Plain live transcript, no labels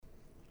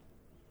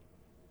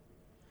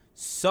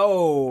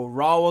So,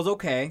 Raw was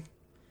okay.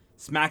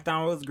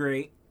 SmackDown was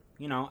great.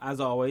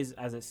 As always,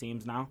 as it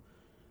seems now.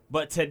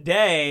 But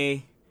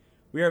today,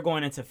 we are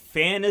going into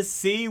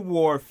Fantasy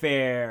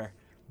Warfare.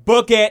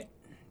 Book it.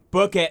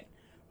 Book it.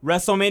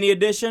 WrestleMania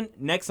edition,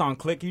 next on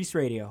Kliq East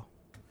Radio.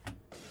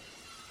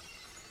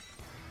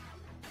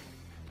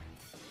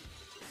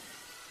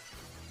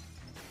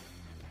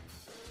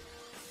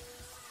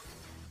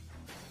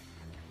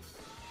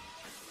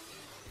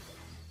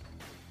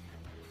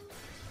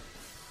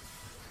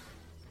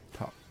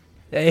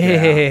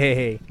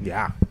 Hey.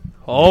 Yeah.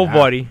 Oh,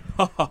 buddy.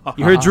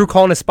 You heard Drew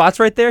calling his spots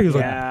right there? He was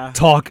like,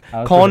 talk.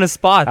 Calling his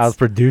spots. I was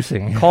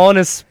producing. Calling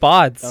his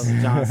spots. That was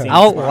a John Cena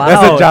Out spot. loud.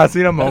 That's a John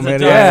Cena moment.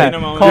 John Cena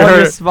moment. Calling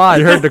his spots.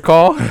 You heard the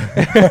call?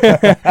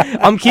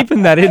 I'm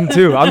keeping that in,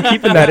 too.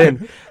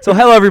 So,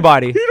 hello,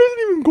 everybody. He doesn't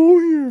even go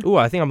here. Ooh,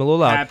 I think I'm a little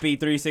loud. Happy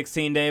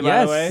 316 day, by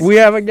Yes. the way. We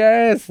have a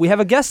guest. We have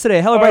a guest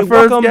today. Hello, Our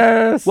everybody. first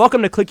guest.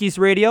 Welcome to Kliq East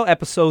Radio,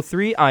 episode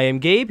 3. I am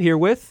Gabe, here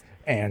with...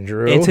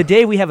 Andrew. And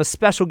today we have a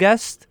special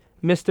guest,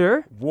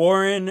 Mr.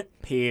 Warren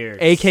Pierce.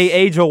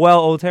 A.K.A.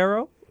 Joel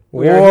Otero.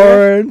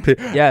 Warren Pierce.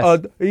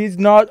 Yes. He's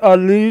not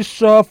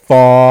Alicia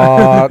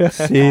Fox.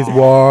 He's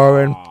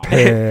Warren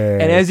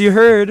Pierce. And as you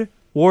heard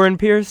Warren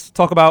Pierce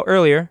talk about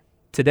earlier,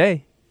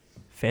 today,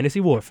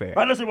 Fantasy Warfare.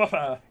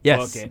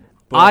 Yes. Book it.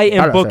 I am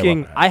Fantasy booking.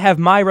 Warfare. I have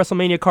my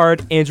WrestleMania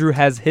card. Andrew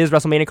has his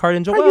WrestleMania card.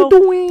 And you Joel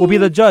doing? will be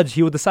the judge.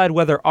 He will decide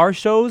whether our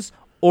shows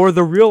or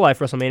the real-life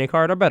WrestleMania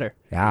card are better.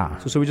 Yeah.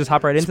 So should we just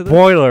hop right into this?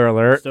 Spoiler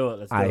alert. Let's do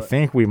it. I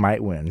think we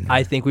might win.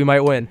 I think we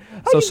might win.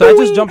 So should I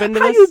just jump into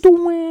How this? you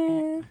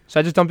doing? Should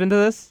I just jump into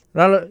this?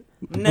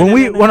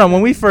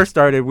 When we first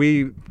started,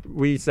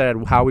 we said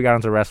how we got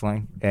into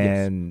wrestling,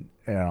 and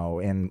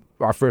in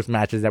our first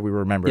matches that we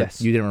remember.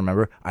 Yes. You didn't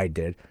remember. I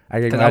did.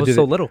 Because I was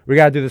so little. We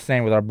gotta do the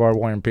same with our boy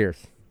Warren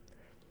Pierce.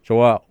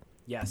 Joel.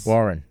 Yes.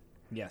 Warren.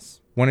 Yes.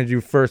 When did you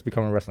first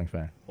become a wrestling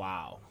fan?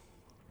 Wow.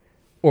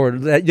 Or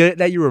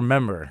that you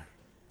remember,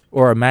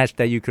 or a match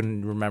that you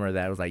can remember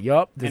that was like,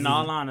 yup. In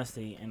all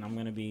honesty, and I'm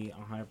gonna be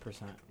 100%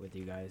 with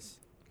you guys.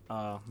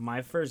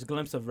 My first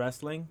glimpse of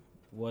wrestling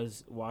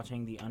was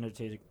watching the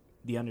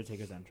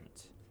Undertaker's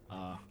entrance.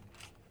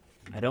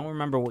 I don't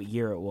remember what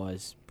year it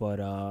was, but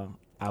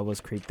I was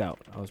creeped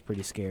out. I was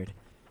pretty scared.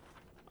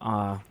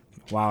 Wow,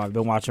 I've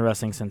been watching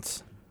wrestling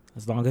since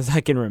as long as I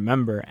can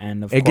remember,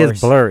 and of it course,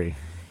 gets blurry.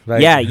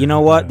 Like, yeah, you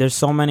know what? There's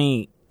so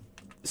many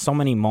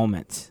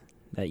moments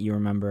that you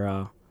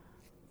remember.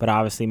 But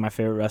obviously, my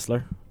favorite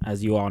wrestler,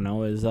 as you all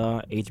know, is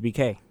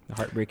HBK, the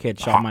Heartbreak Kid,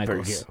 Shawn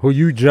Michaels. who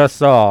you just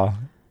saw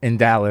in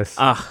Dallas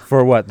Ah.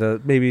 for what? How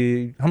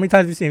many times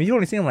have you seen him? You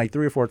only seen him like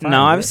 3 or 4 times.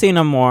 No, I've right? seen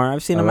him more.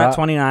 I've seen A him lot? at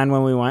 29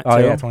 when we went. Oh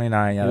too. yeah,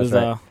 29. Yeah, He was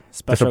that's right. a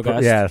special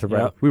guest. Yeah,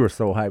 surprise. Yep. We were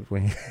so hyped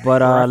when.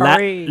 But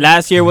Referee.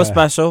 last year was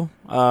special.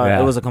 Yeah.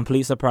 It was a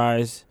complete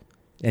surprise.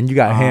 And you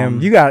got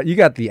him. You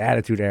got the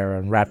Attitude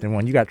Era wrapped in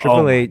one. You got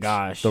Triple my H,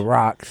 gosh. The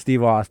Rock,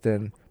 Steve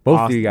Austin. Both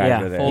of you guys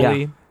yeah, were there.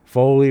 Foley.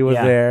 Foley was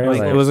there.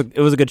 It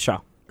was a good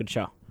show. Good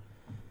show.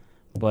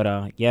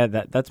 But yeah,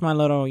 that's my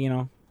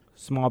little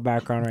small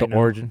background right the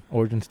now.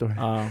 origin story.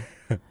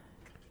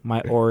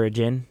 My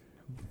origin.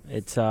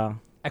 It's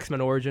X-Men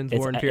Origins, it's,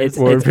 Warren Pierce.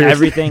 it's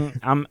everything.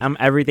 I'm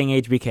everything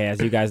HBK,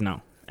 as you guys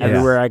know. Yeah.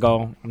 Everywhere I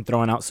go, I'm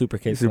throwing out super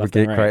kicks. Super left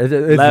and cake right. card.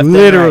 It's Left and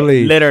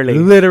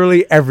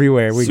literally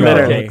everywhere we Super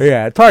go. cake.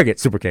 Yeah, Target,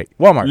 super cake.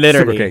 Walmart,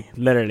 Literally, super cake.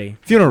 literally.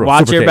 Funeral,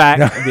 Watch super your cake.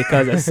 back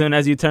because as soon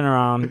as you turn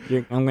around,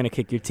 I'm gonna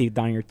kick your teeth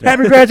down your throat.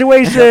 Happy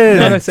graduation.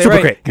 No, say super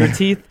right. cake. Your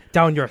teeth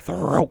down your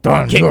throat.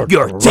 Down Kick your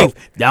your throat. teeth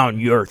down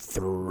your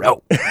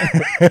throat.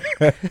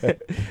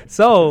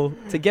 So,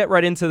 to get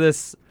right into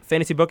this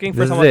fantasy booking,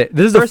 This first is it.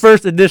 This is the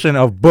first edition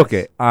of Book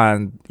It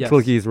on Yes.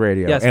 Kliq East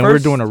Radio. Yes, and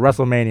first- we're doing a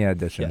WrestleMania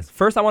edition. Yes.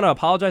 First, I want to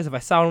apologize if I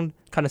sound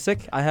kind of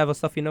sick. I have a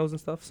stuffy nose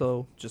and stuff,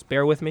 so just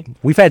bear with me.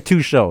 We've had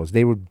 2 shows.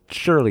 They would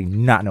surely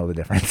not know the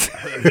difference.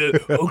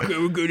 Okay,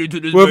 we're good into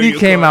this. Well, if you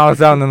came out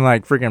sounding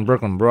like freaking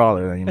Brooklyn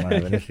Brawler, then you might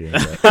have an issue.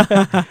 but-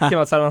 Came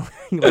out sounding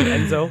like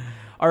Enzo.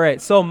 All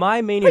right, so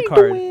my Mania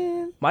card,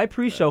 my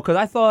pre-show, because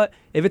I thought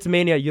if it's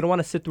Mania, you don't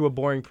want to sit through a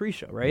boring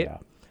pre-show, right? Yeah.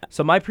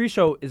 So my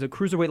pre-show is a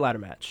cruiserweight ladder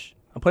match.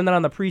 I'm putting that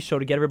on the pre-show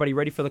to get everybody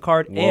ready for the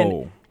card Whoa.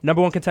 and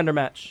number 1 contender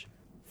match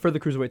for the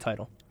cruiserweight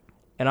title.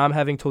 And I'm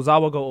having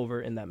Tozawa go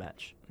over in that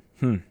match.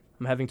 I'm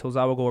having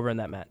Tozawa go over in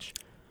that match.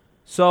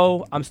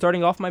 So I'm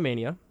starting off my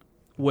Mania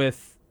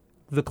with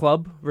the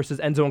Club versus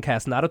Enzo and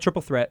Cass, not a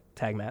triple threat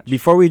tag match.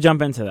 Before we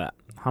jump into that,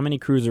 how many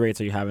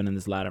cruiserweights are you having in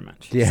this ladder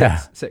match? Yeah.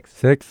 Six.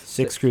 Six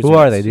cruiserweights. Who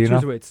are they? Do you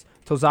know? Cruiserweights.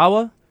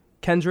 Tozawa,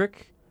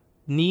 Kendrick,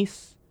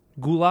 Nice,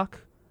 Gulak,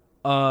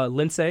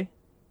 Lindsay,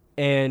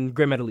 and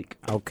Great Metalik.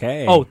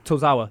 Okay. Oh,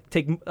 Tozawa.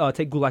 Take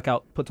Gulak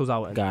out. Put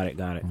Tozawa in. Got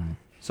it.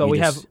 So You we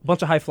just- have a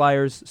bunch of high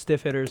flyers,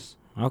 stiff hitters,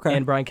 Okay.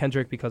 and Brian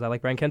Kendrick because I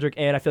like Brian Kendrick,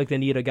 and I feel like they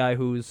need a guy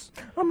who's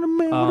I'm the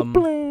man with the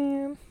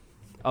plan.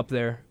 up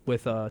there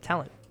with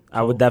talent.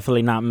 I would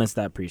definitely not miss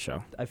that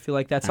pre-show. I feel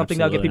like that's something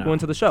that'll get Absolutely people not.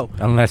 into the show.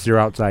 Unless you're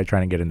outside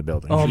trying to get in the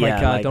building. Oh my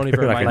Yeah, God! like- Don't even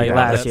like remind Like me.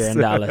 last of year in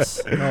that.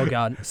 Dallas. Oh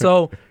God!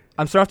 So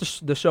I'm starting off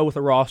the show with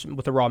a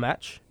raw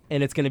match,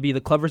 and it's going to be the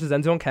Club versus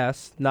Enzo and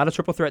Cass, not a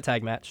triple threat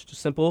tag match,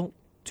 just simple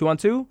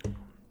 2-on-2.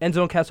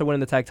 Enzo and Cass are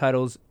winning the tag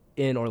titles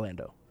in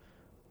Orlando.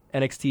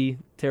 NXT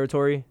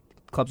territory,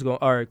 Club's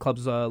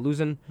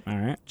losing. All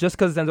right. Just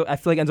because I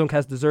feel like Enzo and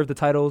Cass deserve the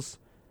titles.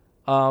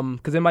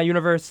 Because in my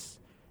universe,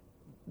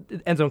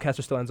 Enzo and Cass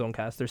are still Enzo and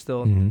Cass. They're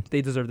still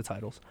they deserve the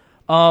titles.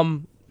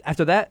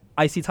 After that,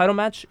 IC title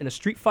match in a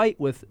street fight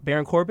with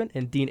Baron Corbin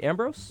and Dean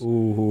Ambrose.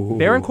 Ooh.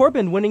 Baron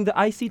Corbin winning the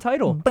IC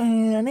title. 2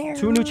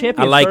 new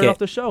champions starting off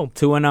the show.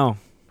 2-0.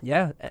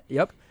 Yeah.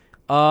 Yep.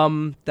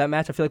 That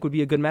match I feel like would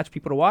be a good match for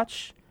people to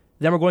watch.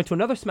 Then we're going to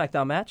another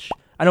SmackDown match.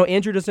 I know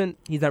Andrew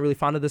he's not really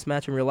fond of this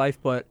match in real life,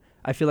 but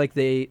I feel like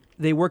they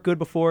worked good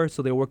before,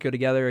 so they'll work good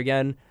together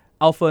again.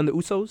 Alpha and the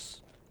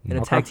Usos in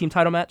a tag team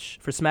title match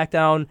for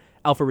SmackDown.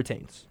 Alpha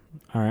retains.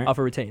 All right.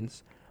 Alpha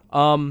retains.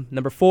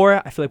 Number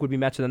 4, I feel like would be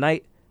match of the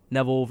night.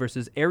 Neville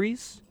versus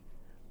Aries.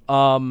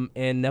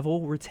 And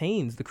Neville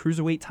retains the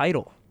Cruiserweight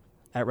title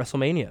at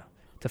WrestleMania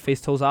to face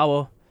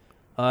Tozawa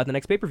the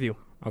next pay-per-view.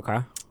 Okay.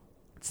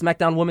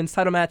 SmackDown Women's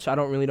title match. I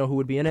don't really know who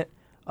would be in it.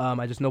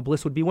 I just know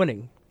Bliss would be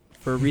winning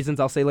for reasons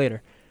I'll say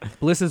later.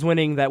 Bliss is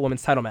winning that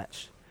women's title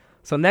match.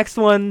 So next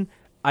one,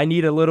 I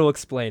need a little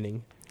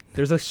explaining.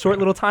 There's a short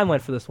little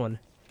timeline for this one.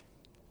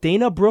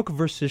 Dana Brooke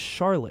versus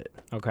Charlotte.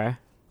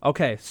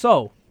 Okay,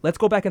 so let's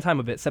go back in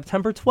time a bit.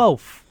 September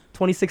 12th,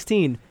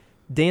 2016,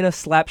 Dana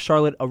slapped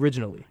Charlotte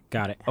originally.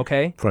 Got it.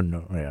 Okay?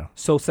 Yeah.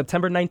 So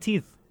September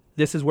 19th,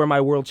 this is where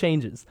my world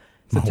changes.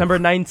 September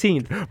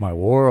 19th. My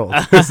world.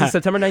 This is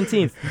September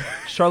 19th.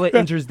 Charlotte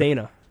injures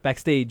Dana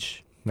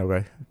backstage.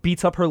 Okay.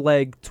 Beats up her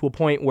leg to a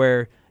point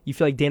where you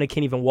feel like Dana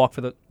can't even walk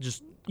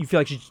you feel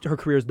like her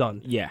career is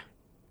done. Yeah.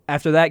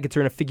 After that, gets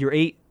her in a figure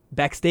eight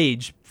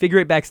backstage.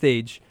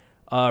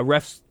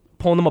 Refs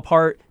pulling them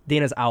apart.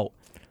 Dana's out.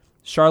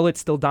 Charlotte's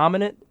still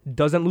dominant.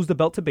 Doesn't lose the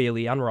belt to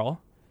Bayley on Raw.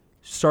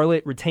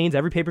 Charlotte retains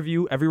every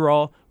pay-per-view, every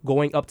Raw,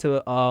 going up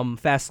to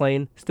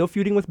Fastlane. Still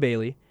feuding with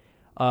Bayley.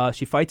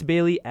 She fights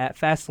Bayley at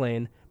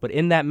Fastlane. But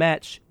in that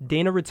match,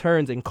 Dana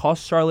returns and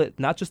costs Charlotte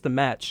not just the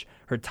match,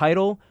 her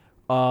title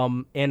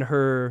and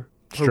her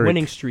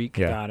winning streak.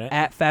 Yeah. Got it.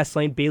 At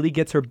Fastlane. Bayley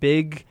gets her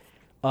big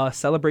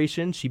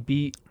celebration. She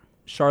beat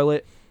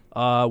Charlotte,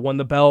 won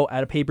the belt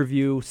at a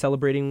pay-per-view,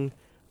 celebrating,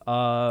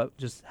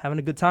 just having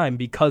a good time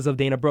because of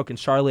Dana Brooke. And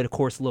Charlotte, of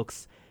course,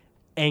 looks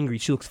angry.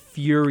 She looks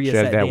furious She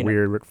has at that Dana.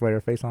 weird Ric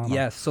Flair face on.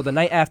 Yes. So the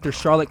night after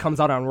Charlotte comes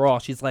out on Raw,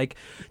 she's like,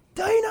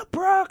 Dana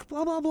Brooke,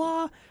 blah, blah,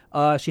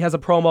 blah. She has a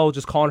promo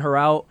just calling her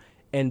out.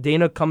 And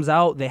Dana comes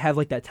out. They have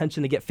like that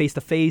tension to get face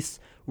to face.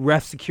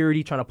 Ref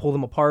security trying to pull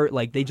them apart.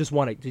 Like they just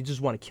want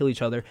to kill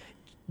each other.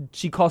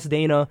 She cost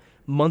Dana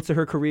months of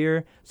her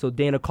career. So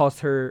Dana cost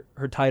her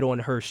title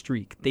and her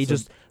streak.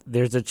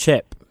 There's a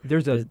chip. They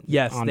have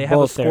a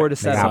both score there. to They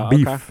settle. got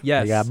beef. Okay.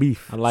 Yes. They got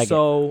beef. I like it.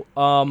 So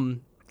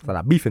There's a lot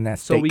of beef in that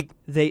steak.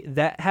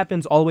 that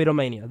happens all the way to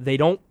Mania. They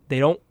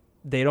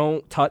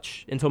don't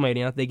touch until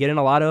Mania. They get in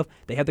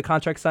they have the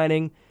contract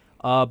signing,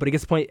 but it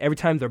gets to the point every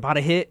time they're about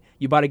to hit,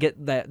 you about to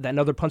get that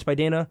another punch by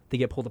Dana, they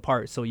get pulled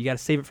apart. So you got to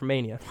save it for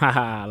Mania.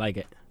 Haha, I like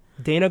it.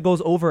 Dana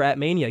goes over at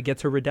Mania,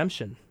 gets her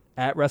redemption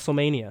at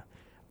WrestleMania.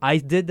 I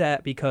did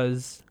that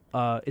because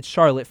it's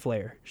Charlotte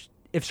Flair.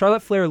 If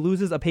Charlotte Flair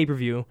loses a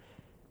pay-per-view,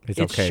 it's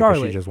it's okay.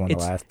 Charlotte. She just won the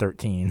last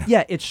 13.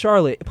 yeah, it's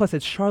Charlotte. Plus,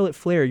 it's Charlotte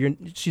Flair.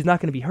 She's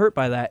not going to be hurt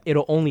by that.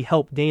 It'll only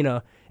help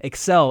Dana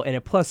excel.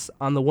 And plus,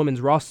 on the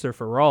women's roster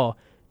for Raw,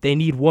 they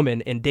need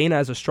women. And Dana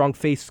as a strong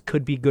face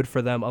could be good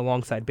for them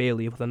alongside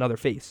Bayley with another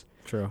face.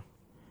 True.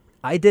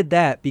 I did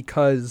that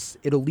because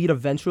it'll lead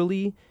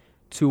eventually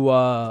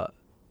to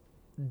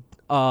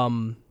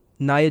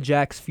Nia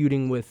Jax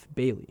feuding with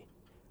Bayley.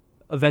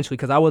 Eventually,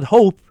 because I would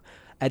hope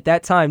at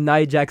that time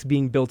Nia Jax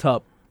being built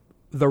up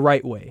the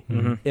right way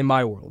in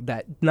my world.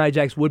 That Nia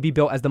Jax would be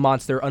built as the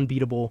monster,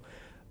 unbeatable,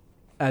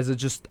 as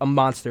just a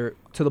monster,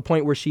 to the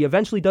point where she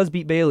eventually does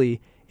beat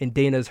Bayley and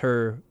Dana's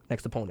her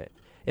next opponent.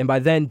 And by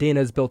then,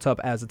 Dana's built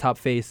up as a top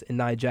face and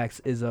Nia Jax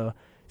is a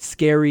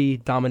scary,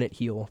 dominant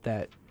heel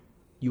that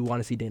you want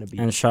to see Dana beat.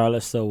 And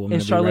Charlotte's still a woman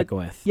to be reckoned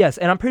with. Yes,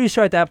 and I'm pretty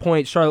sure at that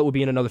point, Charlotte will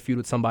be in another feud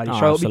with somebody. Oh,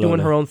 Charlotte will be doing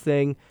absolutely. her own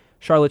thing.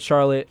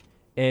 Charlotte,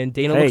 and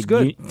Dana looks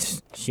good.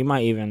 She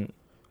might even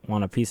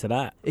want a piece of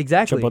that.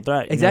 Exactly. Triple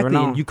threat. You Exactly.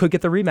 never know. And you could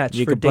get the rematch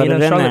You for could put Dana it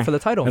and in Charlotte there. for the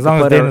title. As long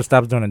as Put Dana her-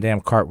 stops doing a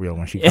damn cartwheel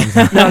when she comes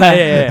in.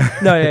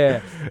 No,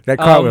 yeah. That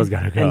cartwheel's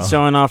got to go. And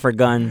showing off her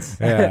guns.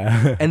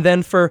 Yeah. And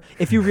then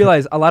if you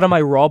realize, a lot of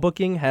my Raw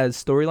booking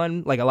has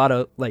storyline, like a lot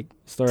of like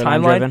Storyline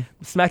timeline. driven.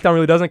 SmackDown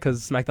really doesn't,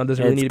 because SmackDown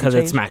doesn't really need to be Because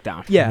changed. it's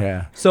SmackDown.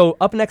 Yeah. So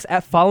up next,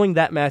 following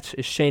that match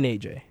is Shane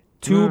AJ.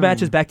 Two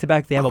matches back to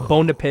back. They have a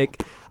bone to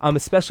pick. I'm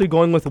especially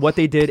going with what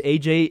they did.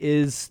 AJ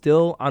is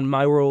still on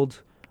my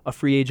world a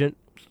free agent.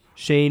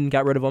 Shane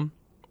got rid of him.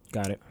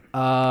 Got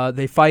it.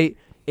 They fight.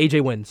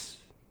 AJ wins.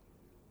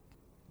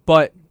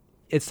 But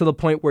it's to the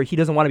point where he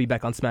doesn't want to be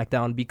back on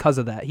SmackDown because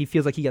of that. He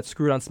feels like he got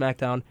screwed on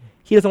SmackDown.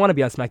 He doesn't want to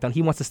be on SmackDown.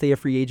 He wants to stay a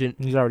free agent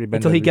He's already been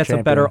until he gets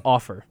a better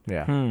offer.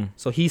 Yeah.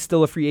 So he's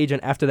still a free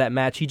agent after that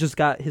match. He just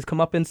got his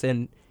comeuppance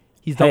and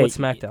he's done with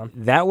SmackDown.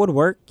 That would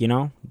work,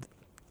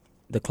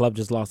 The club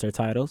just lost their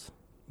titles.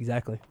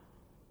 Exactly.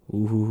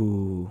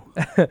 Ooh.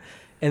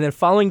 And then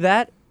following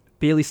that,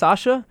 Bayley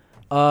Sasha.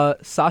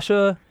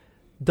 Sasha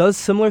does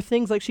similar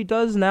things like she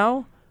does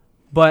now,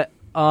 but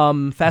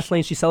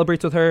Fastlane she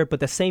celebrates with her. But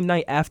the same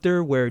night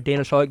after, where Dana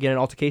and Charlotte get an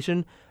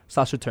altercation,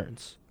 Sasha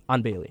turns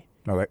on Bayley.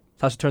 Okay.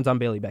 Sasha turns on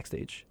Bayley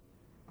backstage.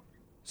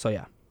 So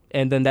yeah,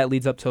 and then that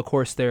leads up to, of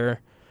course,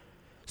 their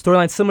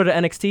storyline similar to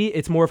NXT.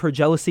 It's more of her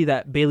jealousy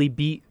that Bayley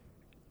beat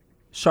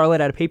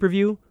Charlotte at a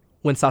pay-per-view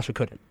when Sasha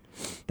couldn't.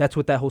 That's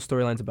what that whole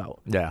storyline's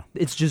about. Yeah.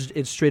 It's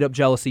straight up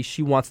jealousy.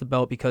 She wants the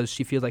belt because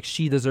she feels like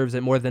she deserves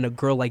it more than a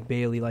girl like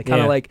Bayley. Like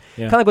kind of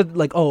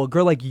like oh, a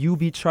girl like you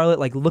beat Charlotte.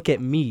 Like, look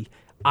at me.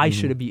 I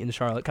should have beaten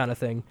Charlotte kind of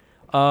thing.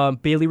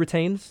 Bayley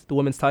retains the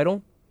women's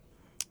title.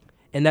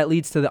 And that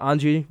leads to the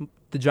Andre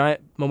the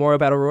Giant Memorial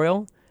Battle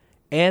Royal.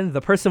 And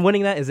the person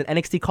winning that is an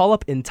NXT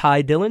call-up in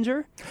Ty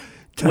Dillinger.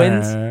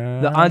 Wins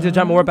the Andre the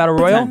Giant Memorial Battle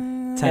Royal.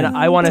 And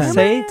I want to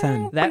say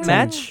that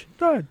match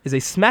is a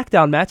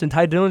SmackDown match, and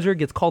Ty Dillinger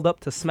gets called up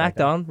to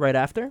SmackDown right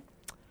after.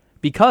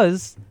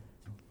 Because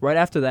right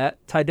after that,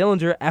 Ty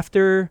Dillinger,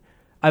 after...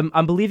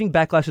 I'm believing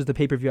Backlash is the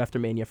pay-per-view after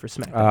Mania for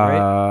SmackDown,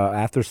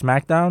 right? After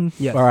SmackDown?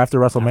 Yes. Or after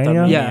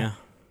WrestleMania? Yeah.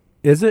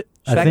 Is it?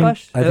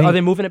 Backlash? I think Are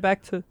they moving it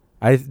back to...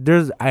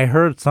 I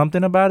heard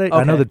something about it.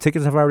 Okay. I know the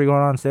tickets have already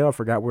gone on sale. I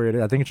forgot where it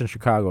is. I think it's in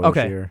Chicago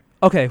this year.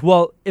 Okay,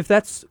 well, if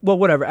that's... Well,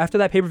 whatever. After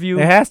that pay-per-view...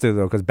 It has to,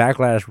 though, because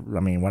Backlash...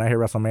 I mean, when I hear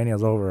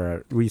WrestleMania's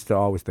over, we used to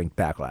always think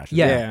Backlash.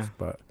 Yeah.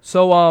 But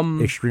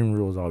so, Extreme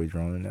Rules always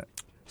running it.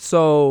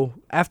 So,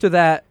 after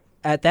that,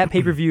 at that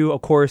pay-per-view,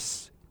 of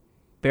course,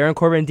 Baron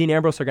Corbin and Dean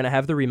Ambrose are going to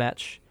have the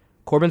rematch.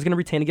 Corbin's going to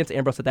retain against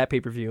Ambrose at that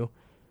pay-per-view.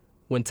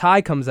 When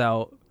Ty comes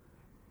out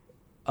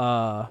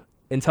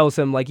and tells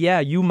him, like,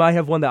 yeah, you might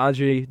have won the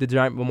Andre the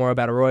Giant Memorial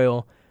Battle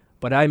Royal,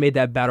 but I made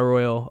that Battle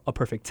Royal a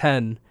perfect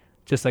 10,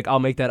 just like I'll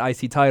make that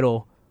IC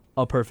title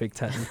a perfect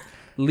 10.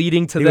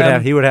 Leading to he would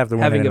have to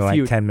win it in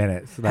like 10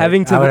 minutes. Like,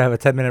 I would have a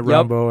 10-minute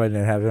Rumble and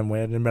then have him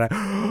win and be like...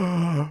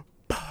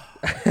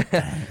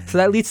 So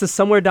that leads to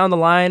somewhere down the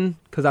line,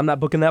 because I'm not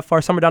booking that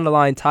far, somewhere down the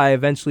line, Ty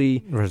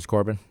eventually... Versus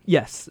Corbin?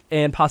 Yes,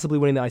 and possibly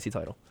winning the IC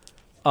title.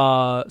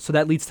 So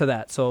that leads to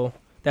that. So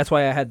that's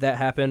why I had that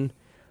happen.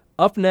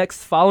 Up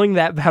next, following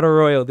that Battle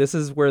Royal, this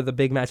is where the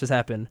big matches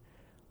happen.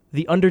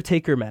 The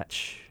Undertaker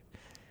match.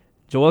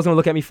 Joel's going to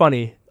look at me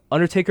funny.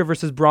 Undertaker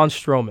versus Braun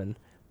Strowman.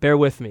 Bear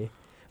with me.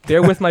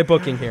 Bear with my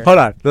booking here. Hold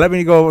on. Let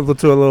me go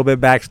to a little bit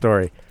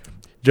backstory.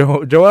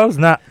 Joel's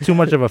not too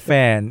much of a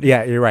fan.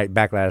 Yeah, you're right.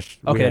 Backlash.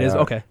 Okay, it is.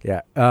 Okay.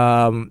 Yeah.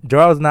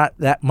 Joel's not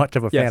that much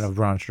of a fan of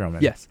Braun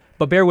Strowman. Yes,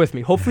 but bear with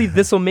me. Hopefully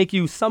this will make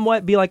you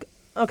somewhat be like,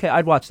 okay,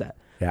 I'd watch that.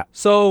 Yeah.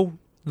 So,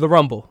 the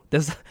Rumble.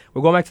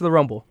 We're going back to the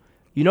Rumble.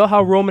 You know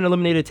how Roman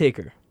eliminated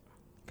Taker?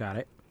 Got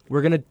it.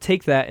 We're going to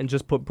take that and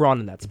just put Braun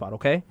in that spot,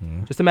 okay?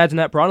 Mm-hmm. Just imagine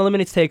that. Braun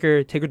eliminates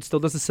Taker. Taker still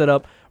does the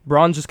sit-up.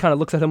 Braun just kind of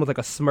looks at him with like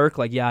a smirk,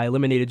 like, yeah, I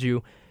eliminated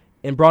you.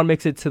 And Braun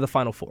makes it to the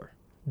Final Four.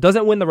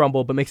 Doesn't win the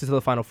Rumble, but makes it to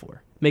the Final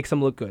Four. Makes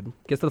him look good.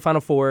 Gets to the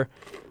Final Four.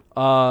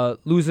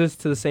 Loses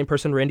to the same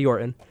person, Randy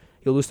Orton.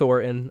 He'll lose to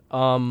Orton.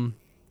 And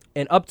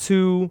up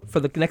to, for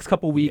the next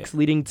couple weeks,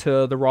 leading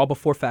to the Raw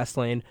before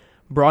Fastlane,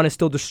 Braun is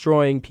still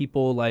destroying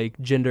people like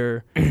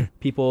Jinder,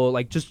 people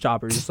like just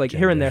jobbers, just like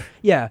here and there.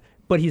 Yeah,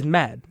 but he's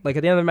mad. Like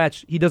at the end of the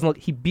match,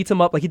 he beats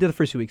him up like he did the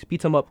first 2 weeks.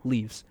 Beats him up,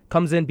 leaves.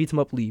 Comes in, beats him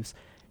up, leaves.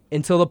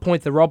 Until the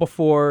point the Raw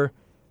before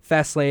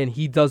Fastlane,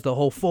 he does the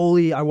whole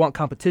Foley, I want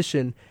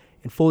competition.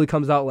 And Foley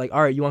comes out like,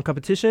 all right, you want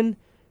competition?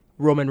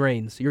 Roman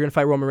Reigns. You're going to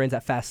fight Roman Reigns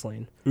at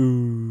Fastlane.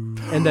 Ooh.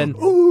 And then,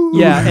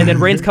 and then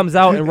Reigns comes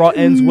out and Raw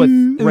ends with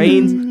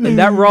Reigns. And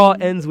that Raw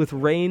ends with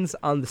Reigns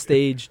on the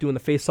stage doing the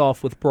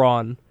face-off with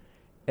Braun.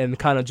 And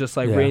kind of just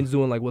like Reigns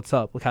doing like, what's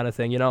up, kind of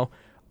thing, you know?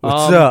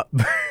 What's up?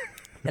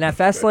 And at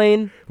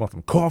Fastlane, Want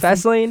some coffee?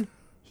 Fastlane,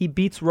 he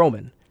beats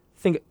Roman.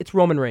 It's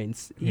Roman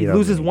Reigns. He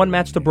loses one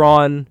match to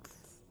Braun.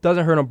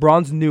 Doesn't hurt him.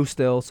 Braun's new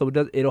still, so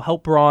it'll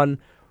help Braun.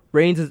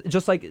 Reigns is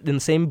just like in the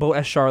same boat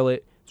as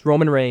Charlotte. It's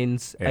Roman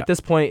Reigns. Yeah. At this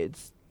point,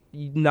 it's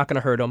not going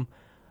to hurt him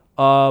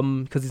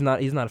because he's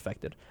not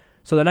affected.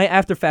 So the night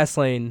after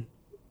Fastlane,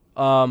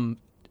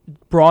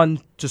 Braun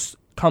just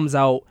comes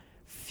out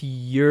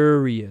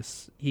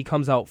furious. He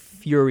comes out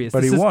furious.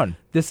 But he won.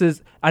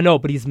 I know,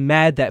 but he's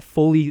mad that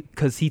Foley,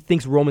 because he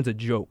thinks Roman's a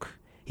joke.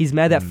 He's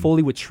mad that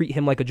Foley would treat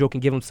him like a joke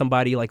and give him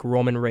somebody like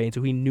Roman Reigns,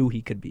 who he knew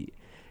he could beat.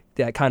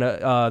 That kind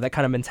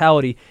of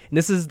mentality. And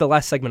this is the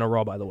last segment of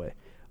Raw, by the way.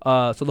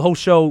 So the whole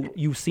show,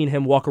 you've seen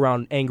him walk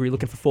around angry,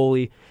 looking for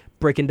Foley,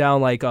 breaking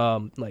down like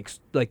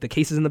the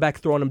cases in the back,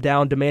 throwing him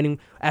down,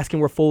 asking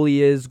where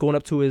Foley is, going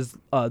up to his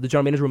the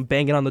general manager room,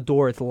 banging on the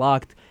door. It's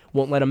locked,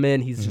 won't let him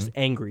in. He's just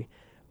angry.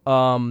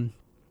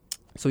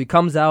 So he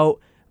comes out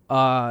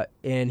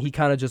and he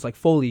kind of just like,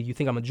 Foley, you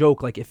think I'm a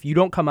joke? Like, if you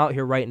don't come out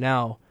here right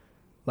now,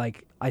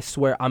 like, I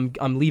swear I'm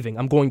leaving.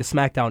 I'm going to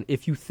SmackDown.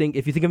 If you think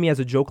of me as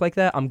a joke like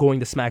that, I'm going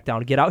to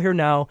SmackDown. Get out here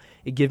now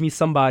and give me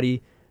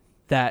somebody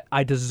that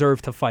I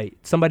deserve to fight.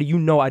 Somebody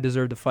I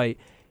deserve to fight.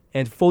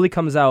 And Foley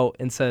comes out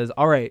and says,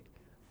 all right,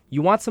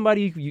 you want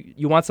somebody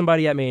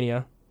at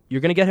Mania.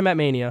 You're going to get him at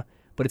Mania,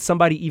 but it's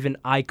somebody even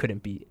I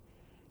couldn't beat.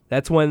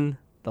 That's when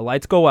the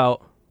lights go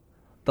out.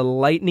 The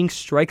lightning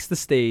strikes the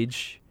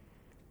stage.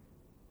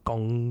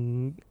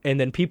 Gong. And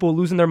then people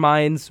losing their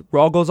minds.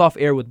 Raw goes off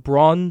air with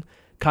Braun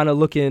kind of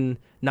looking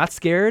not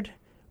scared,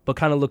 but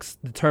kind of looks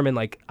determined,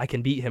 like, I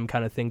can beat him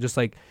kind of thing. Just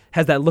like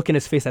has that look in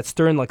his face, that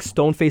stern, like,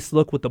 stone-faced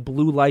look with the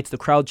blue lights, the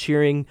crowd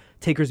cheering,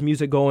 Taker's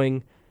music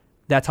going.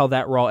 That's how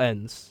that Raw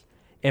ends.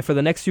 And for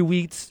the next few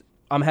weeks,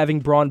 I'm having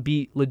Braun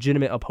beat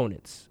legitimate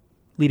opponents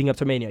leading up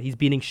to Mania. He's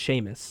beating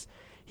Sheamus.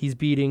 He's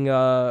beating, who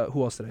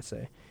else did I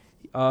say?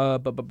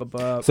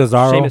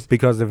 Cesaro, Sheamus.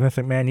 because if Vince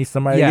McMahon needs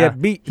somebody to Yeah.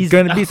 get beat, he's He's-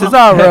 going to beat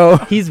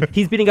Cesaro. He's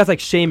beating guys like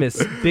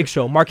Sheamus, Big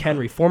Show, Mark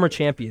Henry, former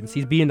champions.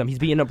 He's beating them. He's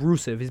beating up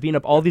Rusev. He's beating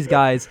up all these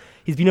guys.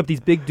 He's beating up these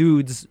big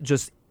dudes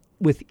just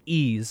with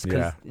ease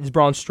because he's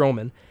Braun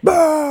Strowman.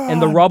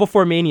 And the Raw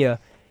before Mania,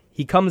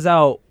 he comes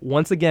out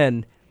once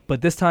again, but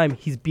this time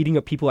he's beating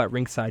up people at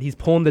ringside. He's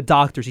pulling the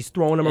doctors. He's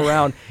throwing them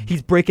around.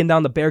 He's breaking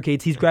down the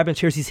barricades. He's grabbing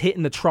chairs. He's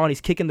hitting the Tron. He's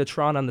kicking the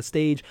Tron on the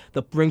stage.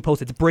 The ring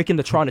post. It's breaking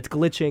the Tron. It's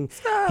glitching.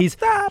 He's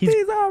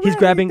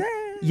grabbing.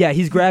 Yeah,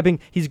 he's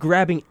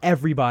grabbing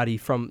everybody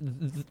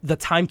from the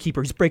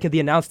timekeeper. He's breaking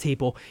the announce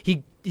table.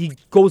 He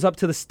goes up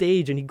to the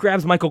stage and he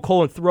grabs Michael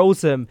Cole and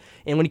throws him.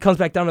 And when he comes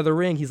back down to the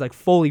ring, he's like,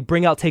 Foley,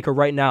 bring out Taker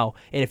right now.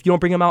 And if you don't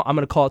bring him out, I'm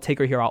gonna call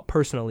Taker here out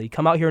personally.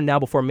 Come out here now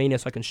before Mania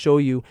so I can show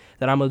you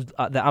that I'm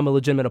a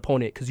legitimate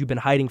opponent because you've been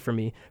hiding from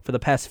me for the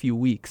past few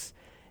weeks.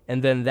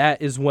 And then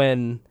that is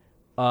when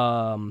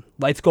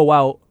lights go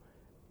out,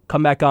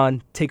 come back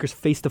on. Taker's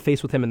face to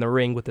face with him in the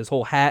ring with his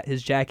whole hat,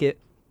 his jacket.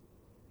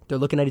 They're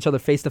looking at each other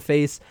face to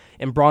face,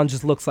 and Braun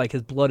just looks like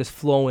his blood is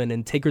flowing,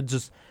 and Taker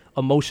just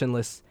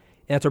emotionless.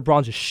 And that's where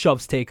Braun just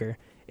shoves Taker,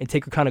 and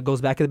Taker kind of goes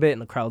back a bit, and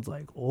the crowd's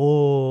like,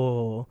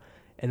 oh.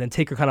 And then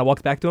Taker kind of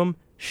walks back to him,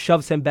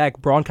 shoves him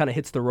back. Braun kind of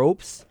hits the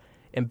ropes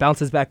and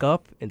bounces back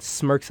up and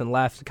smirks and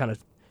laughs and kind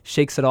of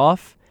shakes it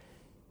off.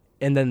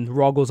 And then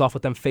Raw goes off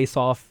with them face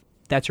off.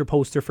 That's your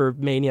poster for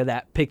Mania,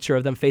 that picture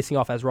of them facing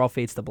off as Raw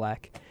fades to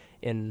black.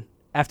 And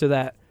after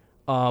that,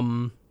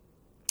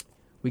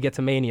 we get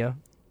to Mania.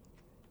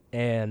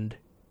 And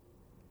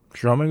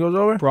Strowman goes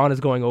over? Braun is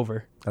going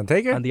over On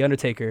Taker? on The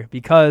Undertaker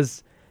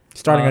because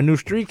Starting a new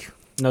streak?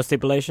 No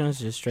stipulations,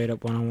 just straight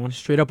up one-on-one.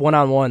 straight up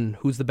one-on-one,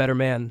 who's the better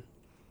man?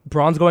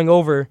 Braun's going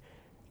over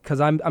because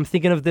I'm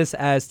thinking of this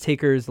as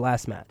Taker's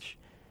last match.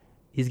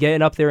 He's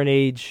getting up there in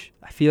age.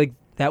 I feel like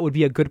that would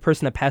be a good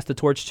person to pass the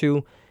torch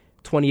to.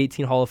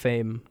 2018 Hall of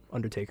Fame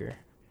Undertaker.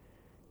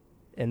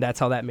 And that's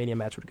how that Mania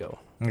match would go.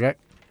 Okay.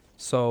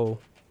 So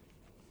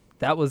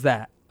that was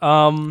that.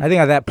 I think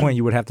at that point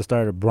you would have to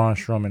start a Braun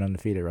Strowman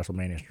undefeated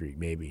WrestleMania streak,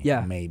 maybe.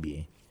 Yeah.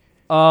 Maybe.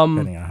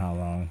 Depending on how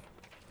long.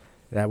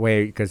 That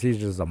way, because he's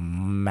just a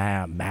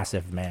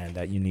massive man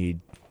that you need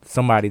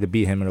somebody to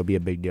beat him, and it'll be a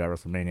big deal at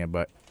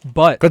WrestleMania.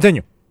 But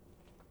continue.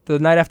 The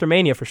night after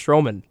Mania for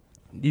Strowman,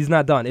 he's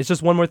not done. It's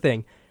just one more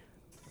thing.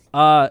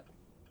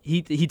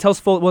 He tells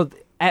Foley,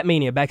 at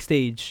Mania,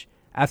 backstage,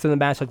 after the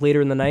match, like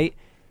later in the night,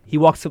 he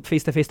walks up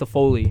face to face to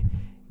Foley,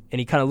 and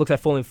he kind of looks at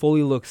Foley, and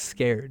Foley looks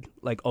scared,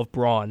 like, of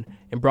Braun.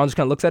 And Braun just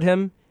kind of looks at him,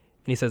 and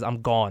he says,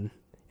 I'm gone.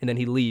 And then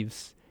he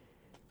leaves.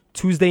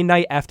 Tuesday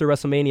night after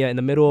WrestleMania, in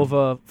the middle of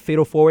a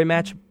Fatal 4-Way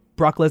match,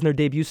 Brock Lesnar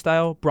debut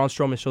style, Braun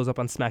Strowman shows up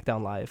on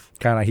SmackDown Live.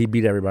 Kind of like he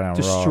beat everybody on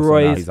Raw, so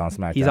Destroys. now he's on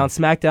SmackDown. He's on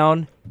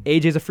SmackDown.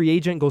 AJ's a free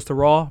agent, goes to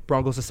Raw.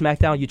 Braun goes to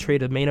SmackDown. You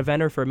trade a main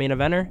eventer for a main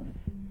eventer.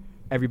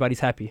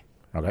 Everybody's happy.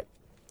 Okay.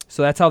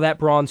 So that's how that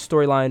Braun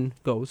storyline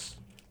goes.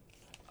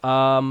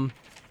 And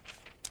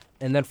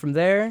then from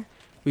there,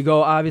 we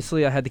go,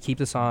 obviously, I had to keep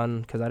this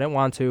on because I didn't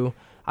want to.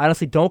 I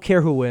honestly don't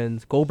care who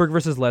wins. Goldberg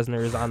versus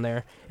Lesnar is on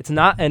there. It's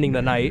not ending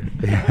the night.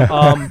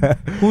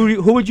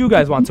 Who would you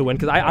guys want to win?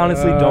 Because I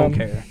honestly don't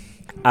care.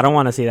 I don't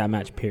want to see that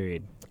match,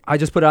 period. I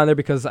just put it on there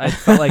because I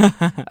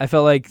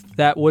felt like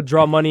that would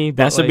draw money.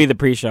 But That should be the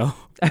pre-show.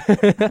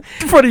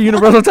 For the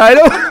Universal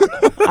title?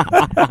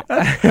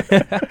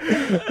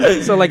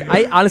 So,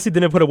 I honestly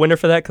didn't put a winner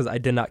for that because I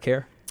did not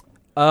care.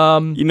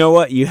 You know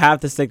what? You have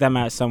to stick that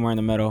match somewhere in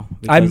the middle.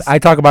 I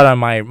talk about it on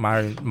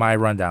my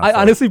rundown. I so.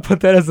 honestly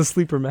put that as a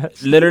sleeper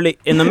match. Literally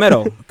in the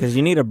middle, because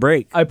you need a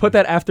break. I put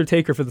that after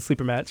Taker for the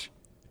sleeper match.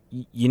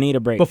 You need a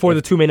break. Before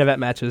the two main event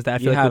matches that I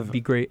feel You like have- would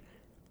be great.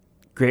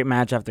 Great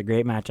match after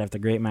great match after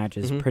great match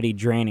is Mhm. pretty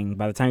draining.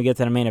 By the time you get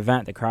to the main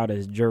event, the crowd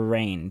is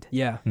drained.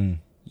 Yeah.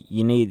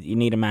 You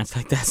need a match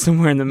like that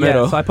somewhere in the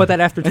middle. Yeah, so I put that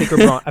after Taker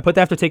Braun. I put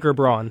that after Taker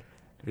Braun.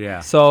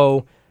 Yeah.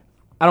 So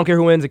I don't care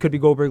who wins. It could be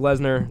Goldberg,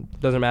 Lesnar.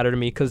 Doesn't matter to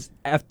me because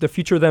the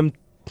future of them,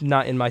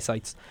 not in my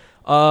sights.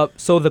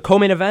 So the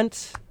co-main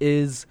event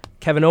is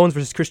Kevin Owens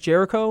versus Chris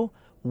Jericho.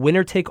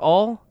 Winner take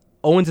all.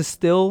 Owens is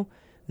still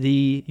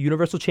the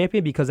Universal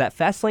Champion because at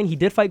Fastlane he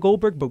did fight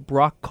Goldberg, but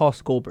Brock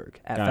cost Goldberg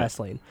at Got it.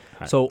 Fastlane.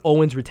 So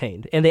Owens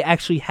retained. And they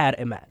actually had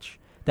a match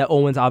that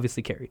Owens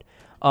obviously carried.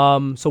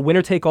 So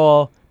winner take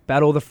all,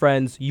 Battle of the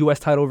Friends, U.S.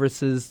 title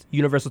versus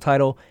Universal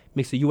title.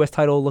 Makes the U.S.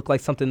 title look like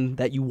something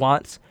that you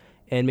want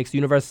and makes the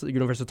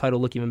Universal title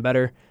look even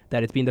better,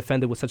 that it's being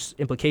defended with such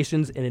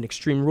implications in an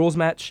Extreme Rules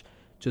match.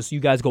 Just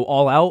you guys go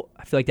all out.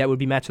 I feel like that would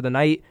be match of the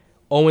night.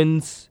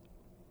 Owens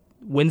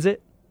wins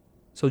it.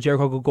 So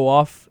Jericho could go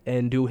off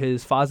and do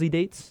his Fozzy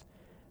dates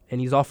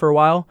and he's off for a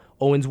while.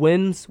 Owens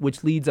wins,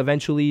 which leads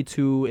eventually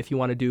to, if you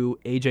want to do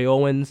AJ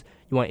Owens,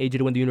 you want AJ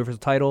to win the Universal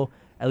title.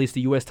 At least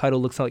the U.S.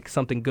 title looks like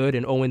something good,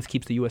 and Owens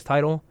keeps the U.S.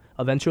 title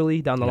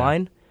eventually down the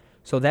line.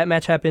 So that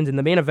match happens in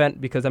the main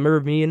event because I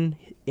remember me and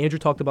Andrew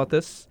talked about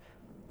this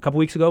a couple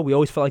weeks ago. We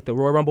always felt like the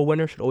Royal Rumble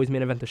winner should always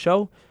main event the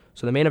show.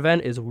 So the main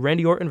event is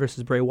Randy Orton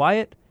versus Bray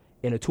Wyatt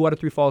in a 2 out of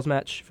 3 falls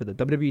match for the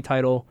WWE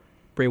title.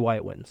 Bray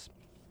Wyatt wins.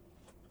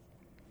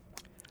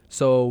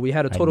 So we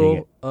had a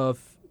total of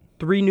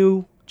 3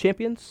 new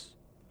champions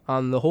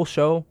on the whole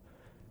show.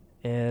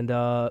 And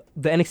the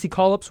NXT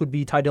call-ups would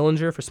be Ty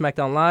Dillinger for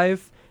SmackDown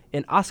Live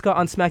and Asuka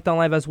on SmackDown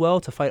Live as well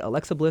to fight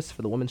Alexa Bliss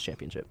for the Women's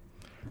Championship.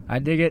 I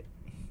dig it.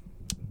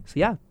 So,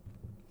 yeah.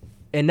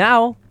 And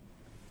now,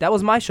 that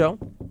was my show.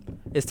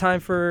 It's time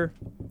for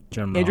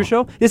Andrew's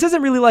show. This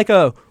isn't really like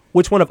a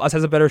which one of us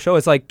has a better show.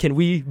 It's like, can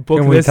we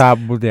book this? Yeah,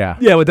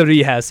 what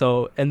WWE has.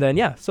 So, and then,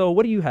 yeah. So,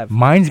 what do you have?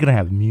 Mine's going to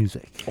have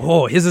music.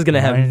 Oh, his is going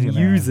to have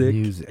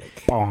music.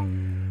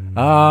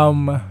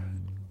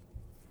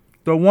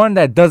 The one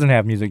that doesn't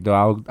have music,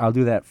 though, I'll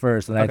do that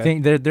first. And I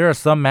think there are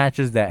some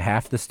matches that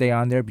have to stay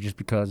on there just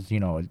because,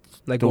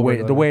 it's like the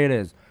way it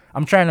is.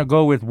 I'm trying to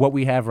go with what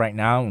we have right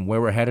now and where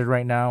we're headed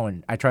right now,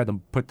 and I tried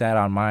to put that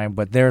on mine.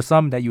 But there are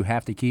some that you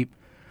have to keep.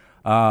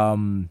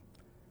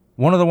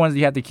 One of the ones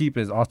you have to keep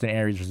is Austin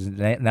Aries versus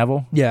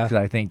Neville. Yeah. Because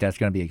I think that's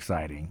going to be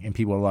exciting, and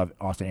people love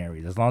Austin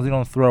Aries. As long as you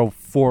don't throw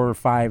 4,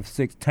 5,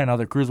 6, 10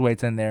 other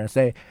cruiserweights in there and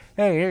say,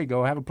 hey, here you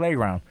go, have a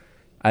playground.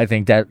 I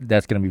think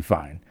that's going to be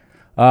fine.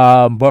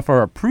 But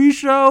for a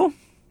pre-show,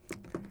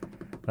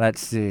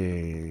 let's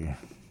see.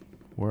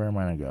 Where am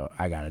I going to go?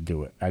 I got to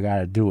do it. I got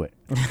to do it.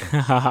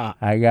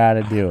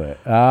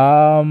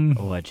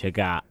 What you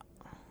got?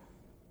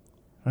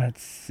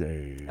 Let's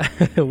see.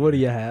 What do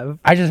you have?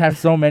 I just have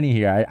so many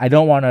here. I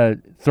don't want to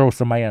throw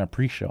somebody on a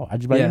pre-show. I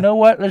just you know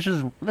what? Let's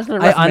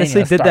I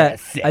honestly did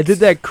that. I did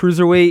that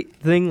cruiserweight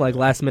thing like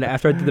last minute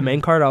after I did the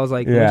main card. I was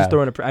like, just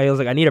throw in I was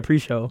like, I need a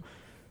pre-show.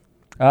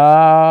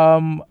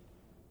 All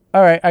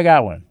right, I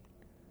got one.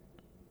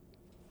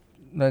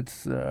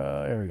 Let's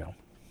here we go.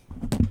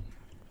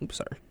 Oops,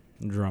 sorry.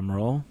 Drum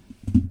roll.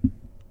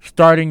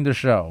 Starting the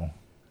show.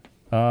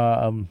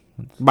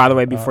 By the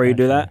way, before you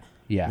do that,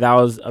 that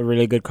was a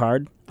really good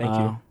card. Thank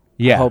you.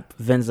 Yeah. I hope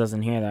Vince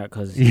doesn't hear that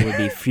because he would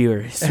be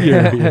furious.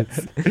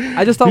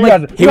 I just thought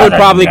he would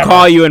probably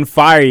call you and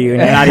fire you,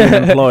 and you're not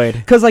even employed.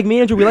 Because like me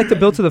and Andrew, we like to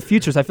build to the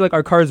future. So I feel like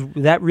our cards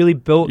that really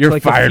built you're to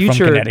like fired the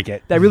future. From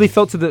Connecticut. That really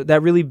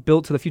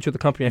built to the future of the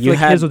company. I feel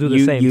like his will do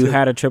the same. You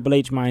had a Triple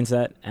H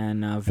mindset,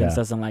 and Vince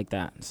doesn't like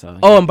that. So.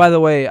 Oh, and by the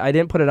way, I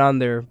didn't put it on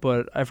there,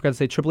 but I forgot to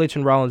say Triple H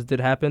and Rollins did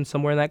happen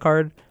somewhere in that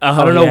card.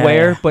 I don't know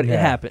where, but it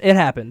happened. It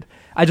happened.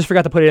 I just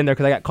forgot to put it in there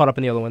because I got caught up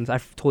in the other ones. I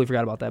totally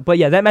forgot about that. But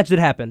yeah, that match did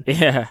happen.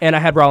 Yeah. And I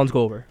had Rollins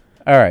go over.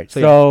 All right.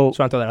 So just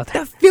want to throw that out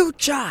there. The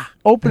future.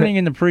 Opening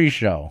in the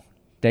pre-show.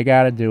 They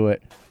got to do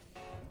it.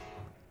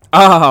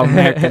 Oh,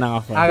 American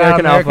Alpha. I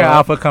got American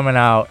Alpha coming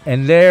out.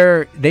 And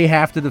they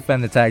have to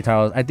defend the tag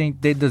titles. I think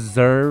they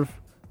deserve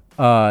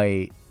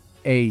a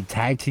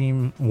tag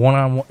team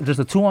one-on-one,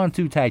 just a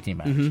 2-on-2 tag team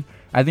match. Mm-hmm.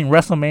 I think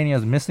WrestleMania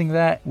is missing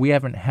that. We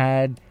haven't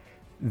had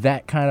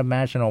that kind of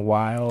match in a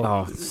while.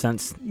 Oh,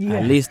 since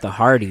at least the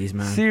Hardys,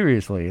 man.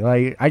 Seriously,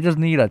 like I just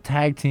need a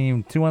tag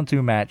team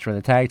 2-on-2 match for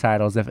the tag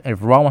titles. If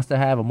Raw wants to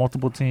have a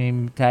multiple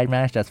team tag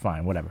match, that's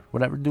fine.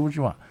 Whatever, do what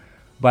you want.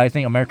 But I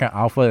think American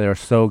Alpha, they're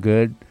so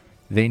good.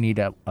 They need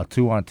a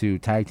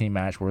 2-on-2 tag team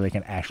match where they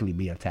can actually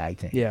be a tag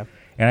team. Yeah.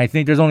 And I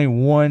think there's only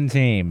one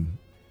team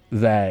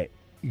that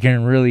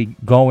can really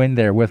go in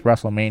there with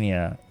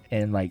WrestleMania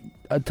and like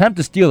attempt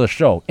to steal the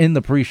show in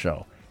the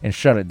pre-show and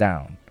shut it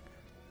down.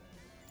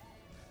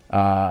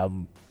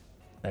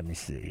 Let me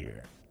see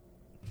here.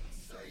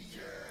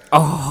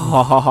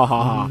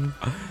 Oh,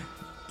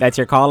 that's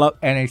your call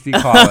up?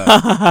 NXT call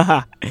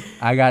up.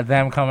 I got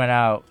them coming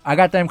out.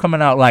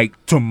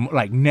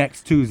 Like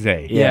next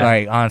Tuesday. Yeah.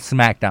 Like on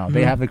SmackDown. Mm-hmm.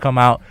 They have to come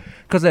out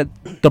because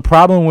the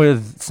problem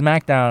with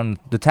SmackDown,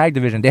 the tag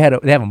division, they have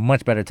a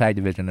much better tag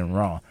division than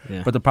Raw.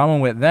 Yeah. But the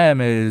problem with them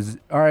is,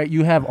 all right,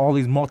 you have all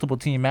these multiple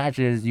team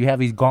matches, you have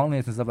these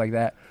gauntlets and stuff like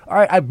that. All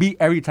right, I beat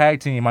every tag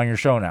team on your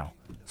show now.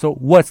 So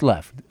what's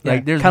left? Yeah,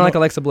 like there's kind of like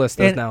Alexa Bliss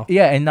does now.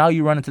 Yeah, and now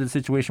you run into the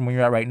situation where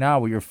you're at right now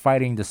where you're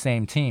fighting the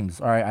same teams.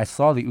 All right, I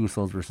saw the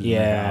Usos versus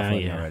American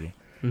Alpha already.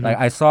 Mm-hmm. Like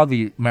I saw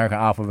the American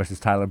Alpha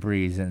versus Tyler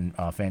Breeze and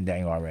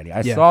Fandango already.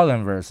 I saw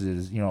them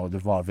versus the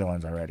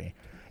Vaudevillains already.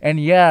 And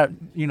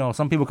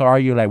some people could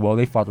argue like, well,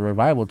 they fought the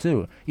Revival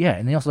too. Yeah,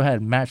 and they also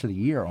had match of the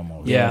year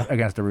almost. Yeah.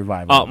 Against the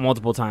Revival.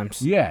 Multiple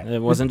times. Yeah, it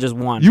wasn't just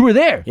one. You were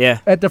there. Yeah.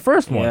 At the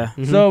first one. Yeah.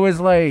 Mm-hmm. So it's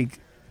like,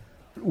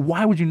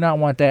 why would you not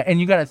want that? And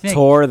you got to think.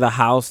 Tore the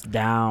house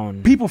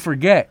down. People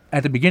forget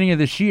at the beginning of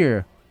this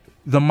year,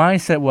 the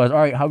mindset was, all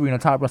right, how are we going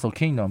to top Wrestle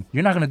Kingdom?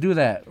 You're not going to do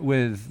that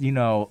with,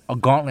 a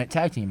gauntlet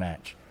tag team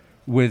match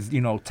with,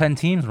 10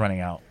 teams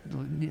running out.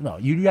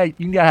 You got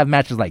to have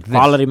matches like this.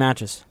 Quality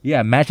matches.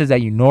 Yeah, matches that are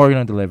going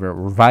to deliver.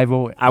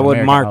 Revival. I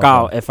would mark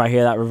out if I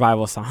hear that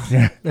Revival song.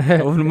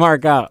 I would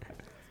mark out.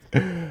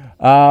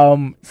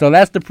 So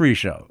that's the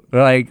pre-show.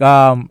 Like,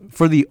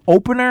 for the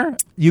opener,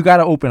 you got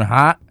to open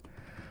hot.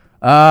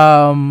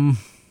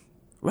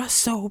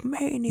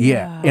 WrestleMania.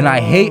 Yeah, and I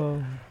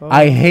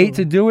hate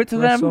to do it to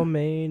them.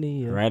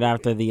 WrestleMania. Right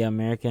after the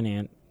American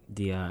and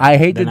the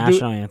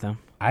national anthem.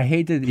 I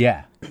hate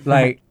to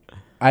like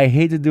I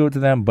hate to do it to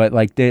them, but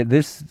like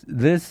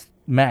this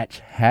match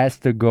has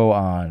to go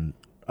on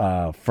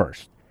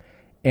first.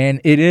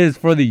 And it is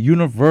for the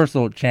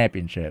Universal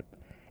Championship,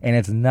 and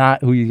it's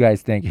not who you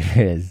guys think it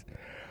is.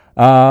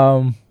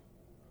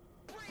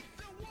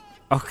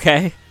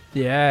 Okay.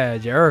 Yeah,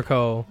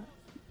 Jericho.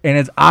 And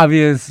it's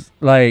obvious,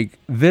 like,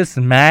 this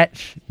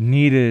match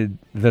needed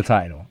the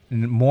title.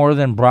 More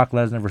than Brock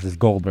Lesnar versus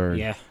Goldberg.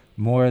 Yeah.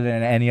 More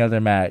than any other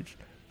match.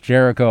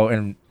 Jericho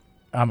and,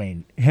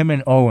 him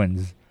and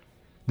Owens.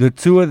 The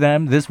two of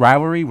them, this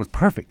rivalry was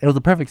perfect. It was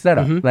a perfect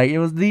setup. Mm-hmm. Like, it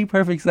was the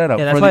perfect setup.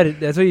 Yeah, that's why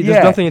there's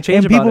nothing to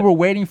change and about it. people were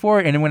waiting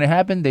for it, and when it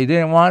happened, they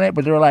didn't want it,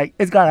 but they were like,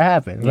 it's got to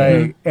happen. Mm-hmm.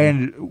 Like,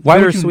 and why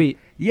would you... Sweet.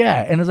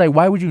 Yeah, and it's like,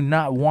 why would you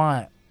not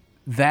want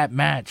that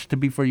match to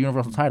be for a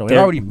Universal title? It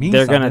already means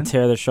they're something. gonna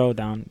tear the show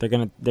down. They're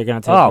gonna take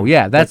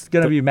that's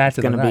gonna be a match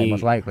of the night,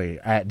 most likely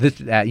at the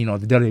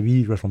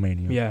WWE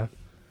WrestleMania. Yeah,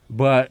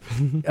 but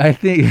I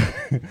think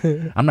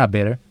I'm not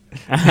bitter.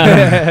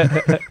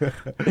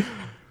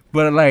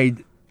 But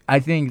like, I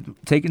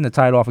think taking the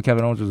title off of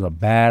Kevin Owens was a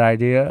bad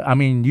idea. I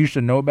mean, you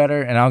should know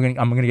better, and I'm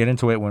gonna get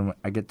into it when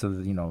I get to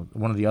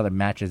one of the other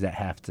matches that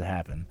have to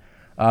happen.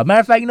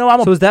 Matter of fact,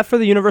 so is that for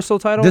the Universal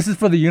title? This is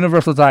for the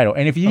Universal title,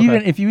 and if you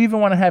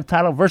even want to have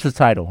title versus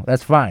title,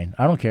 that's fine.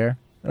 I don't care.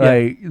 Yeah.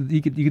 Like,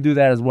 you could do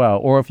that as well,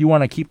 or if you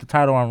want to keep the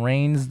title on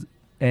Reigns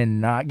and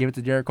not give it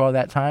to Jericho at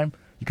that time,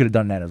 you could have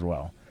done that as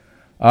well.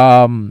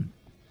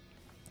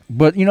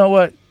 But you know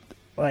what?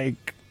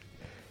 Like,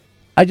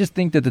 I just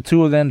think that the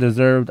two of them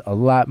deserved a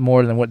lot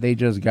more than what they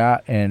just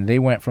got, and they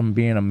went from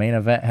being a main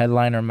event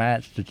headliner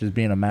match to just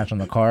being a match on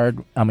the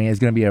card. I mean, it's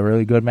going to be a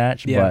really good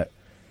match, but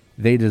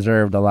they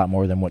deserved a lot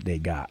more than what they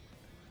got.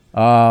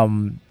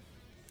 And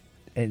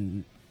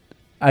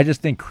I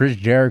just think Chris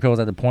Jericho is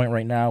at the point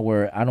right now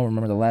where I don't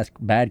remember the last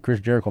bad Chris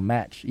Jericho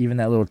match. Even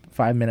that little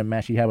 5-minute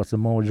match he had with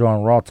Samoa Joe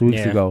on Raw 2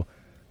 weeks ago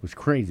was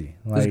crazy.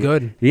 Like, it was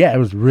good. Yeah, it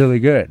was really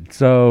good.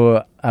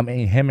 So, I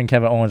mean, him and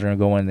Kevin Owens are going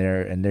to go in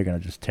there, and they're going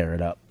to just tear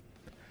it up.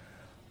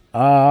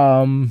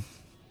 Trying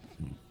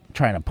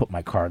to put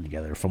my card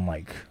together from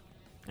like...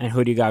 And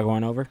who do you got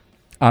going over?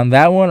 On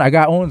that one, I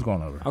got Owens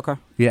going over. Okay.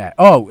 Yeah.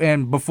 Oh,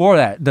 and before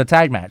that, the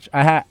tag match,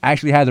 I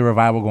actually had the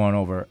Revival going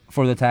over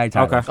for the tag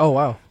title. Okay. Oh,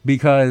 wow.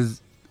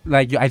 Because,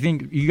 like, I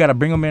think you got to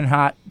bring them in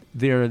hot.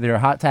 They're a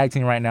hot tag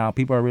team right now.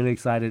 People are really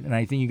excited, and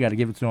I think you got to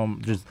give it to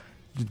them. Just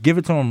give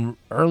it to them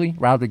early,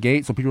 right out the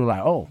gate, so people are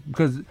like, oh,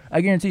 because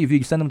I guarantee you, if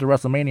you send them to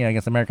WrestleMania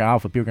against American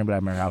Alpha, people are going to be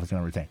like, American Alpha's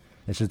going to retain.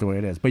 It's just the way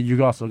it is. But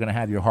you're also going to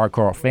have your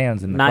hardcore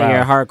fans in the crowd. Not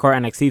your hardcore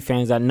NXT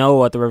fans that know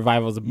what the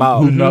Revival's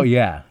about. Who know,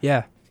 yeah.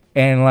 Yeah.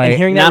 And like,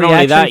 hearing not that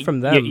only reaction that, from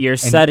them, you're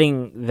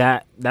setting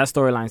that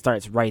storyline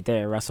starts right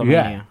there, WrestleMania.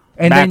 Yeah.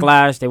 And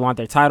Backlash, they want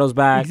their titles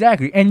back.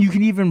 Exactly. And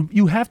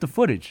you have the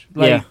footage.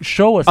 Like,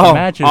 show us the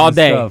matches all and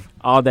day. Stuff.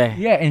 All day.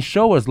 Yeah, and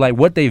show us like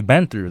what they've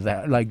been through.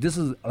 That like this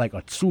is like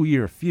a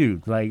 2-year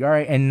feud. Like, all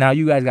right, and now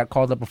you guys got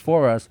called up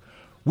before us.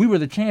 We were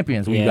the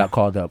champions when you got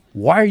called up.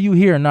 Why are you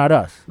here and not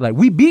us? Like,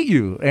 we beat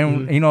you,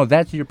 and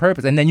that's your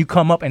purpose. And then you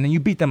come up and then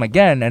you beat them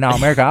again, and now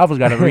American Alpha's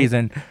got a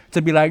reason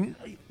to be like,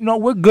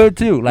 we're good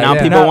too. Like,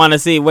 now people want to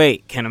see,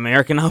 wait, can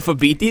American Alpha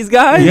beat these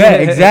guys? Yeah,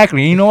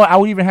 exactly. You know what?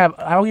 I'll even have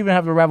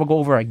the Revival go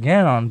over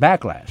again on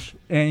Backlash,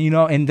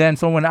 and then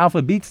so when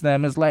Alpha beats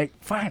them, it's like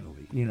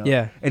finally,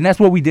 Yeah. And that's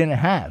what we didn't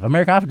have.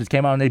 American Alpha just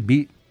came out and they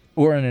beat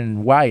Orton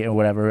and Wyatt or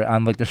whatever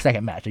on like their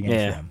second match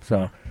against them.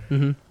 So,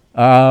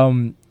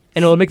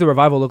 and it'll make the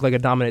Revival look like a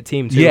dominant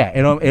team too. Yeah,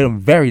 it'll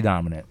very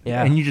dominant.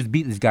 Yeah. And you just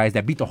beat these guys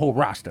that beat the whole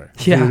roster.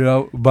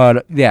 Yeah.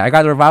 But yeah, I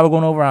got the Revival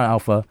going over on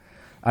Alpha.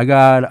 I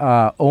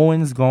got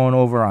Owens going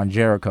over on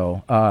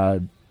Jericho.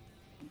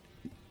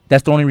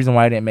 That's the only reason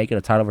why I didn't make it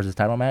a title versus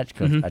title match,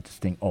 because I just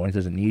think Owens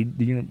doesn't need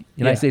the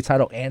United States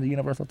title and the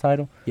Universal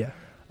title. Yeah.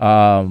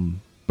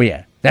 But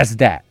yeah, that's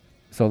that.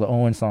 So the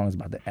Owens song is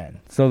about to end.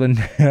 So the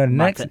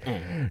next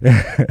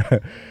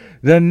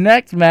the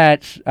next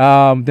match,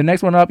 the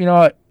next one up,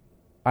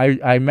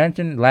 I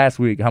mentioned last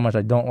week how much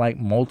I don't like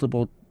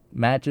multiple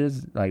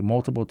matches, like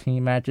multiple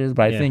team matches,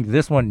 but I think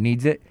this one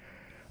needs it.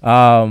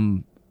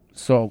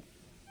 So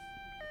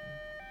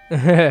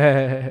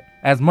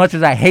as much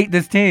as I hate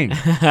this team,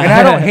 and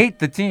I don't hate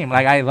the team,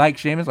 like I like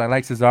Sheamus, I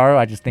like Cesaro,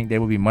 I just think they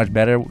would be much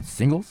better with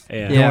singles,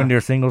 doing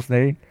their singles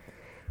thing.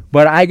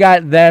 But I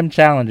got them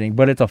challenging,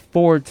 but it's a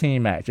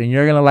 4-team match, and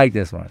you're gonna like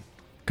this one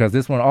because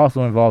this one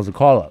also involves a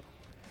call up.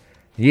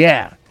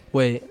 Yeah.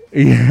 Wait.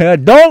 Yeah.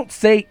 Don't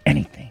say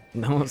anything.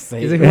 Don't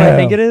say. Is it who I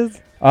think it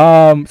is?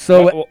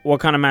 So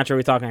what kind of match are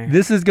we talking here?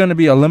 This is going to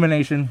be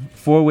elimination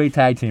 4-way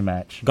tag team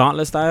match.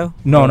 Gauntlet style?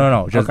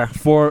 No. Just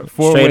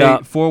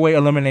four-way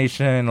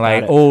elimination,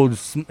 like old,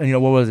 what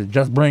was it?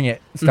 Just Bring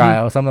It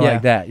style, something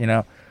like that.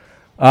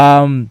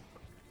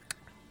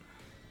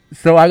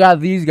 So I got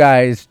these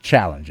guys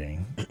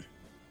challenging.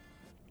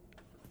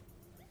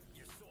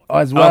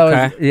 as well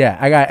as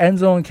I got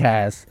Enzo and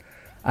Cass.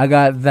 I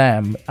got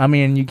them. I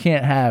mean, you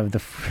can't have the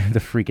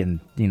freaking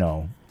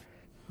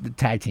the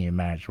tag team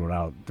match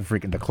without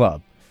the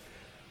club.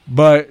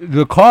 But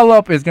the call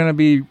up is gonna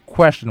be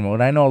questionable,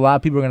 and I know a lot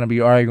of people are gonna be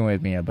arguing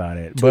with me about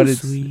it. But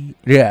it's sweet.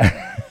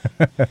 Yeah.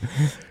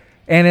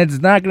 And it's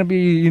not gonna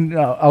be.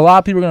 A lot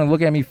of people are gonna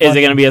look at me funny. Is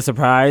it gonna be a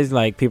surprise?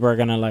 Like people are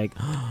gonna like.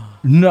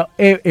 No,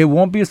 it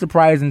won't be a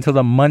surprise until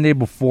the Monday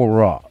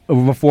before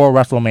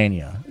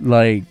WrestleMania.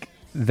 Like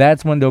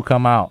that's when they'll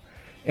come out.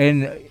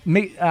 And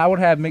I would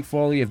have Mick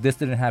Foley, if this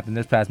didn't happen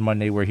this past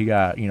Monday, where he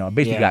got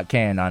basically got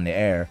canned on the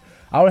air.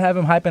 I would have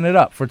him hyping it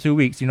up for 2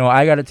 weeks.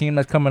 I got a team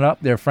that's coming up.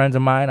 They're friends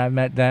of mine. I've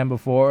met them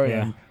before,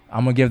 and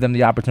I'm gonna give them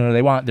the opportunity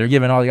they want. They're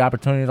giving all the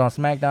opportunities on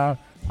SmackDown.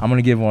 I'm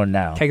gonna give one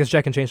now. Cactus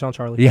Jack and Chainsaw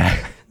Charlie. Yeah.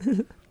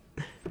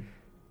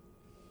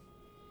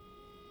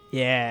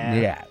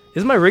 Yeah.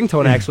 This is my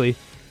ringtone, actually.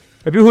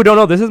 For people who don't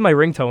know, this is my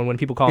ringtone when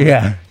people call me.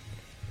 Yeah.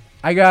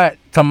 I got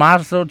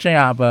Tommaso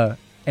Ciampa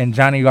and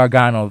Johnny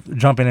Gargano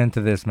jumping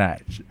into this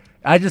match.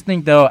 I just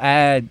think they'll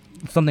add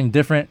something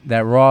different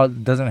that Raw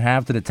doesn't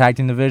have to the tag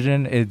team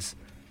division. It's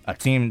a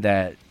team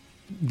that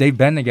they've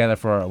been together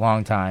for a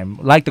long time,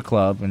 like the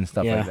club and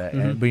stuff like that.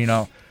 Mm-hmm.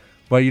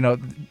 But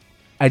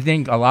I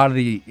think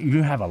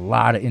you have a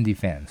lot of indie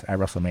fans at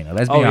WrestleMania.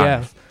 Let's be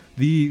honest. Yeah.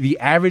 The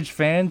average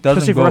fan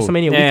doesn't especially for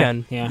WrestleMania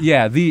weekend.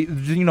 Yeah.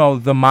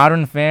 The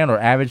modern fan or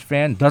average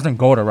fan doesn't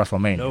go to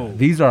WrestleMania. No.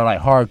 These are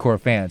like hardcore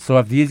fans. So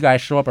if these guys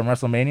show up on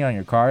WrestleMania on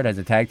your card as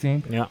a tag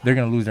team, they're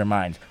gonna lose their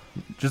minds.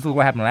 Just look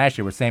what happened last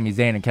year with Sami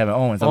Zayn and Kevin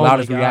Owens. The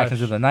loudest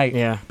reactions of the night.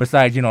 Yeah.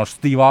 Besides,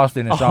 Steve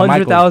Austin and Shawn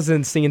Michaels.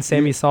 100,000 singing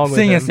Sami's song with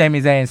him. Singing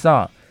Sami Zayn's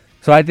song.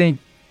 So I think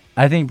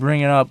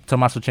bringing up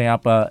Tommaso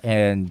Ciampa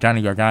and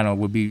Johnny Gargano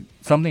would be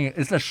something.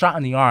 It's a shot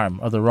in the arm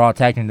of the Raw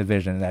tag team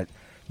division that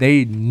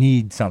they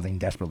need something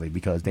desperately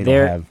because they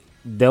don't have.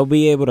 They'll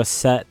be able to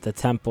set the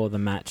tempo of the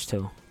match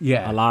too.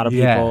 Yeah. A lot of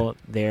people,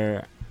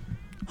 they're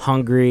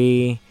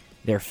hungry,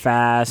 they're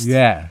fast.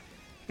 Yeah.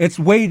 It's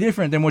way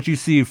different than what you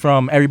see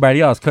from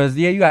everybody else. Because,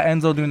 you got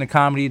Enzo doing the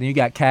comedy, then you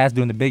got Cass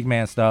doing the big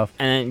man stuff.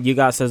 And you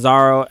got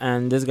Cesaro,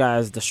 and this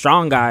guy's the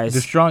strong guys.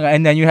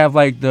 And then you have,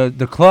 like,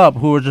 the club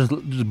who are just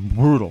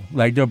brutal.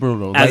 Like, they're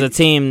brutal. As a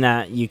team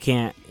that you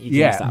can't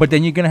stop but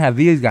then you're going to have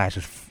these guys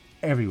just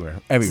everywhere.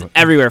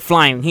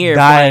 Flying here,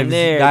 dives, flying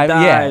there,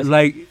 dives. Yeah,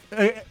 like,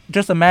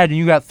 just imagine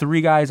you got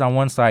 3 guys on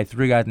one side,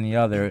 3 guys on the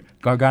other.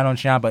 Gargano and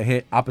Ciampa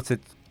hit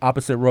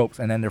opposite ropes,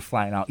 and then they're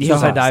flying out.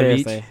 Suicide dive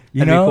each. That'd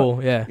be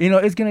cool, yeah.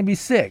 It's going to be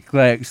sick.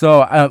 Like,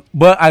 so,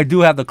 but I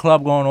do have the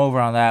club going over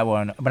on that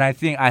one. But I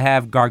think I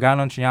have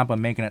Gargano and Ciampa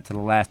making it to the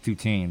last 2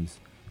 teams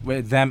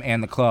with them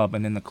and the club.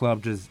 And then the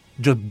club just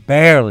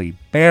barely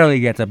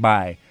gets a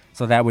bye.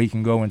 So that way you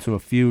can go into a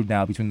feud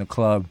now between the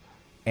club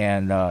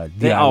and DIY.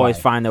 They always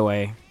find a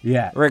way.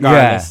 Yeah.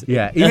 Regardless.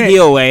 Yeah. Even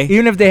heel way.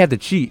 Even if they have to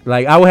cheat.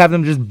 Like, I would have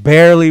them just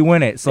barely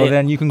win it. So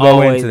then you can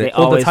go into it. They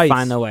always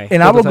find a way.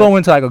 And I will go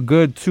into like a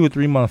good 2 or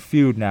 3 month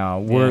feud now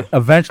where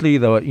eventually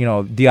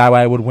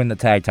DIY would win the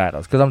tag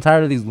titles. Because I'm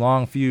tired of these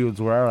long feuds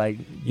where like...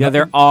 Yeah,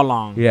 they're all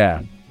long.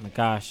 Yeah. Oh my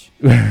gosh.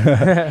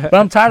 But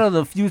I'm tired of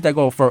the feuds that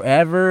go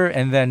forever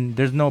and then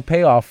there's no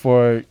payoff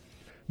for...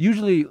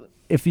 Usually,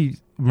 if you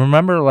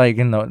remember like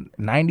in the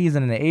 90s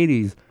and in the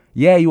 80s,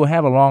 you will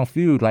have a long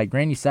feud. Like,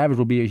 Randy Savage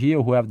will be a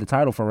heel who have the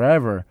title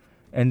forever.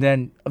 And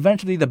then,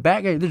 eventually, the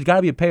bad guy, there's got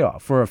to be a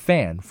payoff for a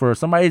fan. For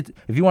somebody,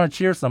 if you want to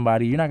cheer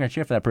somebody, you're not going to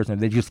cheer for that person if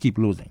they just keep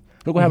losing.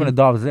 Look what happened to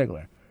Dolph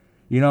Ziggler.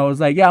 It's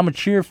like, I'm going to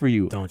cheer for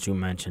you. Don't you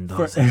mention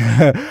Dolph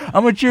Ziggler.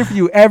 I'm going to cheer for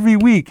you every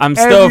week. I'm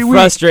still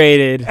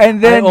frustrated.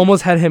 And then I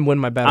almost had him win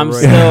my battle royal.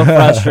 I'm still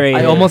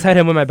frustrated. I almost had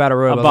him win my battle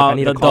royal. About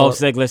the Dolph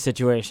Ziggler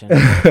situation.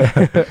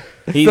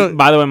 He's,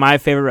 by the way, my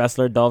favorite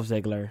wrestler, Dolph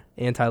Ziggler.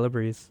 And Tyler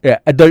Breeze. Yeah,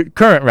 the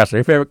current wrestler.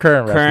 Your favorite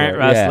current wrestler. Current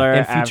wrestler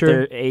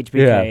after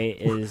HBK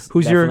is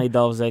definitely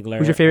Dolph Ziggler.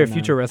 Who's your favorite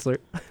future wrestler?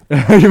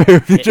 Your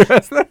favorite future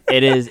wrestler?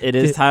 It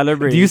is Tyler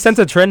Breeze. Do you sense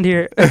a trend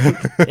here?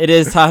 It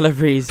is Tyler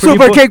Breeze.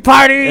 Super kick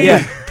party!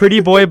 Yeah.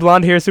 Pretty boy,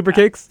 blonde hair, super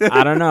kicks?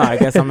 I don't know. I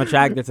guess I'm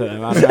attracted to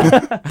them. I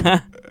don't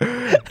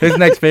know. His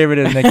next favorite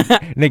is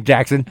Nick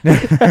Jackson.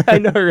 I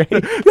know,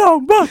 right?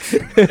 Young Bucks!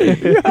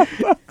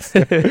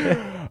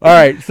 All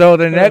right, so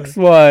the next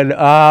one,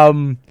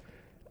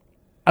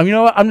 you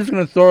know what? I'm just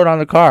going to throw it on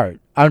the card.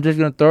 I'm just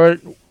going to throw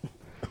it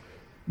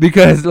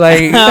because,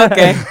 like...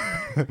 Okay.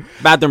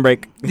 Bathroom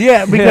break.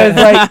 Yeah, because,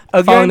 like...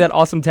 Again, following that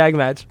awesome tag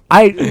match.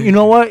 You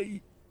know what?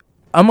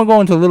 I'm going to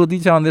go into a little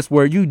detail on this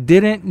where you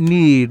didn't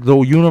need the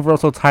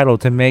Universal title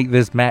to make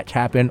this match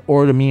happen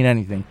or to mean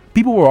anything.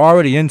 People were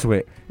already into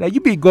it. Like,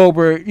 you beat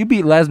Goldberg, you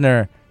beat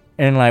Lesnar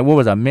in, like, what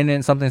was it, a minute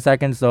and something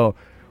seconds? So,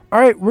 all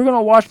right, we're going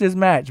to watch this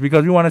match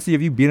because we want to see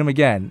if you beat him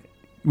again.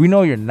 We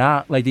know you're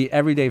not, like, the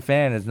everyday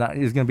fan is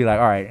going to be like,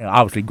 all right,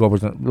 obviously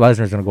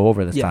Lesnar's going to go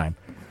over this time.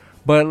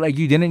 But, like,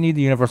 you didn't need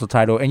the Universal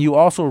title, and you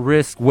also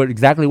risk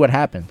exactly what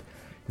happened.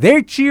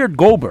 They cheered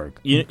Goldberg.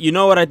 You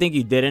know what I think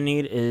you didn't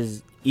need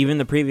is even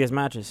the previous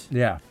matches.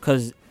 Yeah.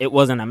 Because it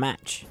wasn't a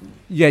match.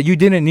 Yeah, you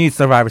didn't need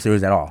Survivor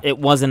Series at all. It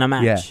wasn't a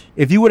match. Yeah.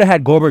 If you would have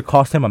had Goldberg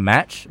cost him a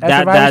match at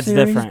Survivor that's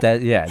Series,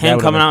 different. Him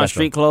coming out in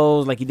street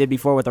clothes like he did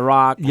before with The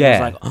Rock. Yeah. It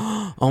was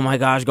like, oh my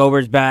gosh,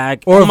 Goldberg's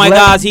back. Or oh my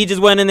gosh, he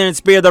just went in there and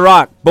speared The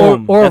Rock.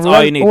 Boom. That's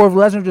all you need. Or if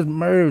Lesnar just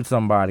murdered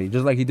somebody,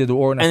 just like he did the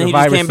Orton at Survivor Series.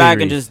 And he just came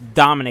back and just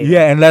dominated.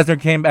 Yeah, and Lesnar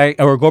came back,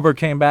 or Goldberg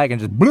came back and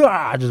just blew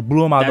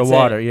him out of the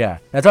water. Yeah.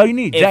 That's all you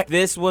need. If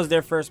this was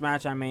their first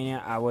match at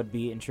Mania, I would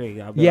be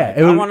intrigued. I'd be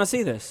I want to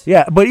see this.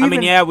 Yeah, but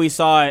even... we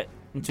saw it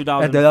in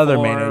 2004 at the other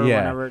Mania,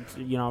 yeah.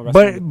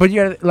 Whenever, but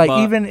you're like,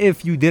 even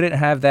if you didn't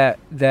have that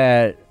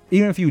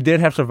even if you did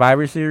have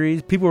Survivor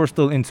Series, people were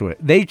still into it.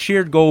 They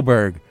cheered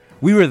Goldberg.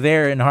 We were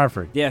there in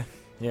Hartford. Yeah.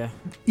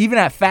 Even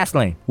at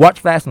Fastlane,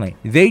 watch Fastlane.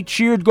 They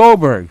cheered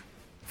Goldberg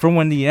from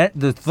when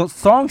the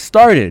song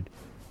started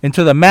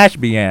until the match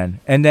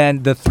began, and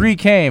then the 3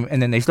 came,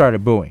 and then they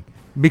started booing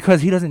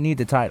because he doesn't need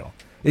the title.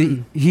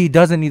 He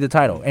doesn't need the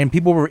title, and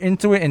people were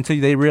into it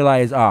until they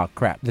realized, oh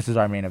crap, this is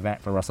our main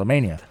event for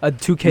WrestleMania. A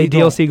 2K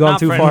DLC going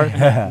too far.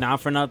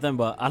 Not for nothing,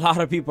 but a lot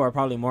of people are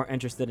probably more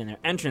interested in their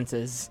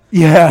entrances.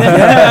 Yeah,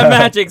 than the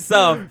match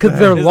itself, because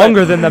they're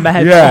longer than the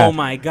match. Yeah. Oh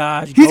my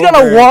gosh, he's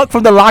gonna walk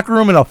from the locker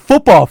room in a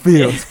football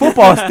field,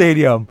 football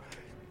stadium,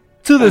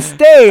 to the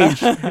stage,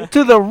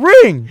 to the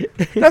ring.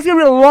 That's gonna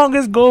be the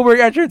longest Goldberg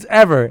entrance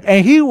ever,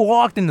 and he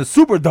walked in the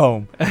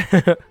Superdome.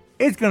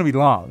 It's going to be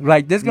long.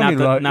 Like, this going to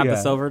be long. Not the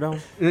Silver Dome?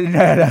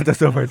 Nah, not the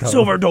Silver Dome.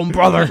 Silver Dome,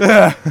 brother.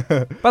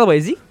 By the way,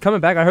 is he coming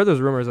back? I heard those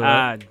rumors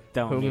about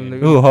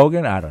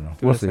Hogan? I don't know.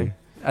 We'll see.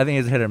 I think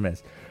it's hit or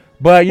miss.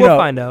 But, we'll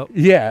find out.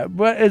 Yeah,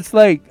 but it's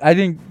like, I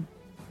think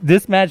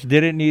this match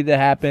didn't need to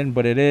happen,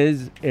 but it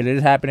is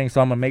happening,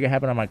 so I'm going to make it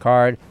happen on my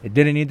card. It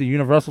didn't need the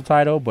Universal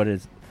title, but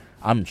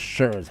I'm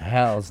sure as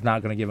hell it's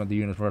not going to give him the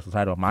Universal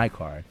title on my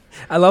card.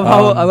 I love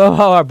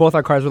how both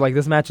our cards were like,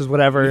 this match is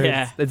whatever.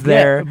 Yeah. It's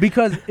there. Yeah,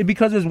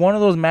 because it's one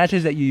of those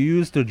matches that you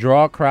use to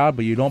draw a crowd,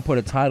 but you don't put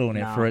a title in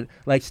it for it.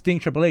 Like Sting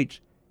Triple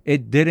H,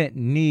 it didn't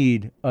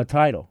need a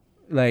title.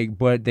 Like,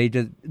 but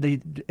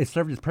it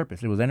served its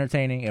purpose. It was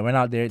entertaining. It went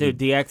out there. Dude,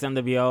 DX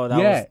MWO, that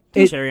was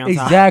the cherry on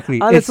top.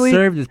 Exactly. Honestly, it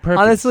served its purpose.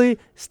 Honestly,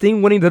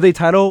 Sting winning the WWE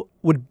title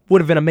would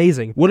have been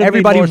amazing.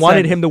 Everybody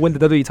wanted him to win the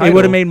WWE title. It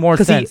would have made more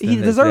sense. He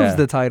deserves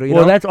the title. You know?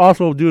 Well, that's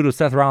also due to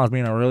Seth Rollins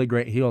being a really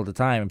great heel at the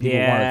time, and people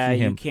want to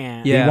see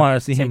him. They want to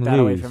see him lose.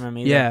 Away from him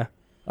either.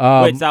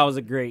 Which that was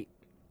a great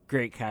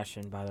cash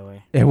in, by the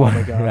way. It was. Oh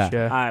my gosh,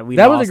 yeah.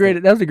 That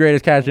was the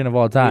greatest cash in of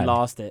all time. We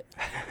lost it,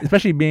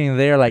 especially being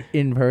there like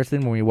in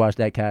person when we watched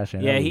that cash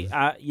in.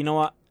 Yeah, you know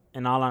what?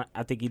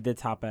 I think he did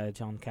top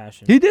Edge on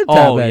cash in. He did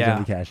top Edge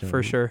on the cash in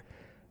for sure.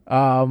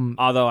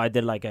 Although I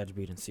did like Edge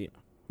beating Cena.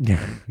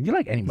 Yeah, you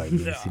like anybody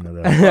beating Cena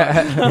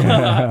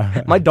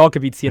though. My dog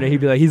could beat Cena.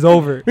 He'd be like, he's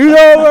over. He's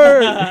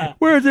over.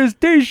 Where's his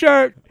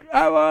T-shirt?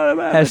 I want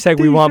him.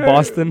 Hashtag we want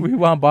Boston. We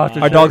want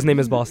Boston. Our dog's name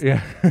is Boston.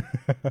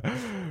 Yeah.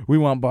 We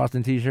want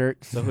Boston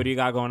T-shirts. So who do you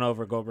got going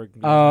over, Goldberg?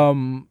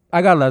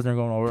 I got Lesnar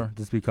going over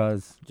just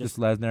because. Just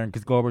Lesnar,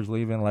 because Goldberg's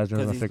leaving.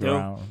 Lesnar's gonna stick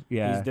around.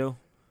 Yeah. He's due.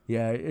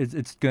 Yeah,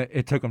 it's good.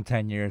 It took him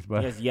 10 years, but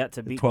he has yet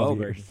to beat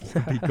Goldberg. It's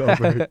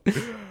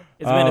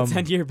been a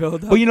 10-year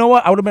build-up. But you know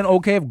what? I would have been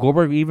okay if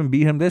Goldberg even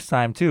beat him this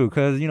time too,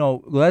 because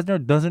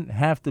Lesnar doesn't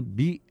have to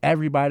beat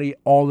everybody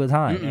all the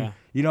time. Yeah.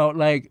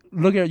 Like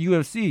look at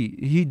UFC.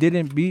 He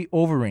didn't beat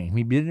Overeem.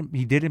 He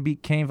didn't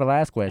beat Cain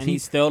Velasquez. And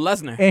he's still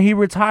Lesnar. And he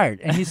retired.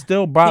 And he's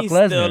still Brock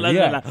Lesnar. Still Lesnar.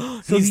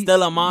 Yeah. So he's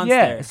still a monster.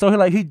 Yeah. So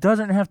he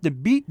doesn't have to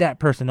beat that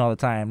person all the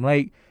time.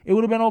 Like it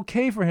would have been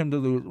okay for him to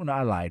lose. No,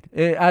 I lied.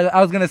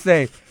 I was gonna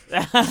say.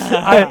 It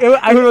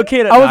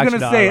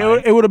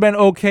would have been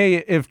okay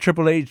if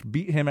Triple H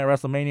beat him at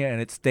WrestleMania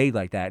and it stayed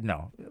like that.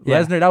 No,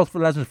 Lesnar. That was for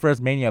Lesnar's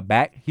first Mania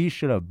back. He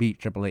should have beat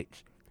Triple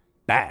H.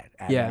 Bad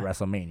at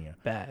WrestleMania.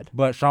 Bad.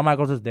 But Shawn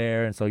Michaels is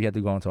there, and so you have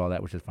to go into all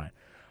that, which is fine.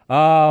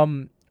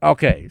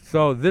 Okay,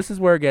 so this is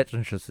where it gets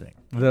interesting.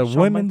 The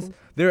women's,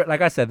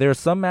 like I said, there are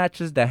some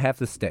matches that have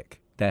to stick,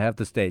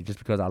 just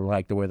because I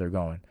like the way they're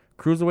going.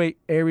 Cruiserweight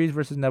Aries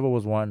versus Neville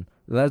was one.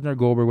 Lesnar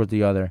Goldberg was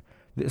the other.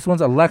 This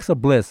one's Alexa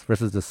Bliss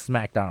versus the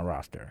SmackDown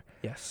roster.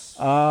 Yes.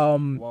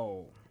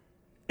 Whoa.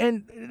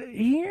 And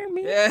hear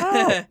me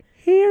out.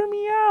 Hear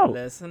me out.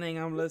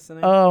 I'm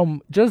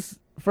listening. Just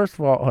first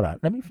of all, hold on.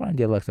 Let me find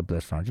the Alexa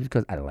Bliss song just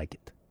because I like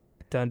it.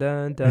 Dun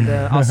dun dun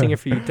dun. I'll sing it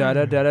for you. Da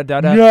da da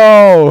da da.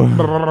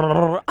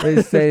 No.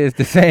 They say it's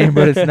the same,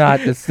 but it's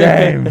not the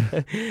same.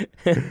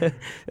 It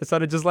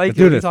sounded just like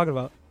you. What are you talking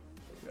about?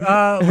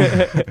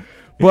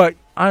 But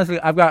honestly,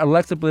 I've got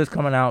Alexa Bliss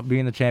coming out,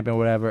 being the champion,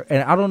 whatever,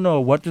 and I don't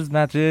know what this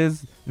match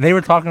is. They were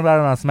talking about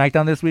it on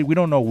SmackDown this week. We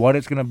don't know what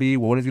it's gonna be,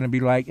 what it's gonna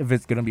be like, if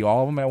it's gonna be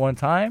all of them at one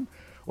time,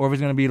 or if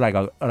it's gonna be like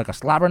a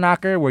slobber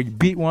knocker where you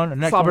beat one, the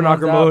next slobber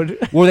knocker mode.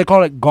 Well, they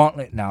call it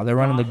gauntlet now. They're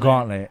running the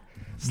gauntlet.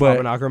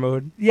 Slobber knocker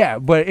mode. Yeah,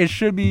 but it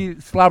should be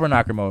slobber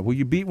knocker mode. Where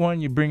you beat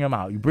one, you bring them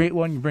out. You beat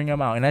one, you bring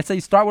them out. And I say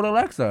start with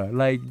Alexa.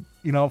 Like,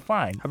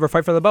 fine. Have her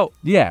fight for the belt.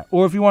 Yeah.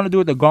 Or if you want to do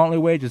it the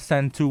gauntlet way, just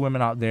send 2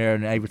 women out there,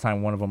 and every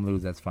time one of them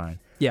loses, that's fine.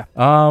 Yeah.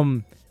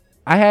 I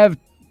have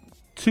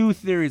 2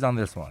 theories on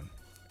this one.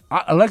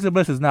 Alexa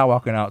Bliss is not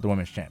walking out the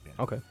women's champion.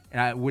 Okay.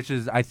 Which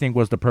is, I think,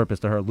 was the purpose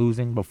to her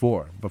losing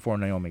before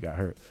Naomi got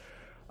hurt.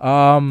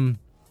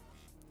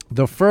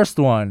 The first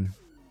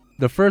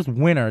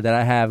winner that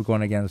I have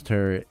going against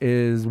her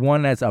is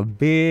one that's a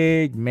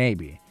big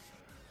maybe.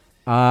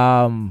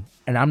 And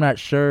I'm not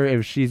sure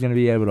if she's going to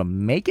be able to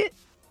make it.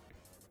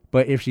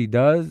 But if she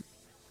does,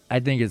 I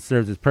think it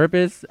serves its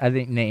purpose. I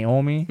think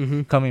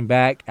Naomi coming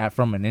back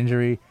from an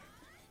injury,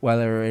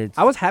 whether it's...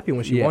 I was happy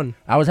when she won.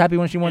 I was happy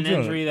when she won, too.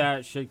 An injury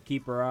that should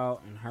keep her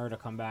out and her to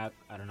come back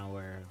out of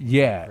nowhere.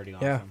 Yeah. Pretty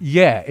awesome.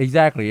 Yeah,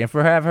 exactly. And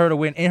for her to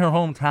win in her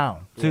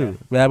hometown, too,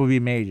 that would be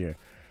major.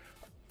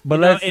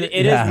 But it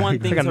is one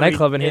thing. It's like a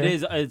nightclub in here.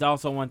 It's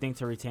also one thing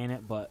to retain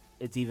it, but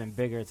it's even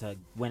bigger to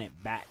win it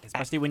back,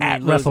 especially when you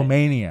at lose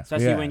WrestleMania. it.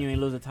 Especially when you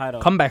lose a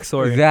title. Comeback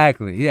story.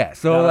 Exactly. Yeah.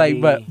 So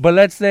but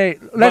let's say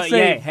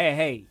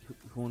hey,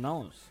 who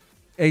knows?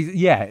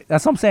 Yeah,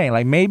 that's what I'm saying.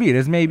 Like maybe it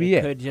is, maybe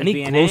it. Could just I need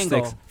be an glow angle.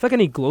 sticks. I feel like I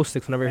need glow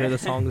sticks whenever I hear the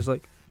song. It's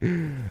like like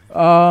in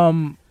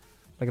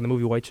the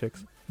movie White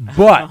Chicks.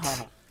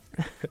 But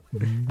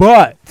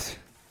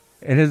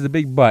it is a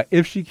big but.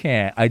 If she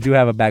can't, I do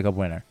have a backup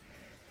winner.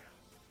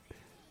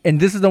 And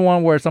this is the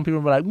one where some people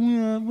are like,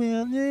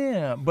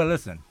 yeah. But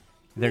listen,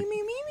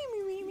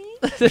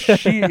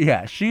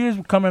 she is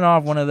coming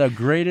off one of the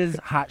greatest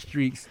hot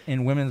streaks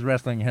in women's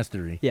wrestling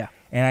history. Yeah.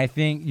 And I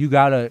think you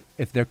gotta,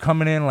 if they're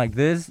coming in like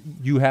this,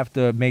 you have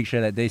to make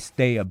sure that they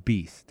stay a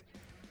beast.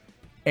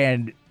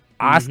 And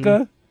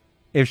Asuka,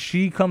 if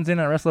she comes in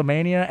at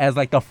WrestleMania as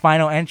like the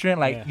final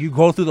entrant, you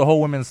go through the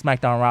whole women's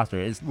SmackDown roster.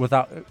 It's with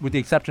the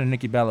exception of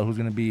Nikki Bella, who's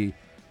gonna be,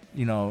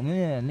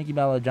 Nikki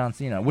Bella, John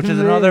Cena, which is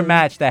another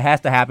match that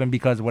has to happen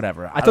because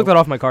whatever. I took that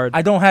off my card.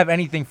 I don't have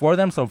anything for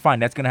them, so fine,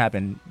 that's gonna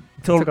happen.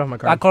 Took off my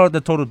card. I call it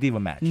the Total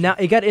Diva match. Now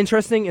it got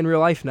interesting in real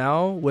life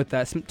now with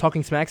that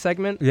Talking Smack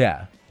segment.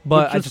 Yeah,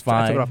 but I took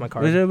it off my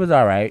card. It was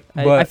all right.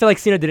 I feel like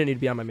Cena didn't need to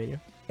be on my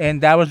Mania.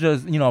 And that was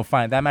just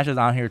fine. That match is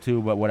on here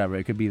too, but whatever,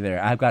 it could be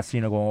there. I've got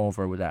Cena going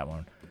over with that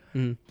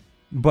one.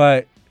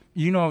 But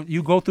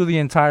you go through the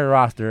entire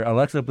roster.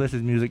 Alexa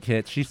Bliss's music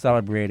hits. She's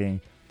celebrating.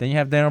 Then you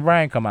have Daniel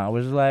Bryan come out,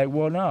 which is like,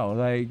 well, no,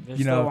 like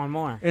there's still one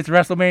more. It's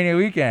WrestleMania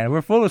weekend.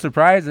 We're full of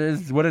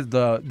surprises. What is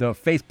the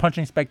face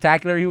punching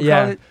spectacular? You would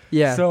call it.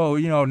 Yeah. So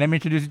let me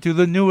introduce you to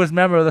the newest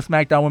member of the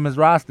SmackDown Women's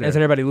roster. As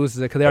everybody loses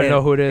it because they already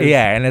know who it is.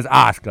 Yeah, and it's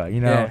Asuka.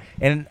 Yeah.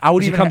 And I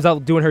would she comes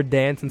out doing her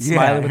dance and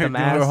smiling with the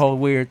mask. Doing her whole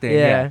weird thing.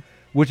 Yeah.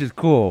 Which is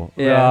cool.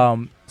 Yeah.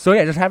 So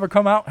just have her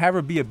come out, have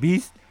her be a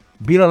beast,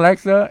 beat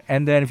Alexa,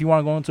 and then if you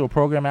want to go into a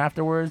program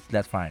afterwards,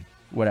 that's fine.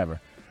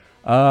 Whatever.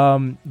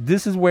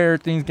 This is where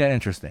things get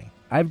interesting.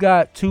 I've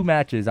got 2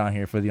 matches on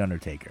here for The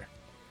Undertaker.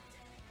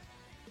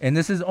 And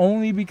this is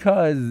only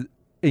because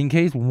in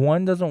case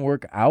one doesn't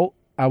work out,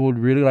 I would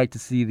really like to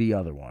see the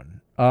other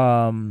one.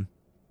 Let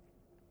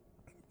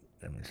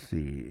me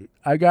see.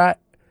 I got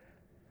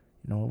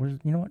what?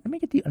 Let me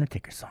get the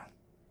Undertaker song.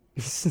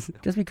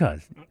 Just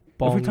because. If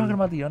we're talking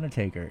about The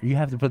Undertaker, you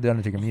have to put The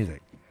Undertaker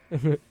music.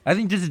 I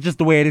think this is just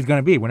the way it is going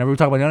to be. Whenever we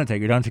talk about The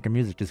Undertaker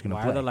music is just going to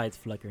play. Why are the lights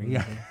flickering?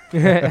 Yeah.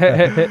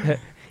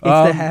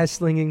 It's the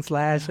hash-slinging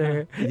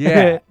slasher.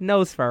 Yeah.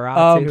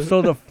 Nosferatu.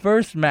 So the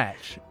first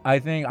match, I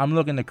think I'm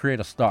looking to create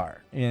a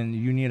star. And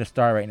you need a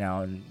star right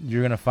now. And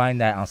you're going to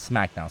find that on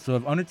SmackDown. So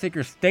if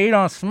Undertaker stayed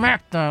on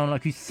SmackDown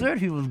like he said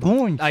he was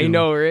going to. I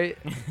know, right?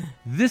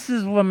 This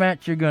is what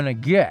match you're going to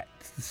get.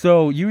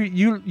 So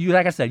you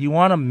like I said, you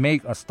want to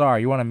make a star.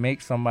 You want to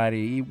make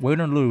somebody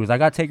win or lose. I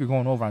got Taker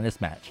going over on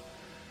this match.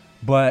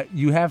 But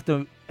you have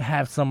to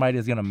have somebody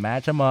that's going to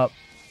match him up.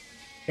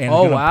 And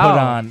put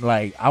on,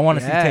 I want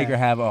to see Taker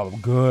have a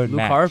good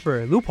match.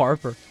 Luke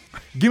Harper.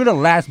 Give me the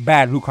last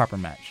bad Luke Harper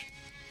match.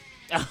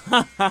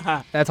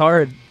 That's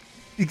hard.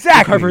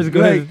 Exactly. Luke Harper's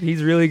good.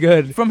 He's really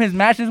good. From his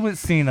matches with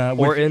Cena,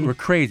 which were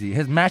crazy.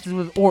 His matches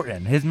with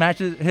Orton. His little...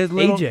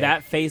 AJ.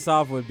 That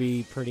face-off would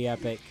be pretty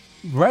epic.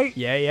 Right?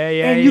 Yeah.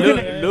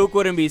 And Luke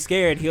wouldn't be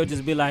scared. He'll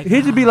just be like...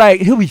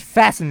 He'll be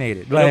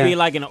fascinated. He'll be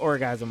like an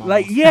orgasm.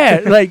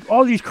 Almost.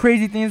 All these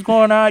crazy things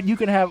going on. You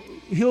can have...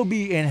 He'll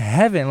be in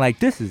heaven.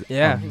 This is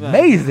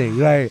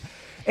amazing.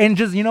 And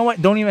just, you know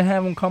what? Don't even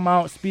have him come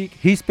out speak.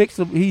 He speaks.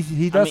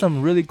 He does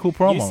some really cool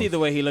promos. You see the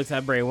way he looks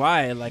at Bray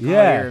Wyatt. Oh,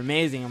 you're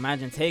amazing.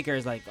 Imagine Taker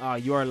is like, oh,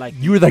 you're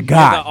the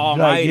guy. The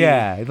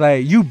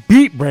almighty. You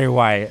beat Bray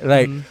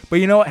Wyatt. But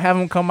you know what? Have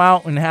him come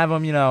out and have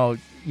him,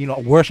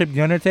 worship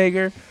the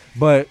Undertaker,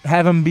 but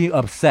have him be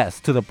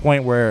obsessed to the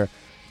point where,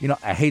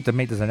 I hate to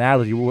make this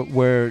analogy,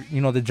 where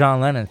the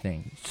John Lennon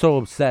thing, so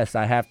obsessed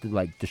I have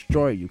to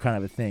destroy you, kind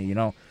of a thing,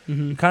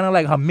 kind of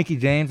like how Mickey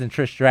James and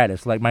Trish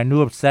Stratus, my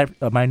new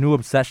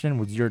obsession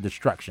was your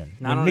destruction.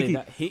 Not only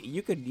that,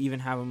 you could even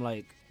have him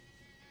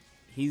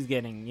he's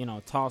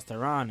getting, tossed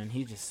around, and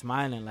he's just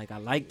smiling like, I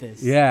like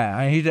this. Yeah,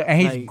 and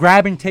he's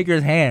grabbing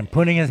Taker's hand,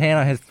 putting his hand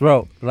on his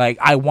throat, like,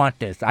 I want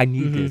this, I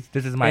need this.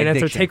 This is my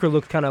addiction. And so Taker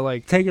looked kind of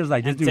like Taker's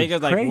like, this dude is crazy.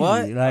 Like,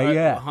 what? Like,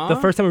 yeah. Huh? The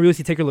first time we really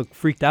see Taker look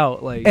freaked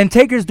out, like. And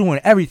Taker's doing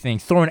everything,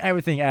 throwing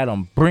everything at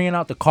him, bringing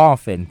out the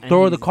coffin,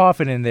 throw the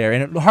coffin in there,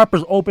 and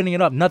Harper's opening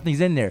it up,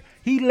 nothing's in there.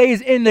 He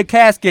lays in the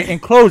casket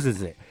and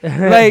closes it.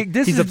 Like,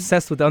 he's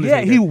obsessed with the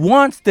Undertaker. Yeah, he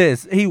wants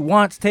this. He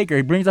wants Taker.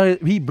 He brings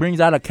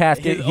out a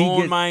casket. His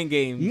own mind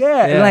game.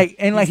 Yeah.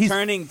 And he's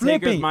turning flipping.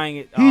 Taker's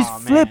mind. He's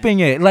flipping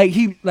it. Like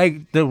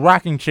the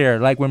rocking chair.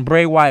 Like when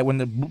Bray Wyatt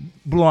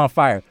blew on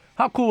fire.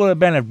 How cool would it have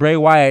been if Bray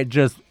Wyatt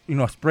just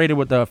sprayed it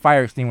with the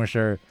fire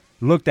extinguisher,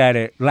 looked at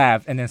it,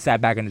 laughed, and then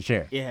sat back in the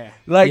chair. Yeah.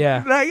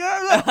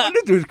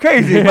 This dude's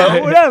crazy,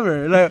 but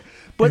whatever.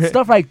 But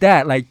stuff like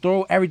that, like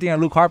throw everything at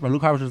Luke Harper.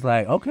 Luke Harper's just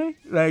like, okay,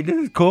 like this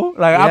is cool.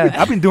 Like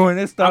I've been doing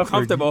this stuff. I'm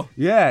comfortable.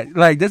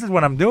 Like this is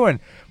what I'm doing.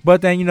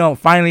 But then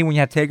finally when you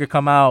have Taker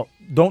come out,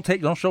 don't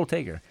show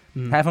Taker.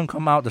 Have him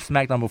come out to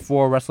SmackDown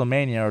before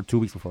WrestleMania or 2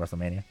 weeks before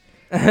WrestleMania.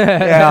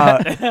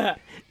 And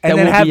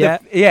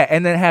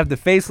then have the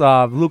face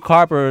off. Luke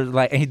Harper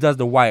and he does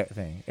the Wyatt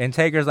thing, and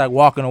Taker's like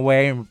walking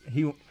away,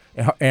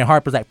 and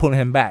Harper's like pulling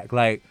him back,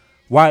 like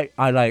why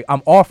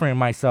I'm offering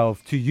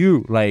myself to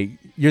you, like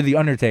you're the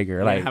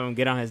Undertaker, like have him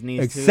get on his knees,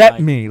 accept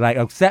me,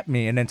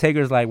 and then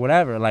Taker's like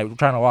whatever, like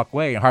trying to walk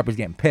away, and Harper's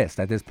getting pissed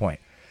at this point.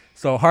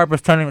 So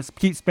Harper's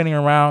keeps spinning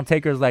around.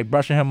 Taker's like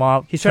brushing him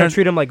off. He's trying to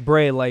treat him like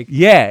Bray, like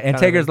and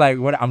Taker's like,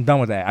 "What? I'm done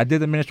with that. I did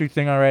the ministry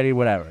thing already.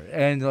 Whatever."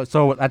 And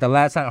so at the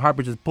last time,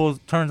 Harper just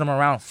turns him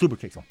around, super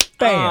kicks him,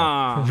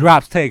 bam,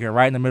 drops Taker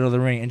right in the middle of the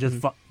ring, and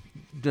just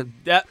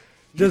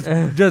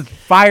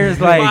fires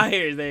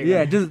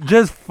like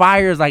just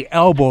fires like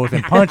elbows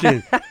and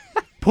punches.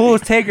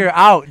 Pulls Taker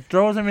out,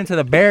 throws him into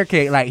the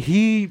barricade. Like,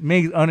 he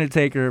makes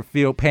Undertaker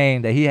feel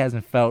pain that he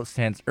hasn't felt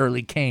since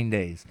early Kane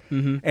days.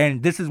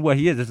 And this is what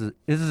he is. This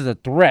is a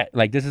threat.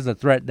 Like, this is a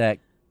threat that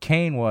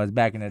Kane was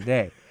back in the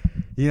day.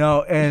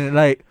 And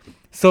like,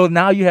 so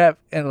now you have,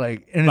 and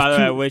like, and by the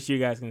way, I wish you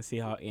guys can see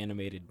how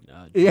animated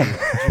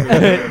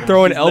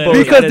throwing elbows.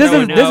 Because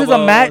this is a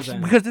match.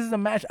 Because this is a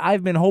match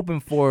I've been hoping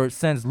for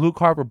since Luke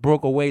Harper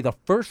broke away the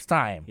first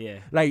time. Yeah.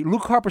 Like,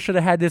 Luke Harper should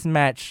have had this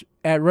match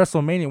at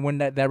WrestleMania, when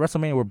that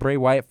WrestleMania where Bray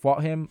Wyatt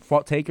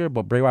fought Taker,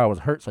 but Bray Wyatt was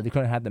hurt, so they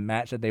couldn't have the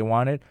match that they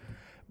wanted.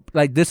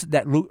 Like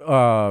Luke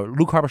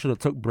Harper should have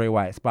took Bray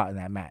Wyatt's spot in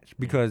that match,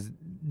 because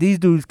these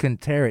dudes can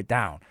tear it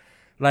down.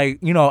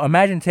 Like,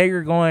 imagine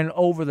Taker going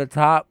over the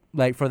top,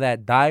 like for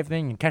that dive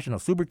thing and catching a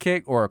super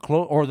kick or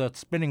the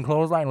spinning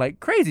clothesline,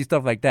 like crazy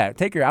stuff like that.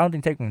 Taker, I don't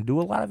think Taker can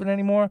do a lot of it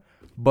anymore,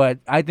 but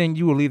I think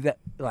you will leave that,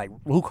 like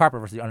Luke Harper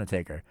versus the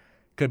Undertaker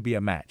could be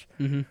a match.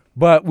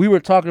 But we were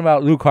talking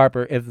about Luke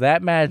Harper. If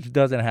that match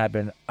doesn't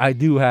happen, I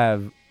do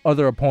have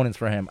other opponents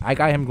for him. I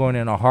got him going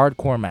in a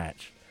hardcore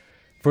match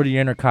for the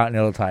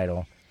Intercontinental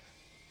title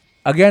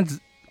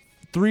against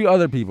 3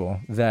 other people.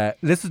 That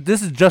this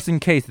is just in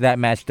case that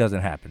match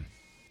doesn't happen.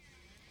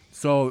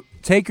 So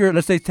Taker,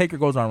 let's say Taker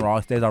goes on Raw,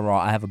 stays on Raw.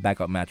 I have a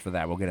backup match for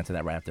that. We'll get into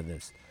that right after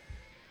this.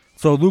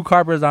 So Luke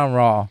Harper is on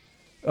Raw.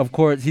 Of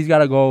course, he's got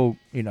to go,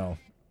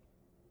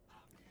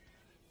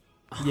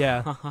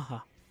 Yeah.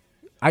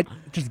 I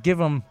just give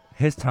him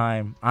his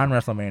time on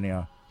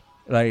WrestleMania.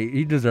 Like,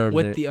 he deserves it.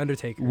 With the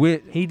Undertaker.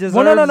 He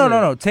deserves it.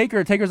 No.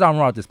 Taker's on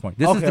Raw at this point.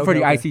 This is for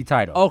the IC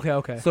title.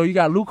 Okay. So you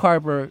got Luke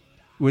Harper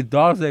with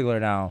Dolph Ziggler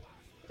now.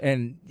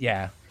 And,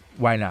 yeah,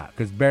 why not?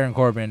 Because Baron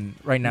Corbin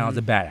right now is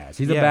a badass.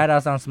 He's a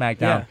badass on SmackDown.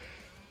 Yeah.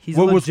 He's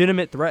a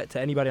legitimate threat to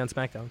anybody on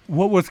SmackDown.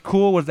 What was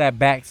cool was that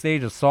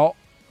backstage assault.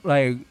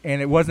 Like,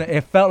 and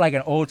it felt like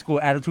an old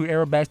school Attitude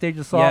Era backstage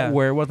assault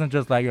where it wasn't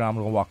just like, I'm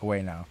going to walk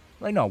away now.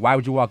 Like, no, why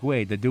would you walk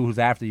away? The dude who's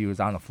after you is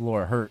on the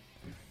floor hurt.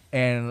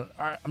 And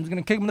I'm just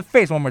going to kick him in the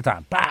face one more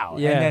time. Pow!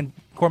 Yeah. And then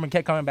Corbin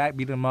kept coming back,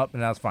 beat him up,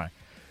 and that was fine.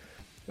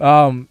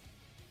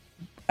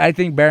 I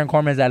think Baron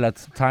Corbin's at a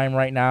time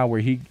right now where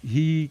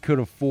he could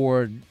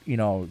afford,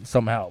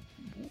 some help.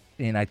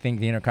 And I think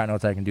the Intercontinental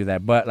title can do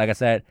that. But, like I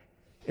said,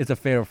 it's a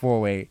fatal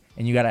 4-way,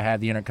 and you got to have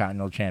the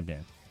Intercontinental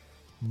champion.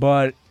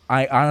 But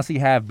I honestly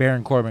have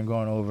Baron Corbin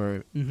going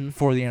over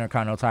for the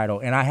Intercontinental title.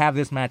 And I have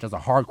this match as a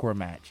hardcore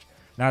match.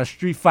 Not a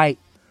street fight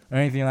or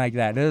anything like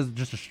that. This is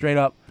just a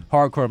straight-up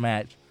hardcore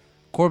match.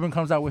 Corbin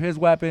comes out with his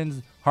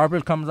weapons.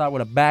 Harper comes out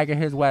with a bag of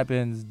his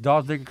weapons.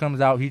 Dolph Ziggler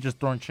comes out. He's just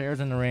throwing chairs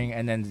in the ring.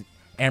 And then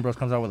Ambrose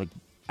comes out with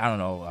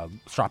a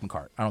shopping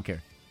cart. I don't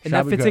care. And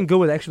that fits in good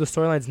with actually the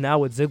storylines now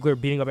with Ziggler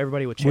beating up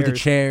everybody with chairs. With the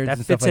chairs that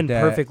and fits stuff in like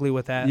that. perfectly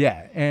with that.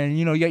 Yeah. And,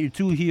 you got your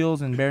 2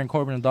 heels and Baron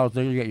Corbin and Dolph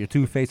Ziggler. You got your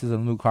 2 faces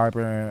of Luke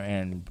Harper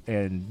and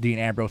Dean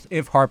Ambrose,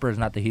 if Harper is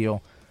not the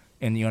heel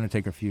in the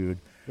Undertaker feud.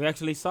 We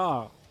actually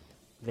saw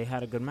they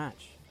had a good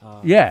match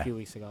a few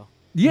weeks ago.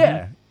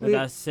 Yeah. With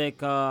that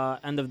sick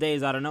end of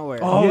days out of nowhere.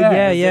 Oh,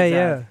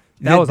 yeah.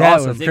 That was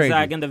awesome.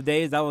 Zigzag end of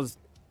days, that was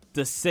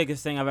the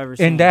sickest thing I've ever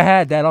seen. And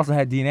that also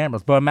had Dean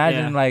Ambrose. But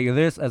imagine like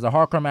this as a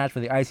hardcore match for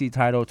the IC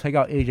title. Take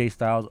out AJ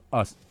Styles.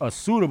 A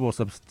suitable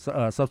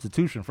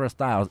substitution for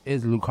Styles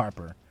is Luke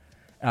Harper.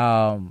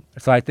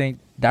 So I think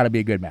that'll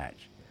be a good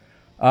match.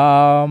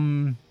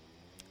 And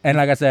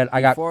like I said,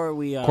 I got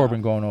we,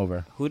 Corbin going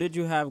over. Who did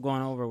you have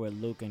going over with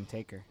Luke and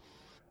Taker?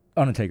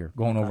 Undertaker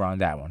going over on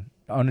that one.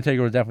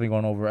 Undertaker was definitely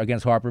going over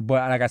against Harper,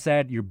 but like I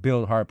said, you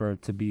build Harper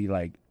to be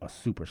like a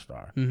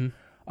superstar. Mm-hmm.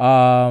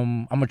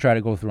 I'm gonna try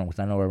to go through them because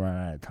I know we're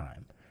running out of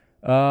time.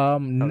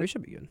 They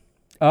should be good.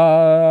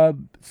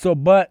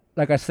 But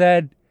like I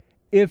said,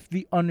 if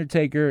the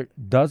Undertaker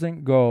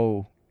doesn't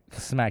go to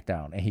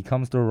SmackDown and he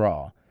comes to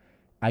Raw,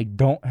 I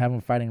don't have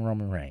him fighting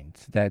Roman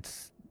Reigns.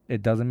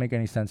 It doesn't make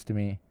any sense to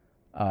me.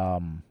 I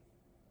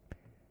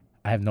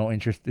have no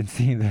interest in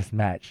seeing this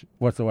match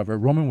whatsoever.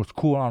 Roman was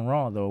cool on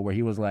Raw, though, where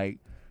he was like,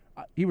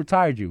 he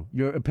retired you.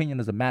 Your opinion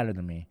doesn't matter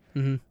to me.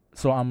 Mm-hmm.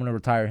 So I'm going to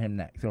retire him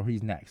next, or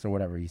he's next, or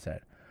whatever he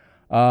said.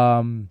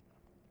 But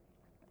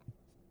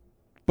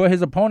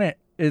his opponent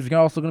is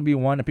also going to be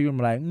one that people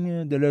are like,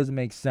 that doesn't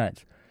make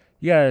sense.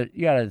 You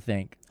gotta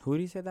think. Who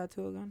did he say that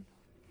to again?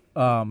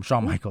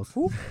 Shawn Michaels.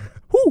 Who?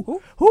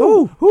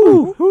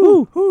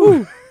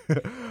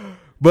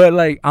 But,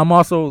 like, I'm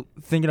also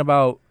thinking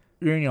about,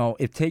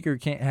 if Taker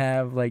can't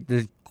have, like,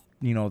 this,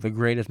 the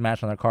greatest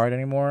match on the card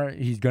anymore,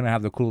 he's going to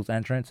have the coolest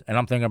entrance. And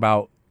I'm thinking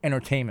about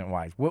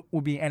entertainment-wise. What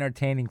would be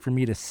entertaining for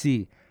me to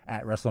see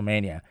at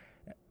WrestleMania?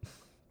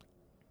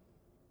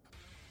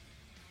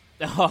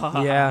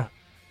 Yeah.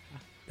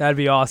 That'd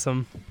be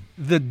awesome.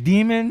 The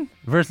Demon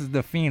versus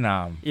the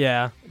Phenom.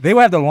 Yeah. They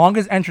would have the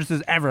longest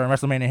entrances ever in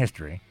WrestleMania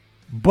history.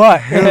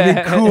 But it would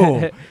be cool.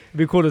 It'd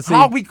be cool to see.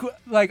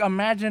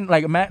 Imagine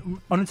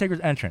Undertaker's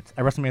entrance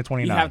at WrestleMania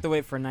 29. You have to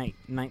wait for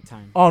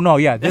nighttime. Oh no,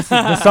 yeah. The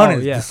sun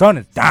is the sun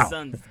is down. The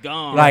sun's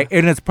gone.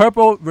 And it's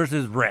purple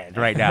versus red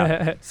right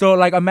now. So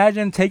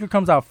imagine Taker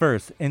comes out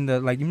first in the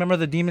you remember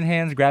the demon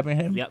hands grabbing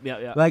him?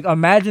 Yep.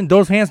 Imagine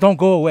those hands don't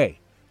go away.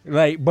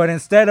 But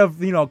instead of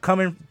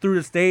coming through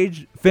the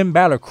stage, Finn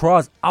Balor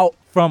crawls out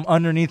from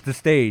underneath the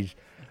stage.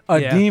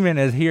 Demon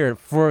is here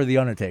for the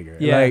Undertaker.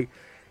 Yeah.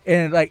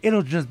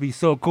 It'll just be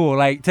so cool.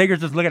 Taker's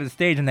just looking at the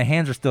stage and the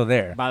hands are still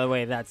there. By the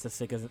way, that's the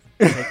sickest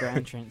Taker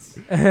entrance.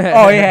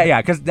 Oh,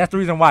 yeah, because that's the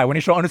reason why. When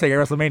they show Undertaker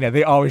at WrestleMania,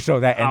 they always show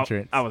that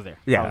entrance. I was there.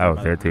 Yeah, I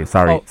was there too.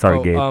 Sorry,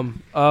 Gabe.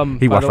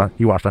 He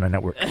watched on the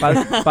network.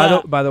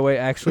 By the way,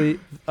 actually,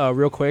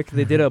 real quick,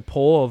 they did a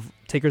poll of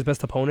Taker's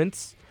best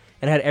opponents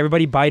and had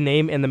everybody by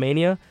name in the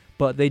Mania.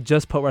 But they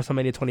just put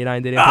WrestleMania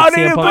 29. They didn't put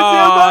CM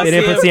Punk. They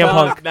didn't put CM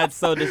Punk. That's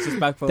so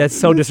disrespectful. That's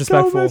so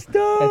disrespectful.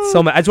 That's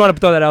so much. I just want to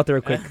throw that out there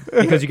real quick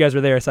because you guys were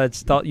there, so I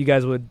just thought you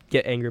guys would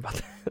get angry about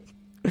that.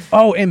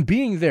 Oh, and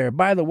being there,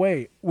 by the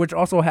way, which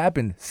also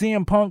happened,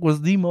 CM Punk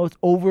was the most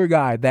over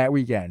guy that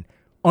weekend.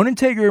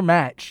 Undertaker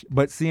match,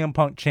 but CM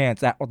Punk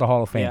chants at the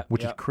Hall of Fame,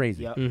 which is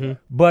crazy. Mm-hmm.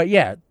 But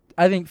yeah,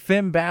 I think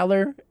Finn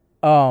Balor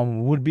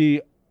would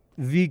be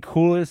the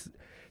coolest.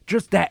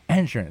 Just that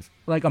entrance.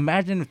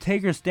 Imagine if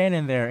Taker's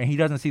standing there and he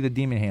doesn't see the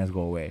demon hands go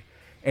away.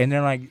 And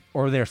then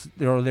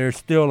they're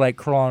still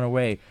crawling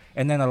away.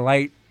 And then the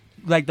light,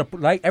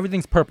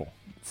 everything's purple.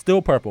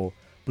 Still purple.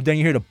 But then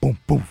you hear the boom,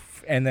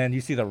 boof. And then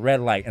you see the red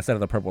light instead of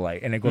the purple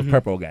light. And it goes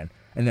purple again.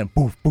 And then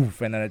boof,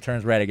 boof. And then it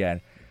turns red again.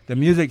 The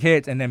music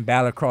hits and then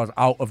Balor crawls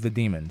out of the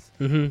demons.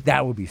 Mm-hmm.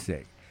 That would be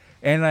sick.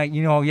 And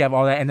you have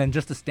all that. And then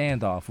just the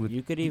standoff.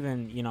 You could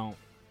even,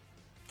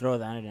 throw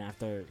that in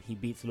after he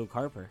beats Luke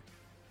Harper.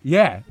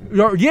 Yeah.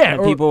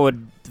 And people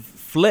would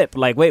flip,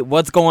 wait,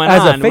 what's going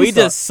on? We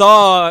just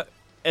saw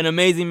an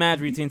amazing match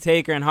between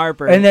Taker and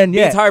Harper. And then,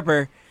 beats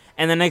Harper.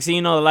 And the next thing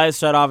you know, the lights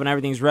shut off and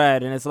everything's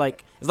red. And it's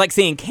like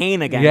seeing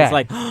Kane again. Yeah. It's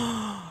like,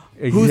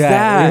 who's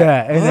that?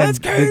 Yeah. And that's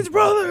Kane's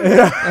brother.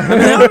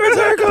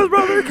 Undertaker's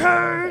brother,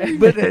 Kane.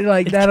 But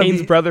that'll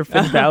Kane's brother,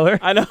 Finn Balor.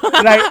 I know.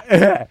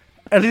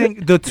 I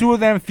think the two of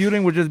them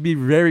feuding would just be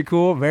very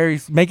cool.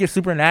 Make it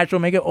supernatural.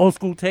 Make it old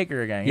school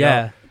Taker again.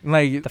 Yeah.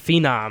 The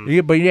Phenom.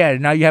 Yeah, but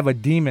now you have a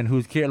demon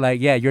who's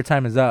your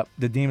time is up.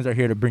 The demons are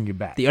here to bring you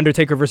back. The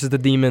Undertaker versus the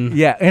Demon.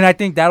 Yeah, and I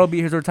think that'll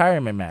be his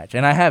retirement match.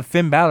 And I have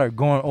Finn Balor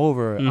going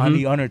over on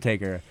the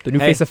Undertaker. The new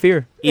face of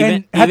fear.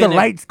 And have the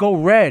lights go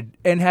red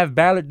and have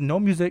Balor, no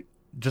music,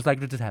 just like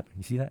it just happened.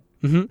 You see that?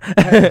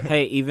 Mm-hmm.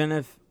 Hey, even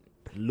if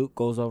Luke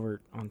goes over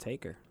on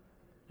Taker,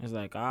 it's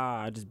like,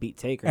 I just beat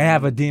Taker. And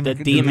have a demon.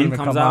 The demon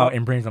comes out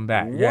and brings him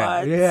back.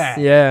 What?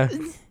 Yeah.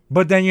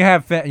 But then you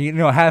have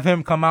have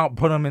him come out,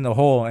 put him in the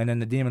hole, and then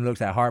the demon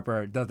looks at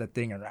Harper, does that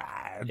thing, and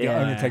the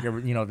Undertaker,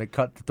 they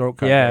cut the throat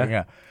cut.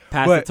 Yeah.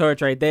 Pass the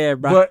torch right there,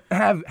 bro. But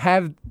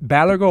have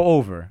Balor go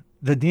over.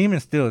 The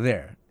demon's still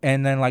there,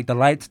 and then the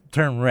lights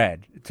turn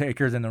red.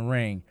 Taker's in the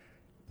ring.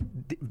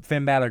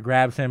 Finn Balor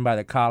grabs him by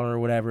the collar or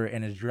whatever,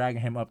 and is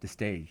dragging him up the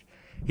stage.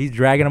 He's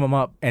dragging him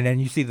up, and then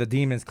you see the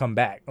demons come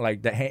back.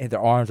 Their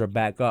arms are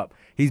back up.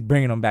 He's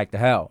bringing them back to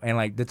hell.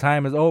 And, the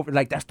time is over.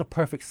 That's the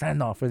perfect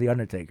send-off for The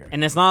Undertaker.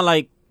 And it's not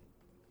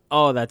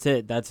that's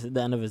it. That's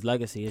the end of his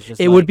legacy. It's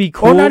just would be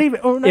cool. Or not even.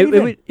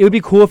 It would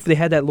be cool if they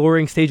had that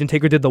lowering stage and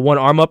Taker did the one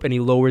arm up and he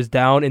lowers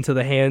down into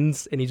the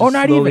hands and he just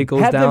slowly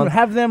goes down.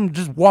 Have them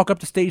just walk up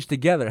the stage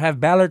together. Have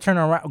Balor turn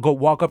around, go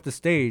walk up the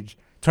stage,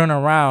 turn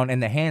around,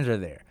 and the hands are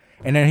there.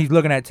 And then he's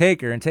looking at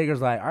Taker, and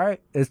Taker's like, all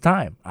right, it's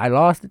time. I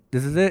lost it.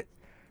 This is it.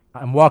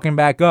 I'm walking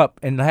back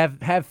up, and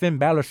have Finn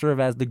Balor serve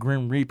as the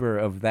Grim Reaper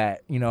of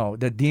that,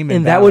 the demon.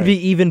 And that would be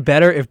even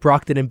better if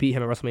Brock didn't beat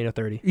him at WrestleMania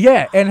 30.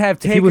 Yeah, and have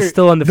Taker. If he was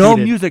still undefeated. No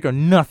music or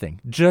nothing.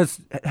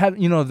 Just have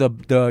or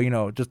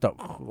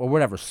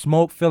whatever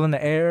smoke filling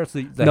the air. So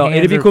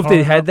it'd be cool if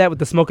they had that with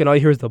the smoke, and all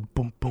you hear is the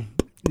boom, boom,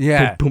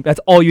 yeah, boom, boom.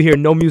 That's all you hear.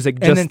 No music.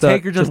 And then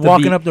Taker just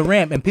walking up the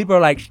ramp, and people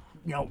are like,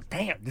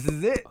 damn, this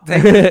is it.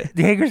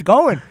 Taker's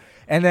going,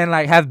 and then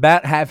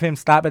have him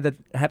stop at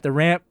the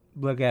ramp,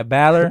 look at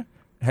Balor.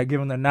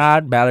 Give him the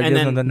nod. Balor gives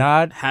him the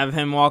nod. Have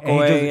him walk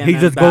away. He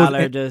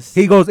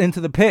goes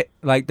into the pit.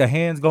 Like the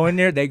hands go in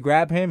there. They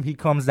grab him. He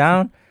comes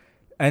down,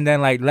 and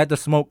then let the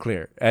smoke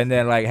clear. And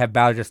then have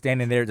Balor just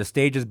standing there. The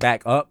stage is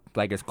back up.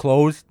 Like it's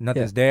closed.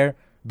 Nothing's there.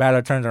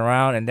 Balor turns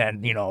around, and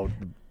then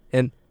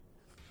and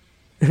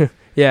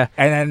yeah,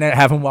 and then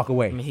have him walk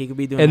away. I mean, he could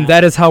be doing. And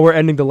that is how we're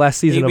ending the last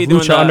season of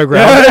Lucha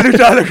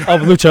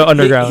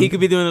Underground. He could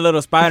be doing a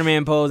little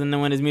Spider-Man pose, and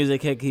then when his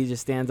music hits, he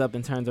just stands up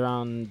and turns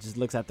around and just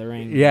looks at the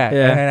ring.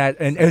 Yeah.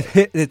 And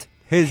it's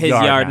his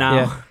yard now.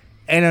 Yeah.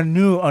 And a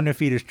new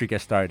undefeated streak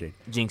has started.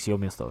 Jinx, yo,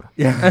 mi store.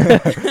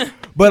 Yeah.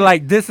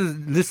 But this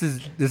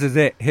is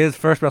it. His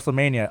first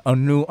WrestleMania, a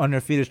new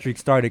undefeated streak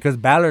started because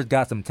Balor's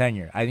got some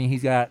tenure. I think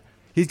he's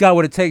got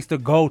what it takes to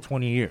go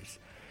 20 years.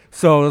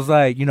 So it's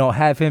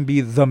have him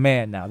be the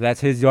man now. That's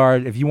his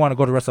yard. If you want to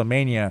go to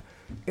WrestleMania,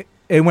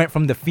 it went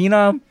from the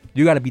Phenom,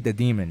 you got to beat the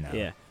Demon now.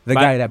 Yeah. The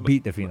guy that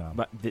beat the Phenom.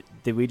 But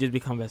did we just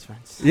become best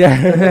friends?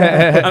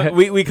 Yeah.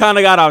 We kind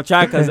of got off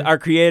track because our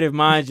creative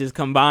minds just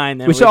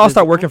combined. And we should all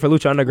start working for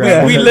Lucha Underground.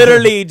 Yeah. We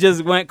literally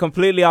just went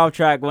completely off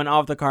track, went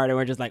off the card, and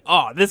we're just like,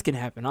 oh, this can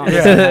happen. Oh,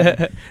 this can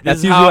happen.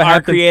 That's how our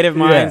creative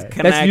minds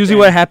connect. That's usually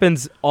what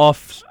happens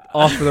off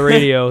the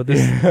radio.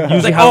 This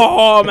usually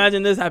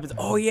imagine this happens.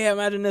 Oh yeah,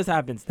 imagine this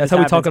happens. That's how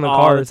we talk on the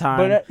cars.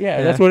 But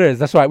that's what it is.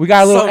 That's right. We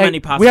got a little.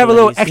 We have a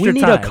little extra time.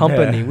 We need a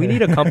company. Yeah. We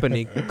need a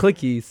company.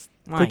 Kliq's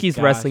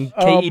Wrestling,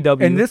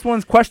 KEW. And this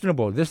one's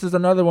questionable. This is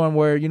another one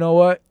where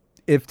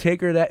if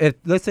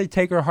let's say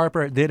Taker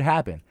Harper did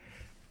happen.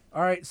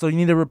 All right, so you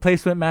need a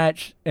replacement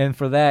match, and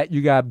for that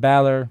you got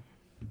Balor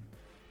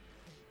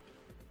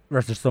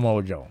versus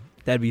Samoa Joe.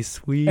 That'd be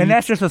sweet. And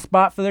that's just a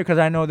spot for there because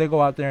I know they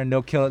go out there and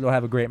they'll kill it. They'll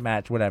have a great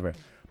match, whatever.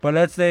 But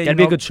let's say that'd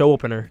be a good show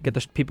opener. Get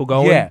the people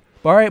going. Yeah.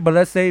 All right, but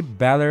let's say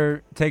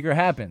Balor Taker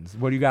happens.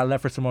 What do you got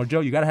left for Samoa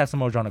Joe? You got to have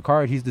Samoa Joe on the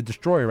card. He's the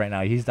destroyer right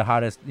now. He's the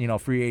hottest,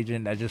 free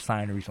agent that just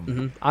signed recently.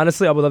 Mm-hmm.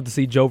 Honestly, I would love to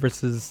see Joe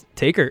versus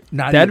Taker.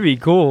 That'd be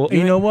cool.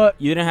 You know what?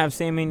 You didn't have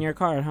Sammy in your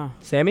card, huh?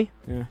 Sammy?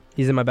 Yeah.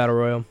 He's in my Battle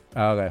Royal.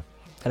 Oh, okay.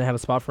 I didn't have a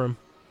spot for him.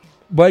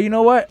 But you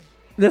know what?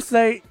 Let's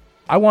say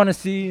I want to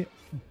see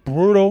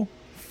brutal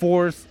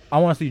force. I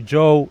want to see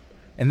Joe,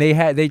 and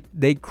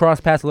they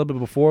crossed paths a little bit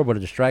before, but a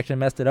distraction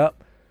messed it up.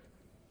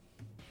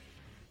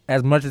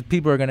 As much as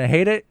people are gonna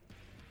hate it,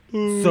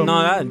 so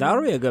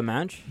that'll be a good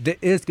match.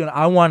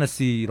 I want to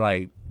see Joe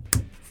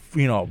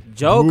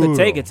could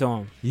take it to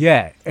him.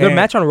 Yeah, their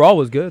match on Raw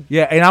was good.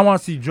 Yeah, and I want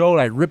to see Joe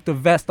rip the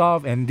vest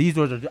off, and these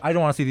dudes. I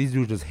don't want to see these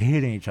dudes just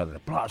hitting each other.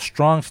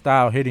 Strong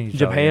style hitting each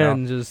other.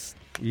 Japan just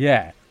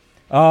yeah.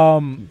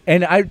 And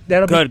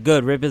that'll be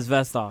good. Rip his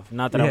vest off.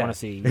 Not that I want to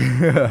see.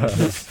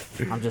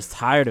 I'm just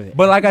tired of it.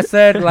 But like I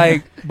said,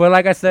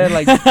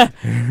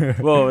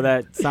 whoa,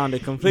 that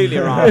sounded completely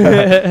wrong.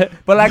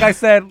 But like I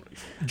said,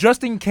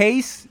 just in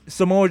case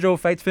Samoa Joe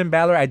fights Finn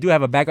Balor, I do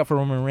have a backup for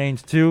Roman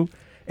Reigns too.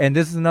 And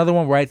this is another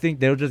one where I think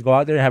they'll just go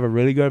out there and have a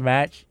really good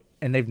match,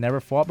 and they've never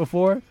fought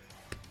before.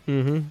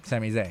 Mm-hmm.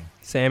 Sami Zayn.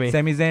 Sami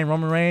Zayn,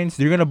 Roman Reigns.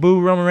 You're gonna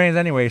boo Roman Reigns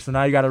anyway, so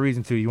now you got a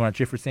reason to. You want to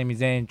cheer for Sami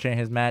Zayn, cheer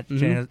his match,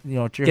 cheer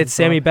get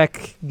Sami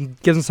back,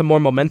 gives him some more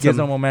momentum. Gives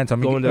him momentum.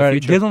 Going into the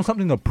future. Gives him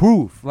something to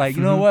prove. You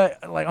know what?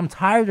 I'm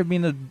tired of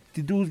being the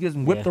dudes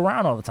getting whipped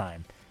around all the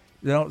time.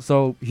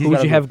 So who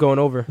would you have going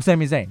over?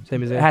 Sami Zayn.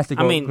 It has to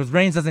go. because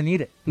Reigns doesn't need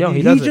it. No,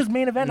 he doesn't. He's just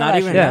main event. Not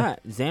even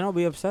that. Zayn will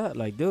be upset.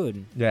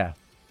 Dude. Yeah.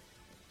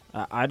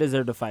 I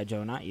deserve to fight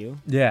Joe, not you.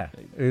 Yeah,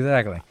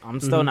 exactly.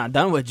 I'm still not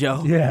done with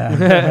Joe.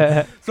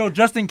 Yeah. So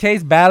just in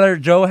case Balor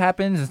Joe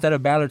happens instead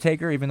of Balor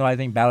Taker, even though I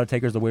think Balor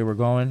Taker is the way we're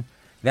going,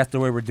 that's the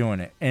way we're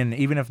doing it. And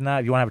even if not,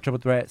 if you want to have a triple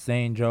threat,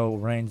 Zayn, Joe,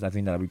 Reigns, I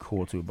think that'll be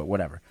cool too. But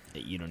whatever.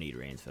 You don't need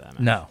Reigns for that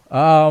match.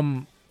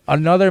 No.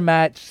 Another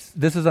match.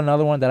 This is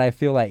another one that I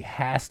feel like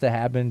has to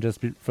happen just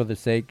for the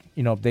sake.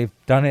 If they've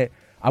done it,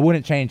 I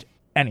wouldn't change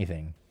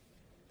anything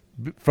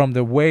from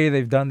the way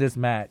they've done this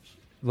match.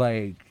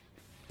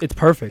 It's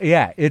perfect.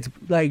 Yeah, it's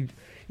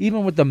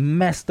even with the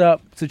messed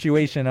up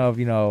situation of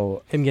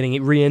him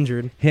getting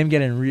re-injured,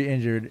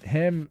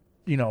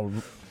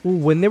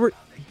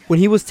 when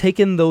he was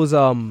taking those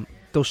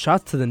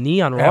shots to the knee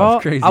on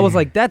Raw, I was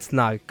like, that's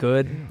not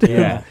good.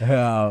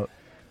 Yeah.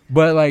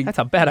 But that's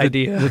a bad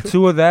idea. The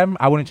two of them,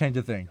 I wouldn't change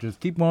a thing. Just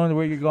keep going the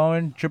way you're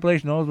going. Triple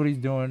H knows what he's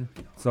doing,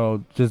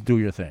 so just do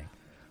your thing.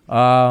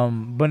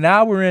 But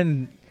now we're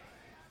in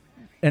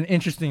an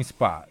interesting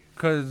spot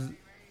because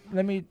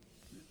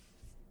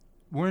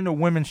we're in the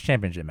women's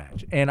championship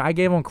match. And I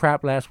gave them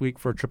crap last week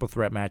for triple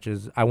threat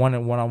matches. I wanted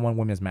one-on-one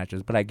women's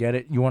matches, but I get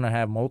it. You want to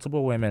have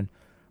multiple women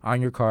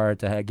on your card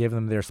to give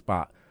them their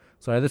spot.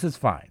 So this is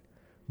fine.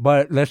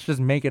 but let's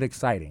just make it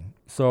exciting.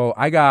 So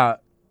I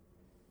got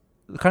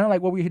kind of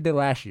like what we did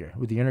last year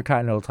with the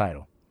Intercontinental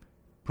title.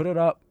 Put it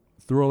up,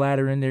 throw a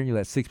ladder in there, you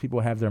let 6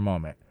 people have their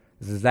moment.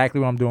 This is exactly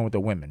what I'm doing with the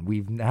women.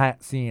 We've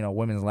not seen a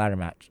women's ladder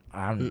match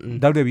on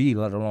WWE,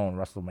 let alone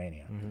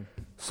WrestleMania.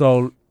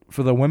 So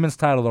for the women's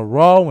title, the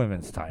Raw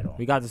women's title.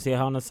 We got to see a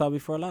Hell in a Cell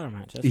before a ladder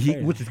match. That's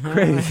crazy. Which is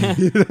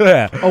crazy.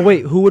 Yeah. Oh,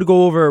 wait. Who would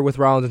go over with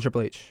Rollins and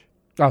Triple H?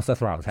 Oh,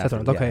 Seth Rollins. Seth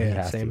Rollins. Okay,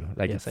 yeah, same.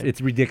 Like, yeah, same.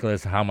 It's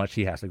ridiculous how much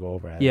he has to go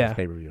over at this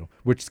pay-per-view,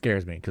 which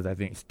scares me because I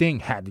think Sting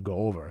had to go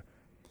over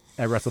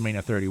at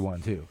WrestleMania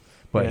 31 too,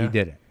 but he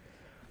didn't.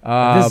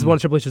 This is one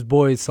of Triple H's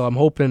boys, so I'm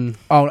hoping.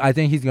 Oh, I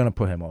think he's gonna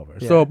put him over.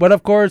 Yeah. So, but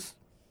of course,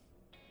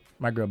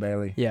 my girl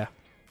Bayley. Yeah,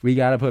 we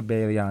gotta put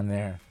Bayley on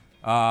there.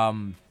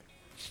 The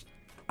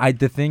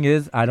thing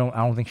is, I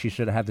don't think she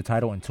should have had the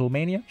title until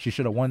Mania. She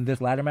should have won this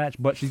ladder match,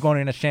 but she's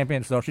going in as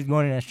champion, so she's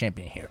going in as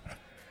champion here.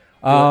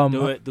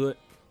 Do it.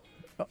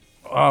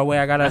 Oh wait,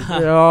 I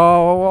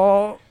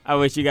gotta. I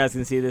wish you guys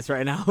can see this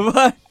right now,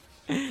 but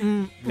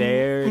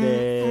there it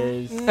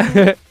is.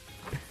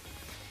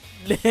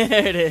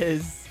 There it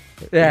is.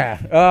 Yeah.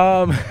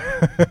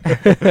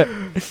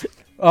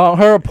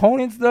 Her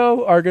opponents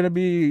though are gonna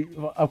be,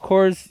 of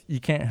course, you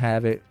can't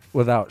have it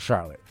without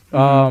Charlotte.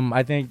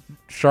 I think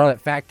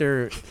Charlotte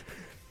Factor.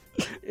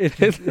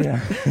 I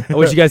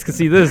wish you guys could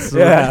see this.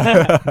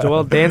 Yeah.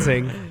 Joel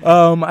dancing.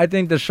 I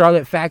think the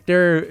Charlotte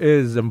Factor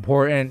is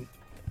important.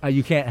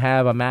 You can't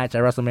have a match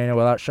at WrestleMania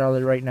without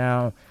Charlotte right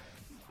now.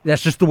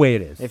 That's just the way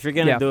it is. If you're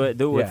gonna do it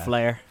with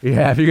Flair.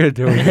 Yeah, if you're gonna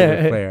do it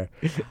with Flair.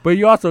 But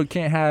you also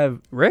can't have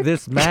Rick?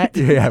 this match.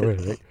 Yeah,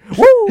 Rick.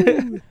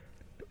 Woo!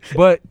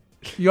 But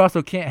you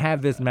also can't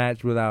have this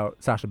match without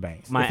Sasha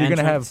Banks. My if you're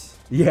entrance.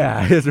 Gonna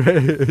have, it's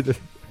right.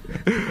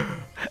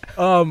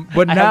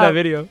 But I now have that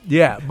video.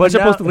 Yeah, but I'm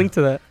supposed to link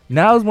to that.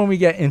 Now is when we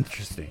get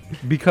interesting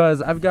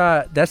because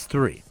that's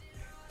 3.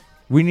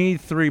 We need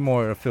 3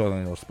 more to fill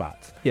in those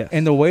spots. Yes.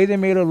 And the way they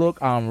made it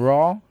look on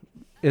Raw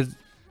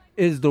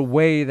is the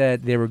way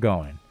that they were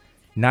going.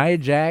 Nia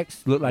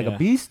Jax looked like a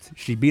beast.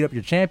 She beat up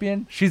your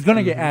champion. She's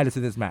gonna get added to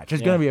this match.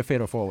 It's gonna be a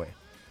fatal 4-way.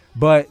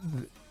 But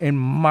in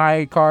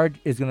my card,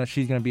 she's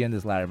gonna be in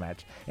this ladder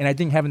match. And I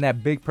think having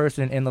that big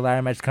person in the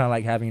ladder match is kind of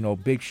like having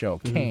Big Show,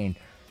 Kane.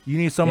 You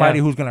need somebody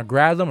who's going to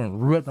grab them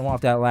and rip them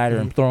off that ladder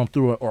and throw them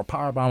through it, or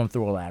powerbomb them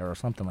through a ladder or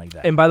something like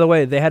that. And by the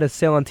way, they had a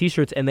sale on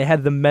T-shirts, and they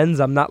had the men's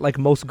 "I'm Not Like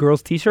Most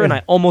Girls" T-shirt, and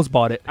I almost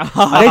bought it.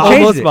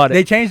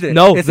 They changed it.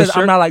 No, it says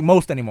 "I'm not like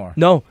most" anymore.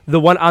 No, the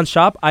one on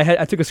shop,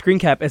 I took a screen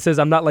cap. It says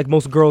 "I'm not like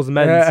most girls"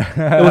 men's.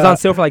 It was on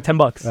sale for like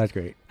 $10. That's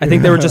great. I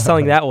think they were just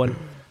selling that one.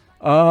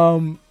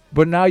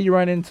 But now you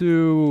run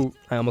into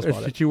a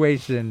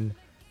situation.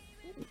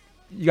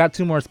 You got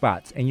 2 more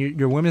spots, and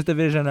your women's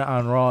division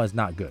on Raw is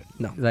not good.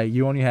 No. Like,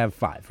 you only have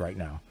 5 right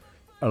now.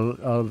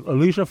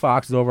 Alicia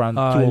Fox is over on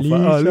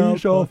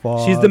Alicia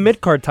Fox. She's the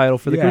mid-card title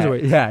for the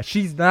Cruiserweight. Yeah,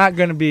 she's not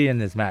going to be in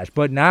this match.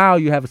 But now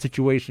you have a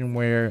situation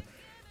where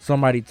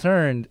somebody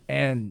turned,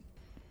 and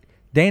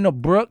Dana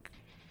Brooke,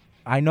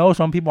 I know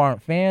some people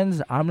aren't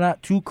fans. I'm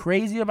not too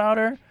crazy about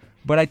her,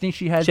 but I think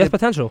she has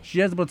potential. She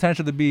has the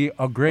potential to be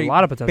a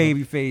lot of potential.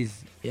 babyface.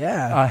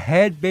 Yeah. A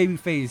head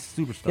babyface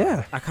superstar.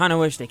 Yeah. I kind of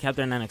wish they kept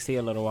her in NXT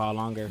a little while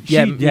longer.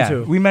 Me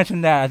too. We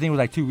mentioned that, I think it was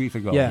like 2 weeks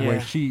ago. Yeah. Where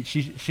she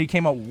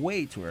came up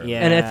way too early. Yeah.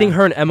 And I think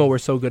her and Emma were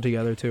so good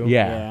together, too.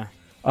 Yeah.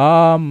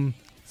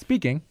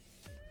 Speaking.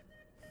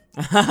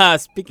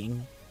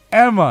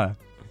 Emma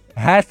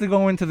has to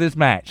go into this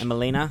match.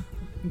 Emelina?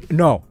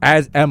 No,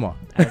 as Emma.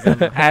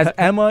 As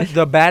Emma,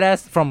 the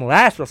badass from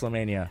last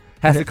WrestleMania,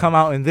 has to come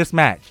out in this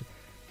match.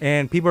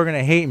 And people are going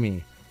to hate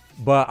me,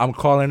 but I'm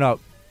calling up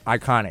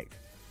Iconic.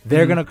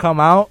 They're going to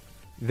come out.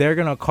 They're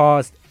going to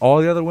cost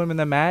all the other women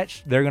the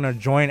match. They're going to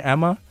join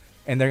Emma,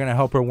 and they're going to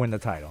help her win the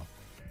title.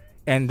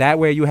 And that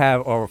way you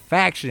have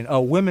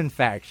a women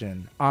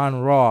faction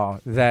on Raw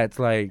that's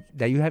like,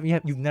 that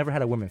you've never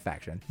had a women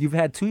faction. You've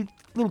had 2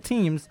 little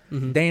teams,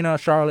 Dana,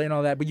 Charlotte, and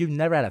all that, but you've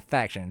never had a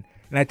faction.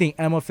 And I think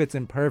Emma fits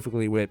in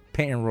perfectly with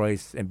Peyton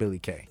Royce and Billie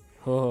Kay.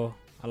 Oh,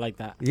 I like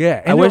that.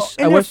 Yeah. And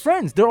they're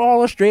friends. They're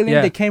all Australian.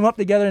 Yeah. They came up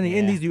together in the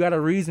Indies. You got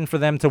a reason for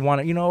them to want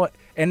to, you know what?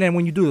 And then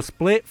when you do the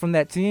split from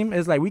that team,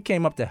 it's like, we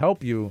came up to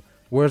help you.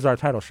 Where's our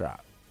title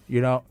shot?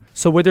 You know?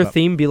 So would their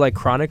theme be like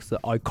Chronics? The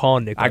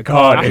iconic.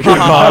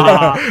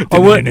 Or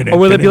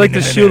will it be like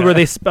the Shield where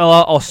they spell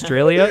out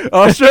Australia?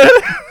 Australia?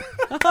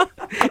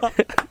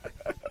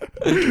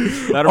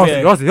 Aussie.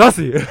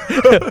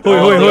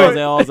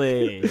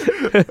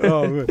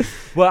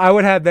 Well,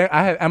 I have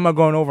Emma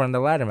going over in the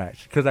ladder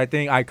match because I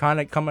think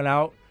Iconic coming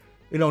out.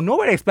 You know,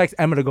 nobody expects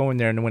Emma to go in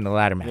there and win the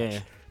ladder match. Yeah.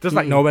 Just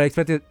like nobody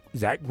expected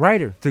Zack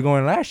Ryder to go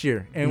in last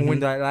year and win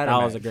that ladder match.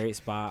 That was a great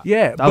spot.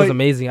 Yeah. That was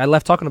amazing. I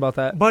left talking about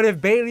that. But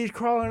if Bayley's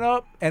crawling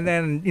up and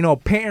then,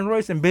 Peyton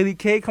Royce and Billie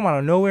Kay come out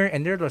of nowhere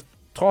and they're just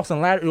tossing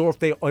ladders, or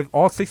if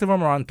all 6 of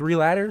them are on 3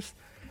 ladders,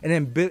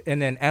 and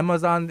then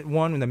Emma's on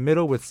one in the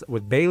middle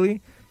with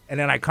Bayley, and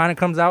then Iconic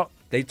comes out,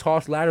 they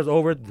toss ladders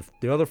over,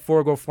 the other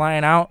 4 go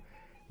flying out.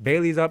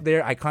 Bayley's up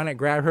there, Iconic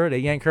grab her, they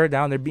yank her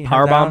down, they're beating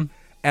her down.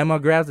 Emma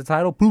grabs the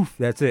title, poof,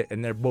 that's it,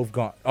 and they're both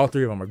gone. All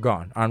three of them are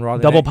gone on Raw.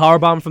 Double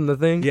powerbomb from the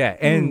thing. Yeah,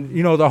 and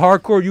the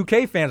hardcore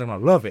UK fans are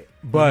gonna love it,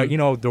 but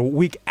the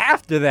week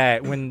after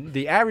that, when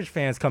the average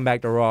fans come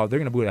back to Raw, they're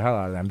gonna boo the hell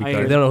out of them because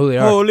they don't know who they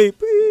are. Holy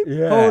beep,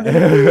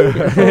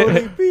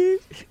 holy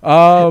beep.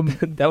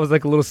 That was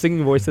like a little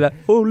singing voice to that.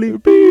 Holy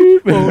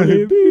beep,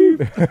 holy beep.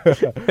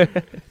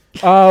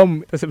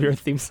 This will be our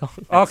theme song.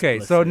 Okay,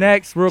 so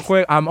next, real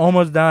quick, I'm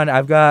almost done.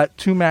 I've got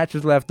 2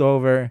 matches left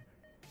over.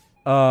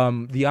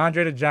 The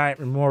Andre the Giant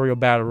Memorial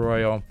Battle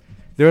Royal.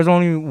 There's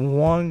only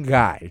one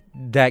guy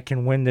that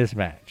can win this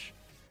match.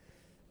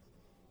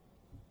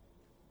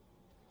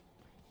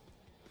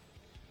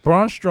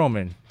 Braun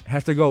Strowman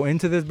has to go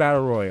into this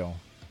Battle Royal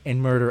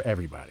and murder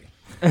everybody.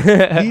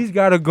 He's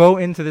got to go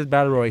into this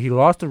Battle Royal. He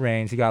lost the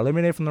reigns. He got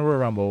eliminated from the Royal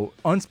Rumble.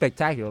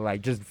 Unspectacular,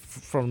 like just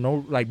from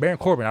Baron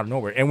Corbin out of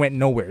nowhere. It went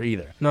nowhere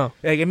either. No.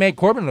 Like, it made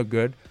Corbin look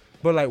good,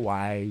 but like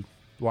why?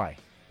 Like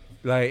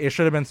it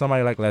should have been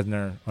somebody like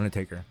Lesnar,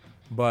 Undertaker.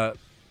 But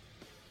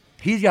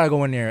he's got to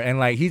go in there and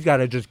like he's got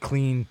to just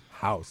clean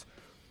house,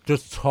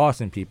 just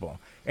tossing people.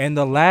 And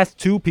the last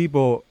 2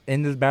 people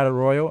in this Battle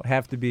Royal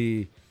have to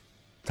be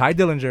Ty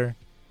Dillinger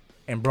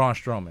and Braun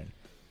Strowman.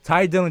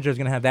 Ty Dillinger is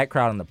going to have that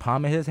crowd in the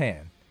palm of his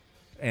hand,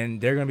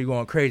 and they're going to be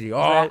going crazy.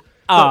 One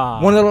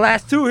of the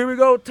last 2, here we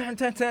go, 10.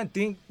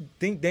 Think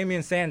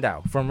Damian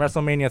Sandow from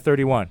WrestleMania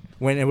 31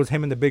 when it was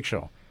him and the Big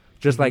Show.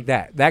 Just like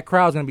that. That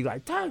crowd's going to be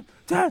like, Ty,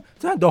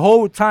 the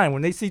whole time.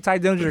 When they see Ty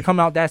Dillinger come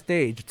out that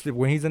stage,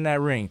 when he's in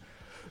that ring,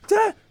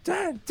 Ty.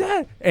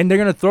 And they're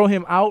going to throw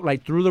him out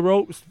like through the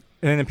ropes,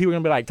 and then people are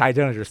going to be like, Ty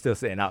Dillinger's still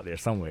sitting out there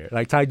somewhere.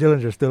 Like, Ty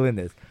Dillinger's still in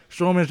this.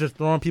 Strowman's just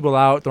throwing people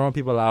out.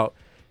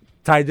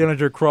 Ty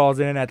Dillinger crawls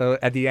in at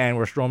the end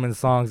where Strowman's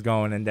song's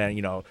going, and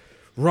then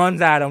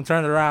runs at him,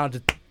 turns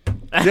around,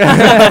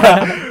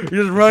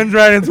 just runs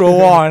right into a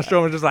wall, and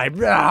Strowman's just like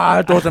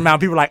throws him out.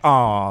 People are like,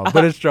 oh,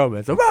 but it's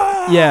Strowman. So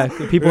yeah,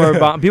 people are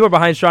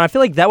behind Strowman. I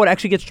feel like that would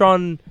actually get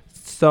Strowman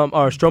some.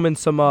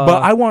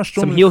 But I want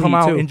Strowman to come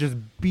out too. and just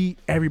beat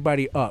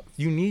everybody up.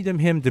 You need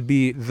him to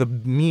be the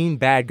mean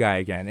bad guy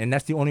again, and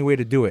that's the only way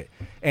to do it.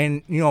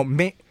 And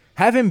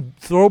have him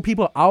throw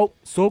people out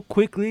so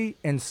quickly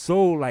and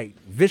so like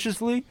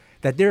viciously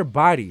that their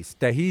bodies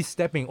that he's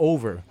stepping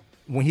over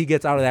when he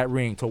gets out of that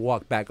ring to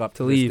walk back up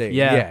to leave. the stage.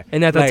 Yeah.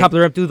 And at the top of the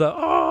ramp, do the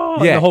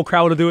and the whole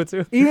crowd will do it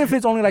too. Even if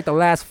it's only like the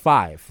last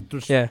 5,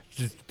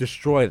 just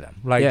destroy them.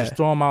 Like just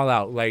throw them all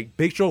out. Like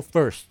Big Show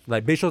first.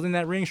 Like Big Show's in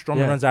that ring,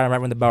 Strowman runs out right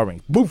when the bell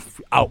rings. Boof,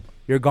 out.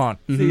 You're gone.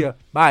 See ya.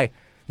 Bye.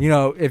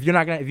 If you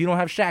don't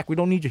have Shaq, we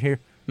don't need you here.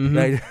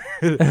 Like,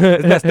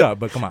 it's messed up,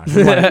 but come on.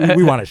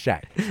 We want a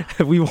Shaq.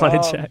 We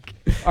wanted Shaq.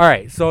 All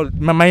right, so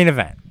my main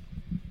event.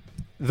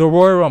 The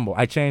Royal Rumble.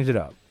 I changed it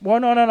up. Well,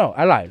 no.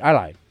 I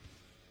lied.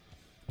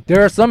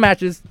 There are some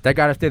matches that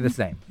got to stay the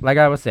same. Like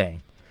I was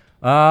saying.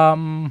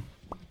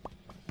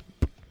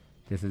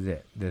 This is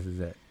it. This is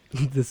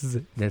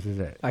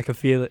it. I can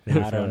feel it.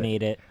 I don't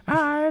need it.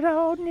 I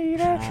don't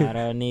need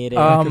it.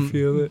 I can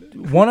feel it.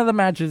 One of the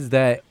matches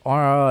that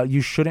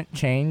you shouldn't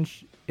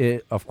change,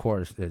 of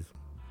course, is...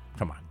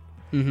 Come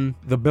on.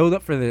 The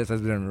build-up for this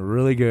has been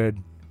really good.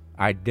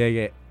 I dig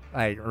it.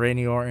 Like,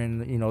 Randy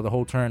Orton, the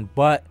whole turn.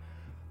 But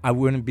I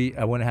wouldn't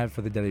have it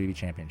for the WWE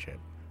Championship.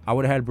 I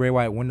would have had Bray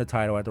Wyatt win the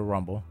title at the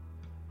Rumble.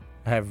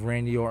 Have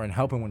Randy Orton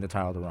help him win the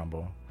title at the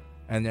Rumble.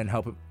 And then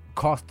help him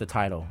cost the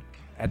title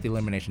at the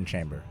Elimination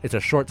Chamber. It's a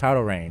short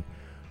title reign.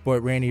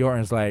 But Randy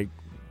Orton's like,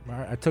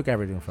 I took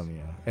everything from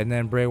you. And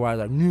then Bray Wyatt's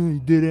like, no, you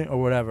didn't,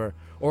 or whatever.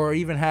 Or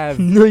even have...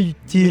 No, you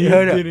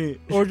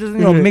didn't. Or just,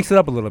 mix it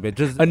up a little bit.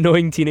 Just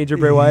annoying teenager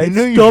Bray Wyatt.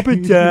 Stop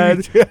it,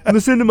 Dad.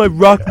 Listen to my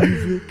rock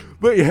music.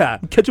 But yeah.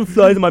 Catching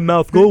flies in my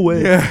mouth. Go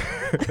away. Yeah.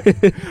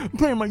 I'm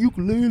playing my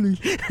ukulele.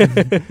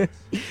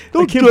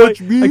 Don't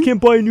touch me. I can't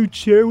buy a new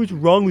chair. What's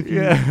wrong with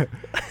you? Yeah.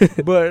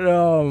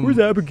 But, where's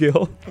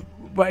Abigail?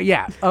 But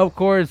yeah, of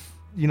course,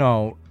 speaking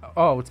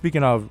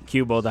of...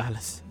 Cubo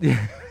Dallas.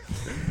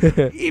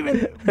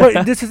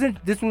 But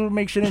this will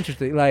make shit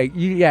interesting. Like,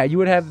 you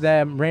would have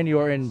them, Randy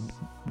Orton,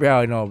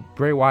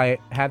 Bray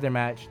Wyatt, have their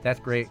match. That's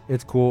great.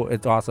 It's cool.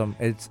 It's awesome.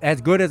 It's as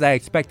good as I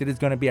expected it's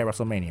going to be at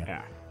WrestleMania.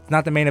 Yeah. It's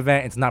not the main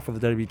event. It's not for the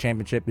WWE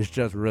Championship. It's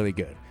just really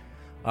good.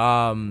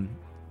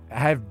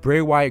 Have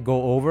Bray Wyatt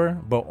go over,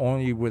 but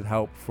only with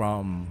help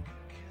from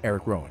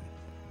Eric Rowan.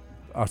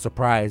 A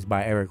surprise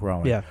by Eric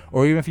Rowan. Yeah.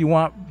 Or even if you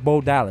want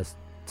Bo Dallas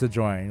to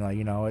join,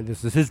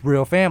 this is his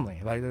real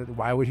family. Like,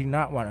 why would he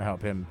not want to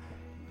help him,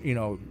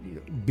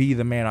 be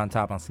the man on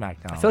top on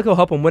SmackDown? I feel like he'll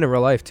help him win in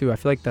real life too. I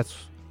feel like that's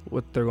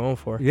what they're going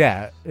for.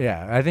 Yeah.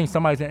 I think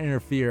somebody's gonna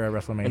interfere at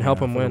WrestleMania and help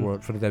him win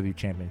for the WWE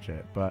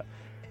Championship. But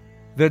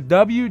the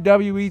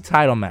WWE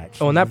title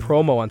match. Oh, and that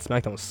promo on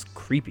SmackDown was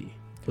creepy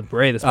with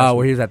Bray.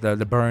 Where he was at the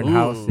burned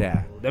house.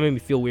 Yeah, that made me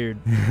feel weird.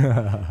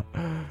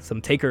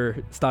 Some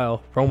Taker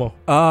style promo.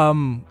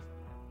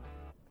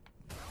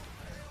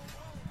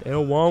 They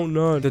don't want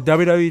none. The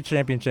WWE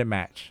Championship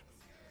match.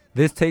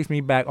 This takes me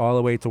back all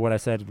the way to what I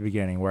said at the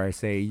beginning, where I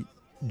say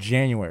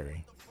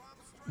January.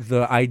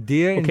 The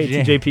idea in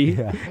TJP.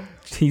 Yeah.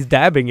 He's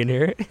dabbing in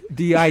here.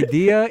 The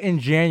idea in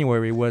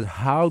January was,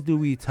 how do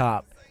we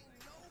top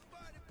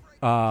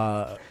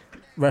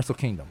Wrestle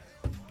Kingdom?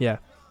 Yeah.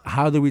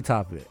 How do we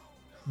top it?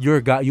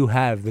 You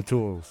have the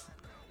tools.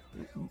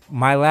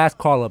 My last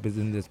call up is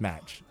in this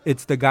match.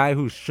 It's the guy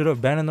who should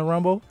have been in the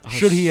Rumble.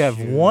 Should he have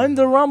won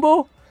the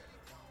Rumble?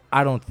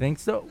 I don't think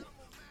so.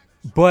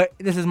 But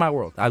this is my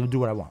world. I will do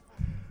what I want.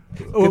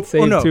 Good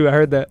save too. I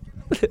heard that.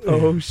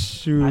 Oh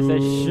shoot! I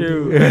said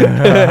shoot.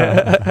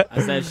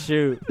 I said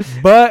shoot.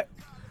 But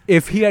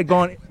if he had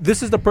gone,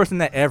 this is the person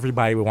that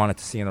everybody wanted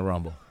to see in the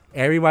Rumble.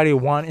 Everybody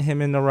wanted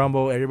him in the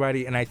Rumble.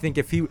 Everybody, and I think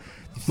if he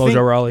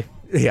Mojo Rawley.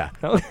 Yeah.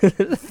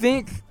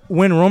 Think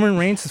when Roman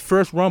Reigns'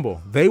 first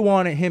Rumble, they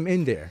wanted him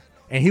in there,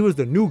 and he was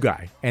the new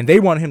guy, and they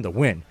wanted him to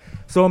win.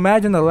 So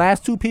imagine the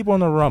last two people in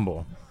the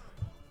Rumble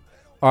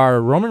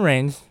are Roman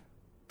Reigns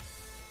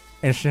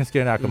and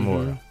Shinsuke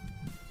Nakamura. Mm-hmm.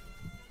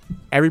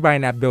 Everybody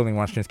in that building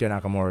wants Shinsuke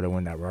Nakamura to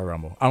win that Royal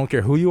Rumble. I don't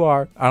care who you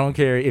are. I don't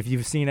care if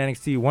you've seen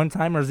NXT 1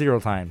 time or 0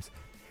 times.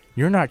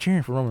 You're not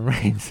cheering for Roman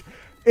Reigns.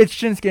 It's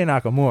Shinsuke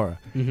Nakamura.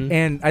 Mm-hmm.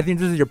 And I think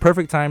this is your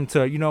perfect time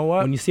to, you know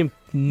what? When you see him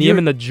knee him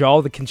in the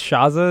jaw, the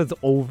Kinshasa, it's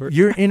over.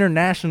 You're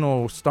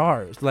international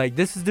stars. Like,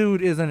 this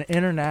dude is an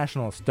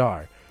international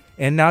star.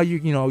 And now, you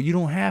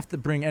don't have to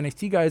bring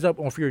NXT guys up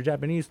for your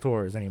Japanese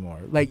tours anymore.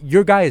 Like,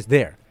 your guy is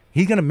there.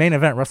 He's going to main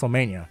event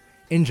WrestleMania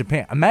in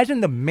Japan. Imagine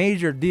the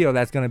major deal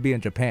that's going to be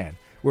in Japan,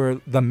 where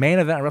the main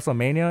event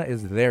WrestleMania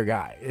is their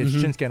guy. It's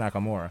Shinsuke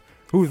Nakamura.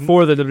 Who's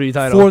for the WWE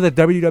title. For the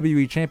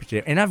WWE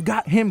Championship. And I've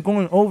got him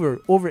going over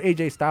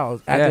AJ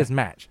Styles at this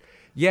match.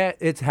 Yeah,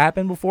 it's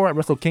happened before at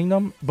Wrestle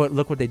Kingdom, but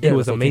look what they did. It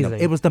was amazing.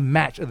 Kingdom. It was the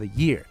match of the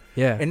year.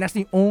 Yeah. And that's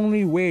the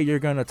only way you're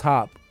going to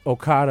top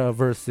Okada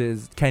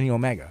versus Kenny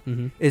Omega.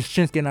 Is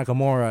Shinsuke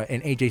Nakamura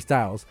and AJ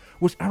Styles,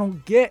 which I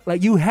don't get.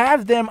 Like, you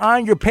have them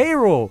on your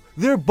payroll.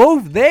 They're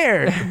both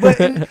there.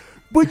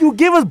 But you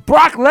give us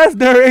Brock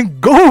Lesnar and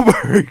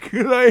Goldberg.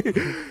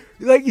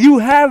 Like, you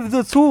have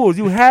the tools.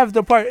 You have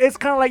the part. It's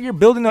kind of like you're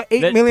building an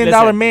 $8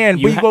 million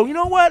man, but you go, you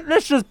know what?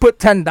 Let's just put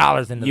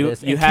 $10 into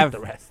this and keep the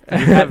rest. You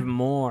have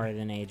more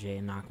than AJ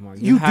and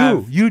Nakamura.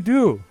 You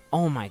do.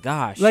 Oh, my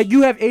gosh. Like,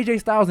 you have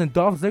AJ Styles and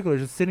Dolph Ziggler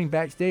just sitting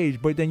backstage,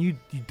 but then you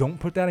don't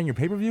put that in your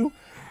pay-per-view?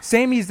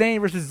 Sami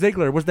Zayn versus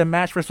Ziggler was the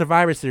match for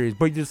Survivor Series,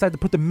 but you decided to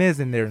put The Miz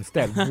in there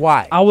instead.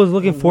 Why? I was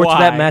looking forward to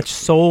that match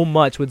so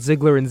much with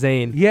Ziggler and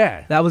Zayn.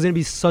 Yeah, that was gonna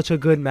be such a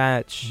good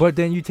match. But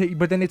then they took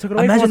it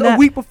away from us a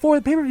week before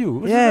the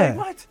pay-per-view. Yeah,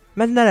 like, what?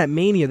 Imagine that at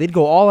Mania, they'd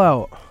go all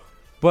out.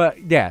 But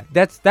yeah,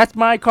 that's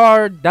my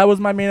card. That was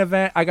my main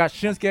event. I got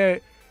Shinsuke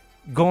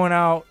going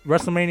out.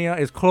 WrestleMania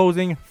is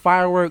closing.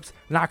 Fireworks.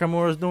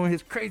 Nakamura's doing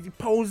his crazy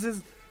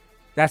poses.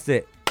 That's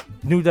it.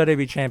 New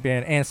WWE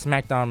champion and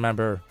SmackDown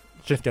member.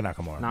 Shinsuke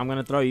Nakamura. Now I'm going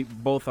to throw you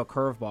both a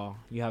curveball.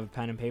 You have a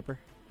pen and paper?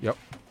 Yep.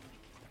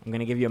 I'm going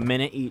to give you a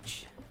minute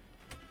each.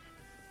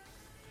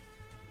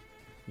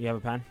 You have a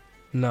pen?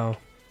 No.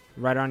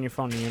 Write it on your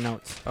phone in your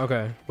notes.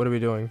 Okay. What are we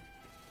doing?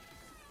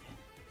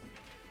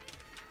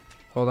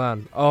 Hold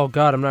on. Oh,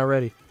 God, I'm not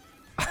ready.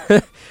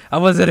 I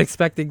wasn't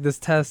expecting this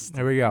test.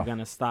 There we go. I'm going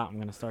to stop. I'm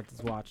going to start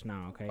this watch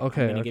now, okay?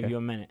 Okay. I'm going to give you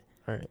a minute.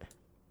 All right.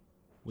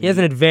 He has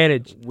an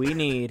advantage. We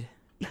need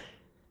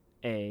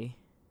a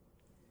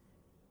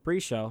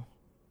pre-show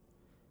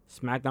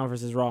SmackDown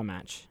versus Raw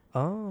match.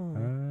 Oh.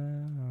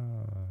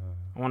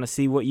 I want to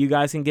see what you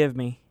guys can give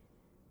me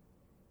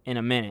in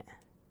a minute.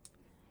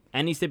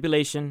 Any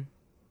stipulation,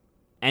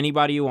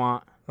 anybody you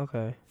want.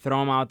 Okay. Throw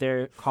them out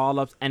there,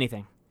 call-ups,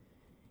 anything.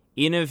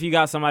 Even if you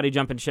got somebody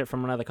jumping ship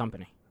from another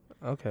company.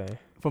 Okay.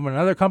 From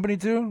another company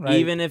too? Like,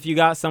 even if you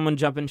got someone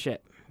jumping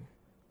ship.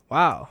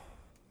 Wow.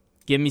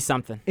 Give me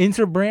something.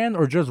 Interbrand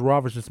or just Raw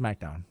versus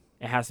SmackDown?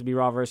 It has to be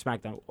Raw versus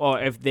SmackDown. Or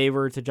if they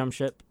were to jump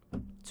ship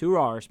to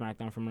Raw or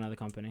SmackDown from another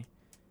company,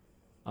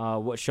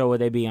 what show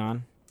would they be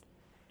on?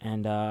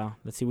 And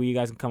let's see what you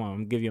guys can come on. I'm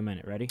going to give you a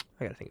minute. Ready?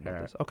 I got to think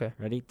about this. Okay.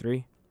 Ready?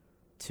 3,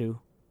 2,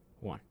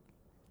 1.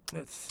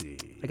 Let's see.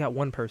 I got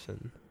one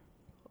person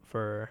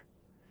for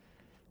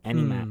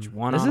any match.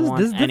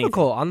 One-on-one. This is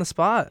difficult on the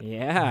spot.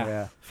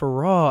 Yeah. For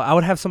Raw, I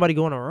would have somebody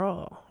going to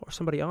Raw or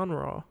somebody on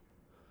Raw.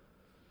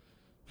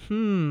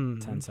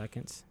 10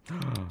 seconds.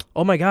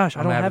 Oh my gosh,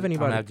 I don't have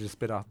anybody. I'm gonna have to just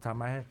spit off the top of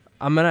my head.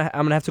 I'm gonna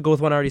have to go with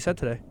one I already said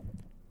today.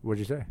 What'd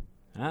you say?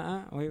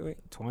 Wait.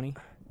 20.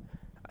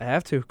 I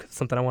have to, 'cause it's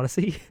something I want to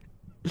see.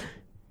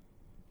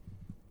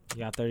 You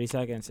got 30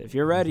 seconds. If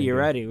you're ready, you're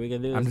ready. We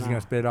can do this. I'm just gonna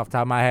spit it off the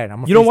top of my head. I'm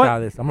gonna you know what? freestyle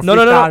this. I'm gonna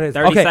no. freestyle this.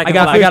 30 okay, seconds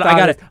I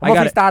got it. I'm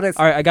gonna freestyle this.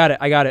 All right, I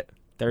got it.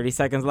 30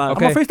 seconds left.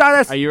 Okay. I'm gonna freestyle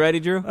this. Are you ready,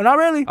 Drew? Not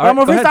really. All right, I'm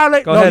gonna freestyle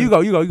it. Go No, ahead. you go.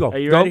 Are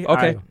you ready?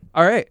 Okay.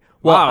 All right.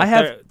 Well, wow, I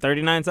have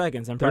 39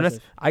 seconds.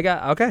 Impressive. I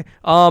got okay.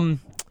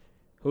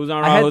 Who's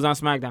on Raw? Who's on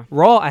SmackDown?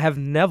 Raw, I have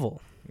Neville.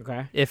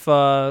 Okay. If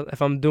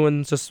I'm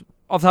doing just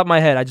off the top of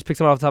my head, I just picked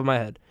someone off the top of my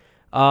head.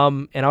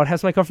 And I would have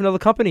somebody come from another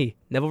company.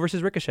 Neville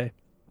versus Ricochet.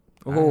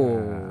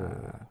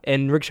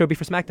 And Ricochet would be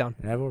for SmackDown.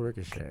 Neville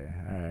Ricochet.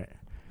 All right.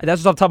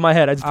 That's just off the top of my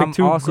head. I just picked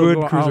two good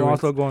cruiserweights. I'm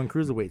also going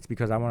cruiserweights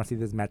because I want to see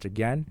this match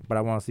again, but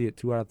I want to see it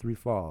 2 out of 3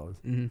 falls.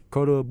 Mm-hmm.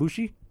 Kota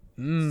Ibushi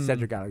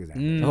Cedric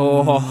Alexander.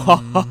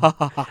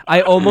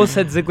 I almost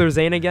said Ziggler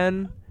Zayn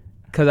again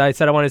because I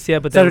said I wanted to see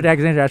it, but Cedric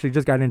Alexander actually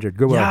just got injured.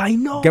 Good well. Yeah, I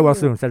know. Get well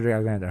soon, Cedric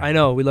Alexander. I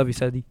know. We love you,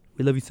 Ceddy.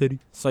 We love you, Ceddy.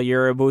 So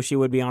your Ibushi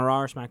would be on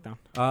Raw or SmackDown?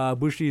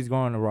 Bushi's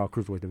going to Raw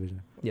Cruiserweight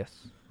division.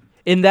 Yes.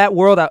 In that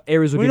world,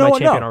 Aries would be my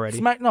champion already.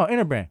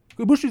 Interbrand.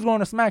 Bushi's going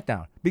to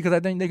SmackDown because I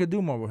think they could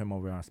do more with him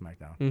over on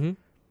SmackDown. Mm-hmm.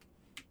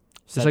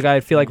 Just like I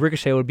feel like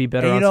Ricochet would be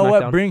better on SmackDown. And you know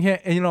what? Bring him,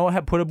 and you know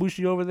what? Put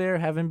Ibushi over there,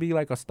 have him be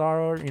like a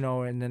star,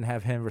 and then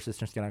have him versus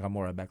Shinsuke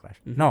Nakamura at Backlash.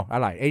 Mm-hmm. No, I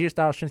lied. AJ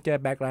Styles, Shinsuke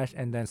at Backlash,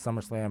 and then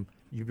SummerSlam,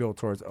 you build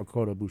towards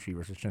Okada Ibushi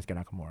versus Shinsuke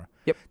Nakamura.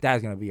 Yep.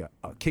 That's going to be a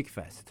kick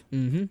fest.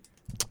 Mm-hmm.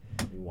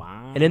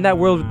 Wow. And in that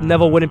world,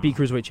 Neville wouldn't be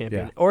Cruiserweight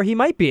champion. Yeah. Or he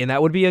might be, and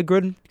that would be a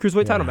good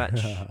Cruiserweight title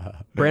match.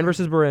 Brand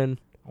versus Baran.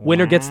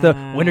 Winner gets the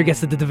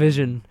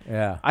division.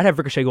 Yeah. I'd have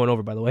Ricochet going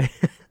over, by the way.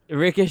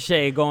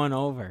 Ricochet going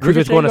over.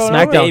 Cruiserweight's going to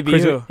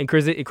SmackDown.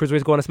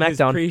 Cruiserweight's going to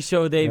SmackDown. His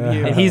pre-show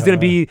debut. And he's going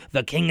to be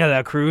the king of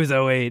the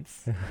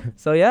cruiserweights.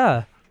 So,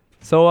 yeah.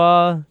 So,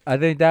 I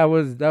think that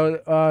was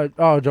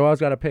Joel's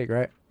got a pick,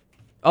 right?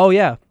 Oh,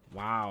 yeah.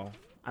 Wow.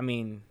 I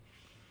mean,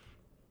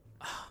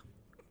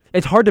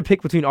 it's hard to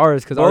pick between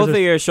ours because both of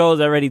your shows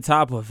already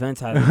top with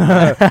Vince has.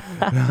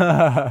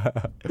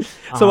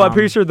 So, I'm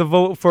pretty sure the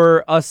vote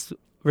for us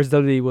versus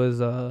WWE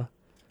was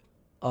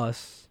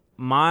us.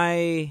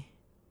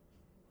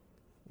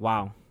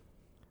 Wow.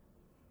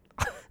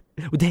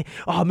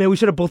 Oh, man, we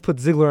should have both put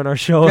Ziggler on our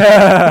show.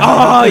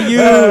 Oh,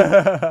 you.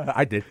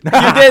 I did. You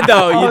did,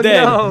 though. You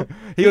did. No.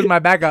 He was my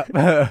backup.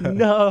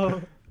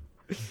 No.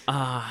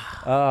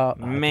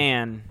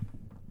 Man.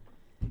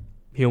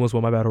 He almost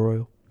won my battle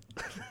royal.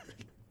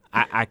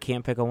 I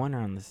can't pick a winner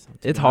on this.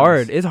 It's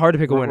hard. It's hard to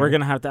pick a winner. We're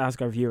going to have to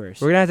ask our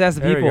viewers. We're going to have to ask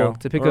the people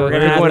to pick a winner. We're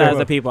going to have to ask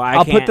the people.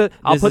 I'll put the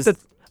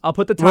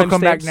timestamps. We'll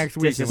come back next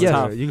week.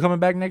 Yes. You coming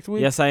back next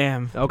week? Yes, I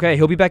am. Okay,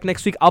 he'll be back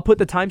next week. I'll put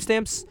the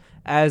timestamps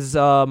as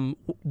the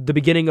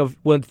beginning of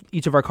when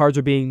each of our cards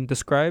are being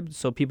described,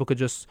 so people could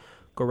just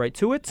go right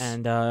to it.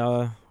 And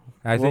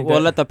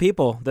we'll let the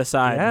people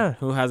decide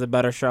who has a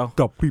better show.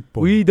 The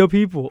people. We the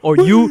people. Or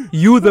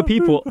you the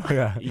people.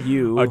 Yeah.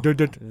 You. I did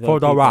it for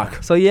the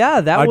Rock. So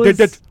yeah, I did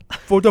it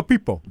for the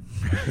people.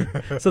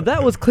 So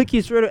that was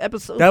Kliq Radio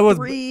episode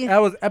 3. That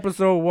was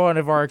episode 1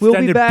 of our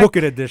extended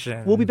booking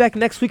edition. We'll be back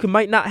next week. We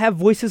might not have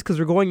voices because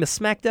we're going to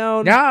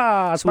SmackDown.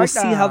 Yeah, so we'll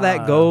see how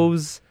that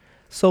goes.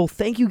 So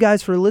thank you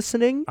guys for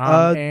listening.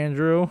 I'm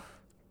Andrew.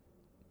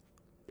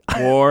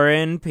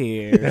 Warren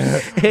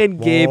Pierce. And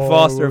Gabe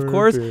Foster, of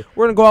course. We're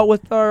going to go out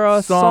with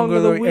our song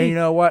of the week. And you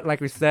know what?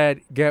 Like we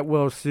said, get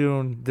well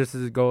soon. This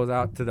goes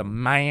out to the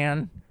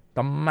man.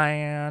 The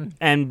man.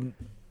 And,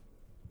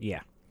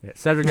 yeah.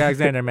 Cedric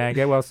Alexander, man.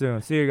 Get well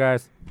soon. See you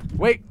guys.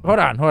 Wait, hold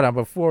on.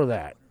 Before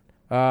that,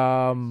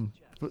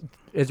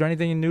 is there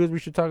anything in news we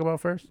should talk about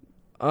first?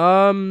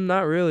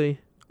 Not really.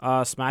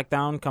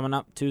 SmackDown coming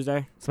up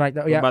Tuesday.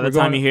 SmackDown, yeah. By the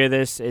time you hear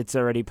this, it's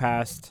already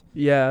passed.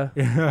 Yeah.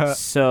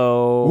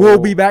 So we'll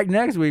be back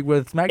next week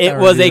with SmackDown. It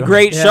was review. a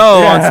great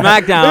show on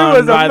SmackDown. It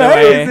was by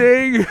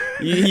amazing. The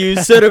way.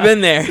 You should have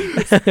been there.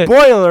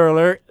 Spoiler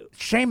alert: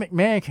 Shane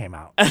McMahon came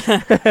out.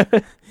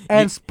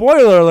 And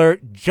spoiler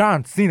alert,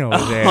 John Cena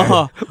was there.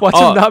 Watch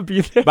him not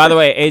be there. By the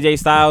way, AJ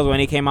Styles,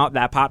 when he came out,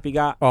 that pop he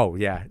got. Oh,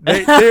 yeah.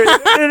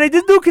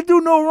 This dude could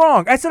do no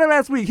wrong. I said it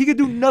last week. He could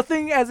do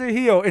nothing as a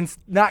heel and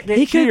not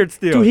get cheered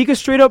still. Dude, he could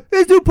straight up...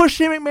 This dude pushed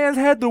Shane McMahon's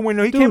head through the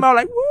window. He came out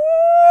like, woo!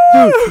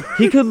 Dude,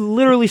 he could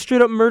literally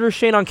straight up murder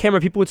Shane on camera.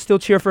 People would still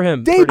cheer for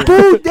him. They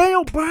booed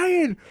Daniel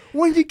Bryan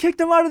when he kicked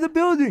him out of the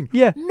building.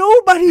 Yeah.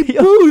 Nobody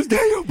boos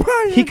Daniel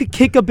Bryan. He could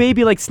kick a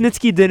baby like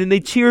Snitsky did, and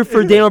they cheer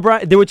for Daniel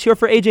Bryan. They would cheer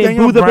for AJ and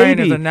boo the Bryan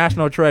baby. Is a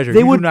national treasure.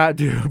 They would not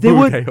do. They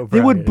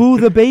would boo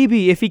the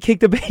baby if he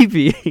kicked the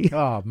baby.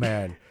 Oh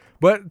man.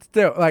 But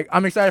still, like,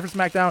 I'm excited for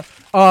SmackDown.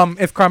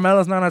 If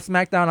Carmella's not on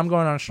SmackDown, I'm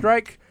going on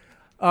strike.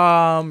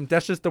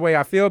 That's just the way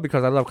I feel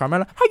because I love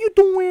Carmella. How you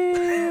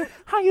doing?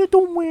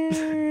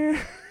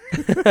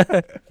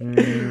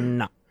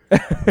 No.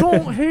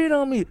 Don't hate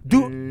on me.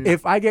 Dude,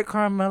 if I get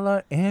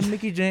Carmella and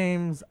Mickie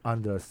James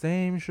on the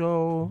same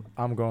show,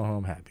 I'm going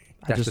home happy.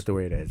 That's just the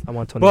way it is. I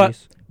want Tony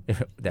Nese.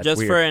 That's just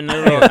weird. for a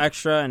little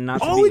extra and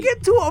not to we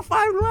get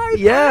 205 live.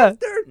 Yeah.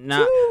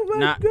 Not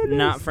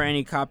for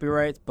any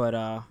copyrights,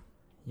 but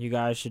you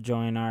guys should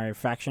join our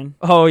faction.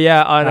 Oh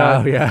yeah, on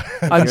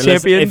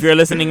Champions. If you're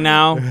listening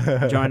now,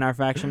 join our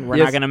faction. We're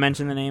not gonna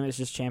mention the name. It's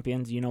just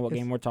Champions. You know what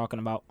game we're talking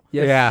about.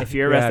 Yes. Yeah. If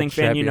you're a wrestling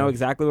fan, you know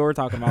exactly what we're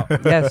talking about.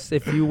 Yes.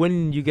 If you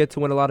win, you get to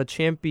win a lot of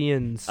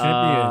champions.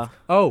 Put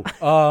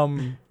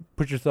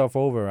yourself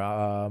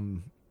over.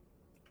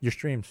 Your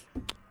streams.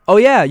 Oh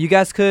yeah, you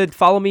guys could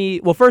follow me.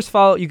 Well,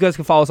 you guys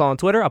can follow us on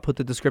Twitter. I'll put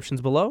the descriptions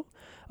below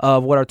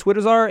of what our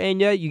Twitters are. And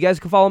yeah, you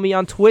guys can follow me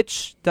on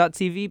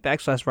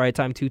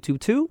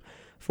twitch.tv/RiotTime222.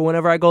 for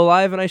whenever I go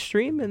live and I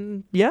stream.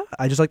 And yeah,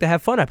 I just like to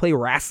have fun. I play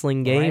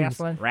wrestling games.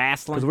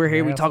 Wrestling. Because we're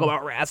here, we talk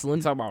about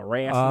wrestling. Talk about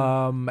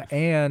wrestling.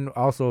 And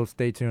also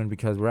stay tuned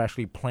because we're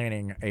actually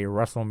planning a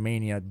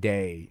WrestleMania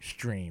Day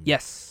stream.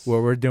 Yes.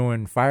 Where we're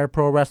doing Fire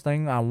Pro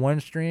Wrestling on one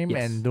stream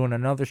and doing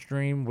another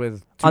stream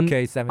with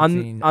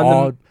 2K17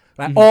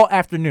 all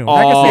afternoon.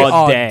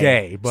 All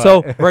day. But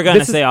so we're going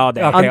to say all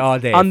day. Okay, all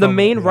day. On the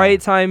main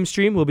Riot Time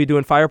stream, we'll be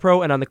doing Fire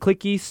Pro. And on the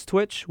Kliq East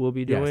Twitch, we'll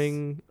be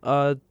doing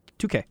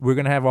 2K. We're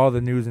going to have all the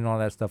news and all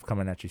that stuff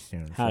coming at you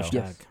soon. Hashtag.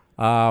 Yes.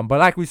 But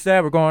like we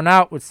said, we're going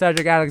out with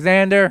Cedric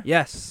Alexander.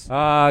 Yes.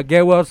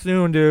 Get well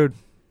soon, dude.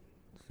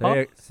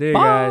 See you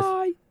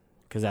guys.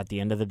 Because at the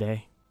end of the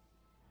day,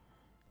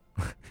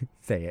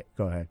 say it.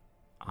 Go ahead.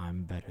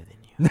 I'm better than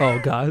you. Oh,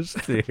 gosh.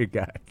 See you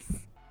guys.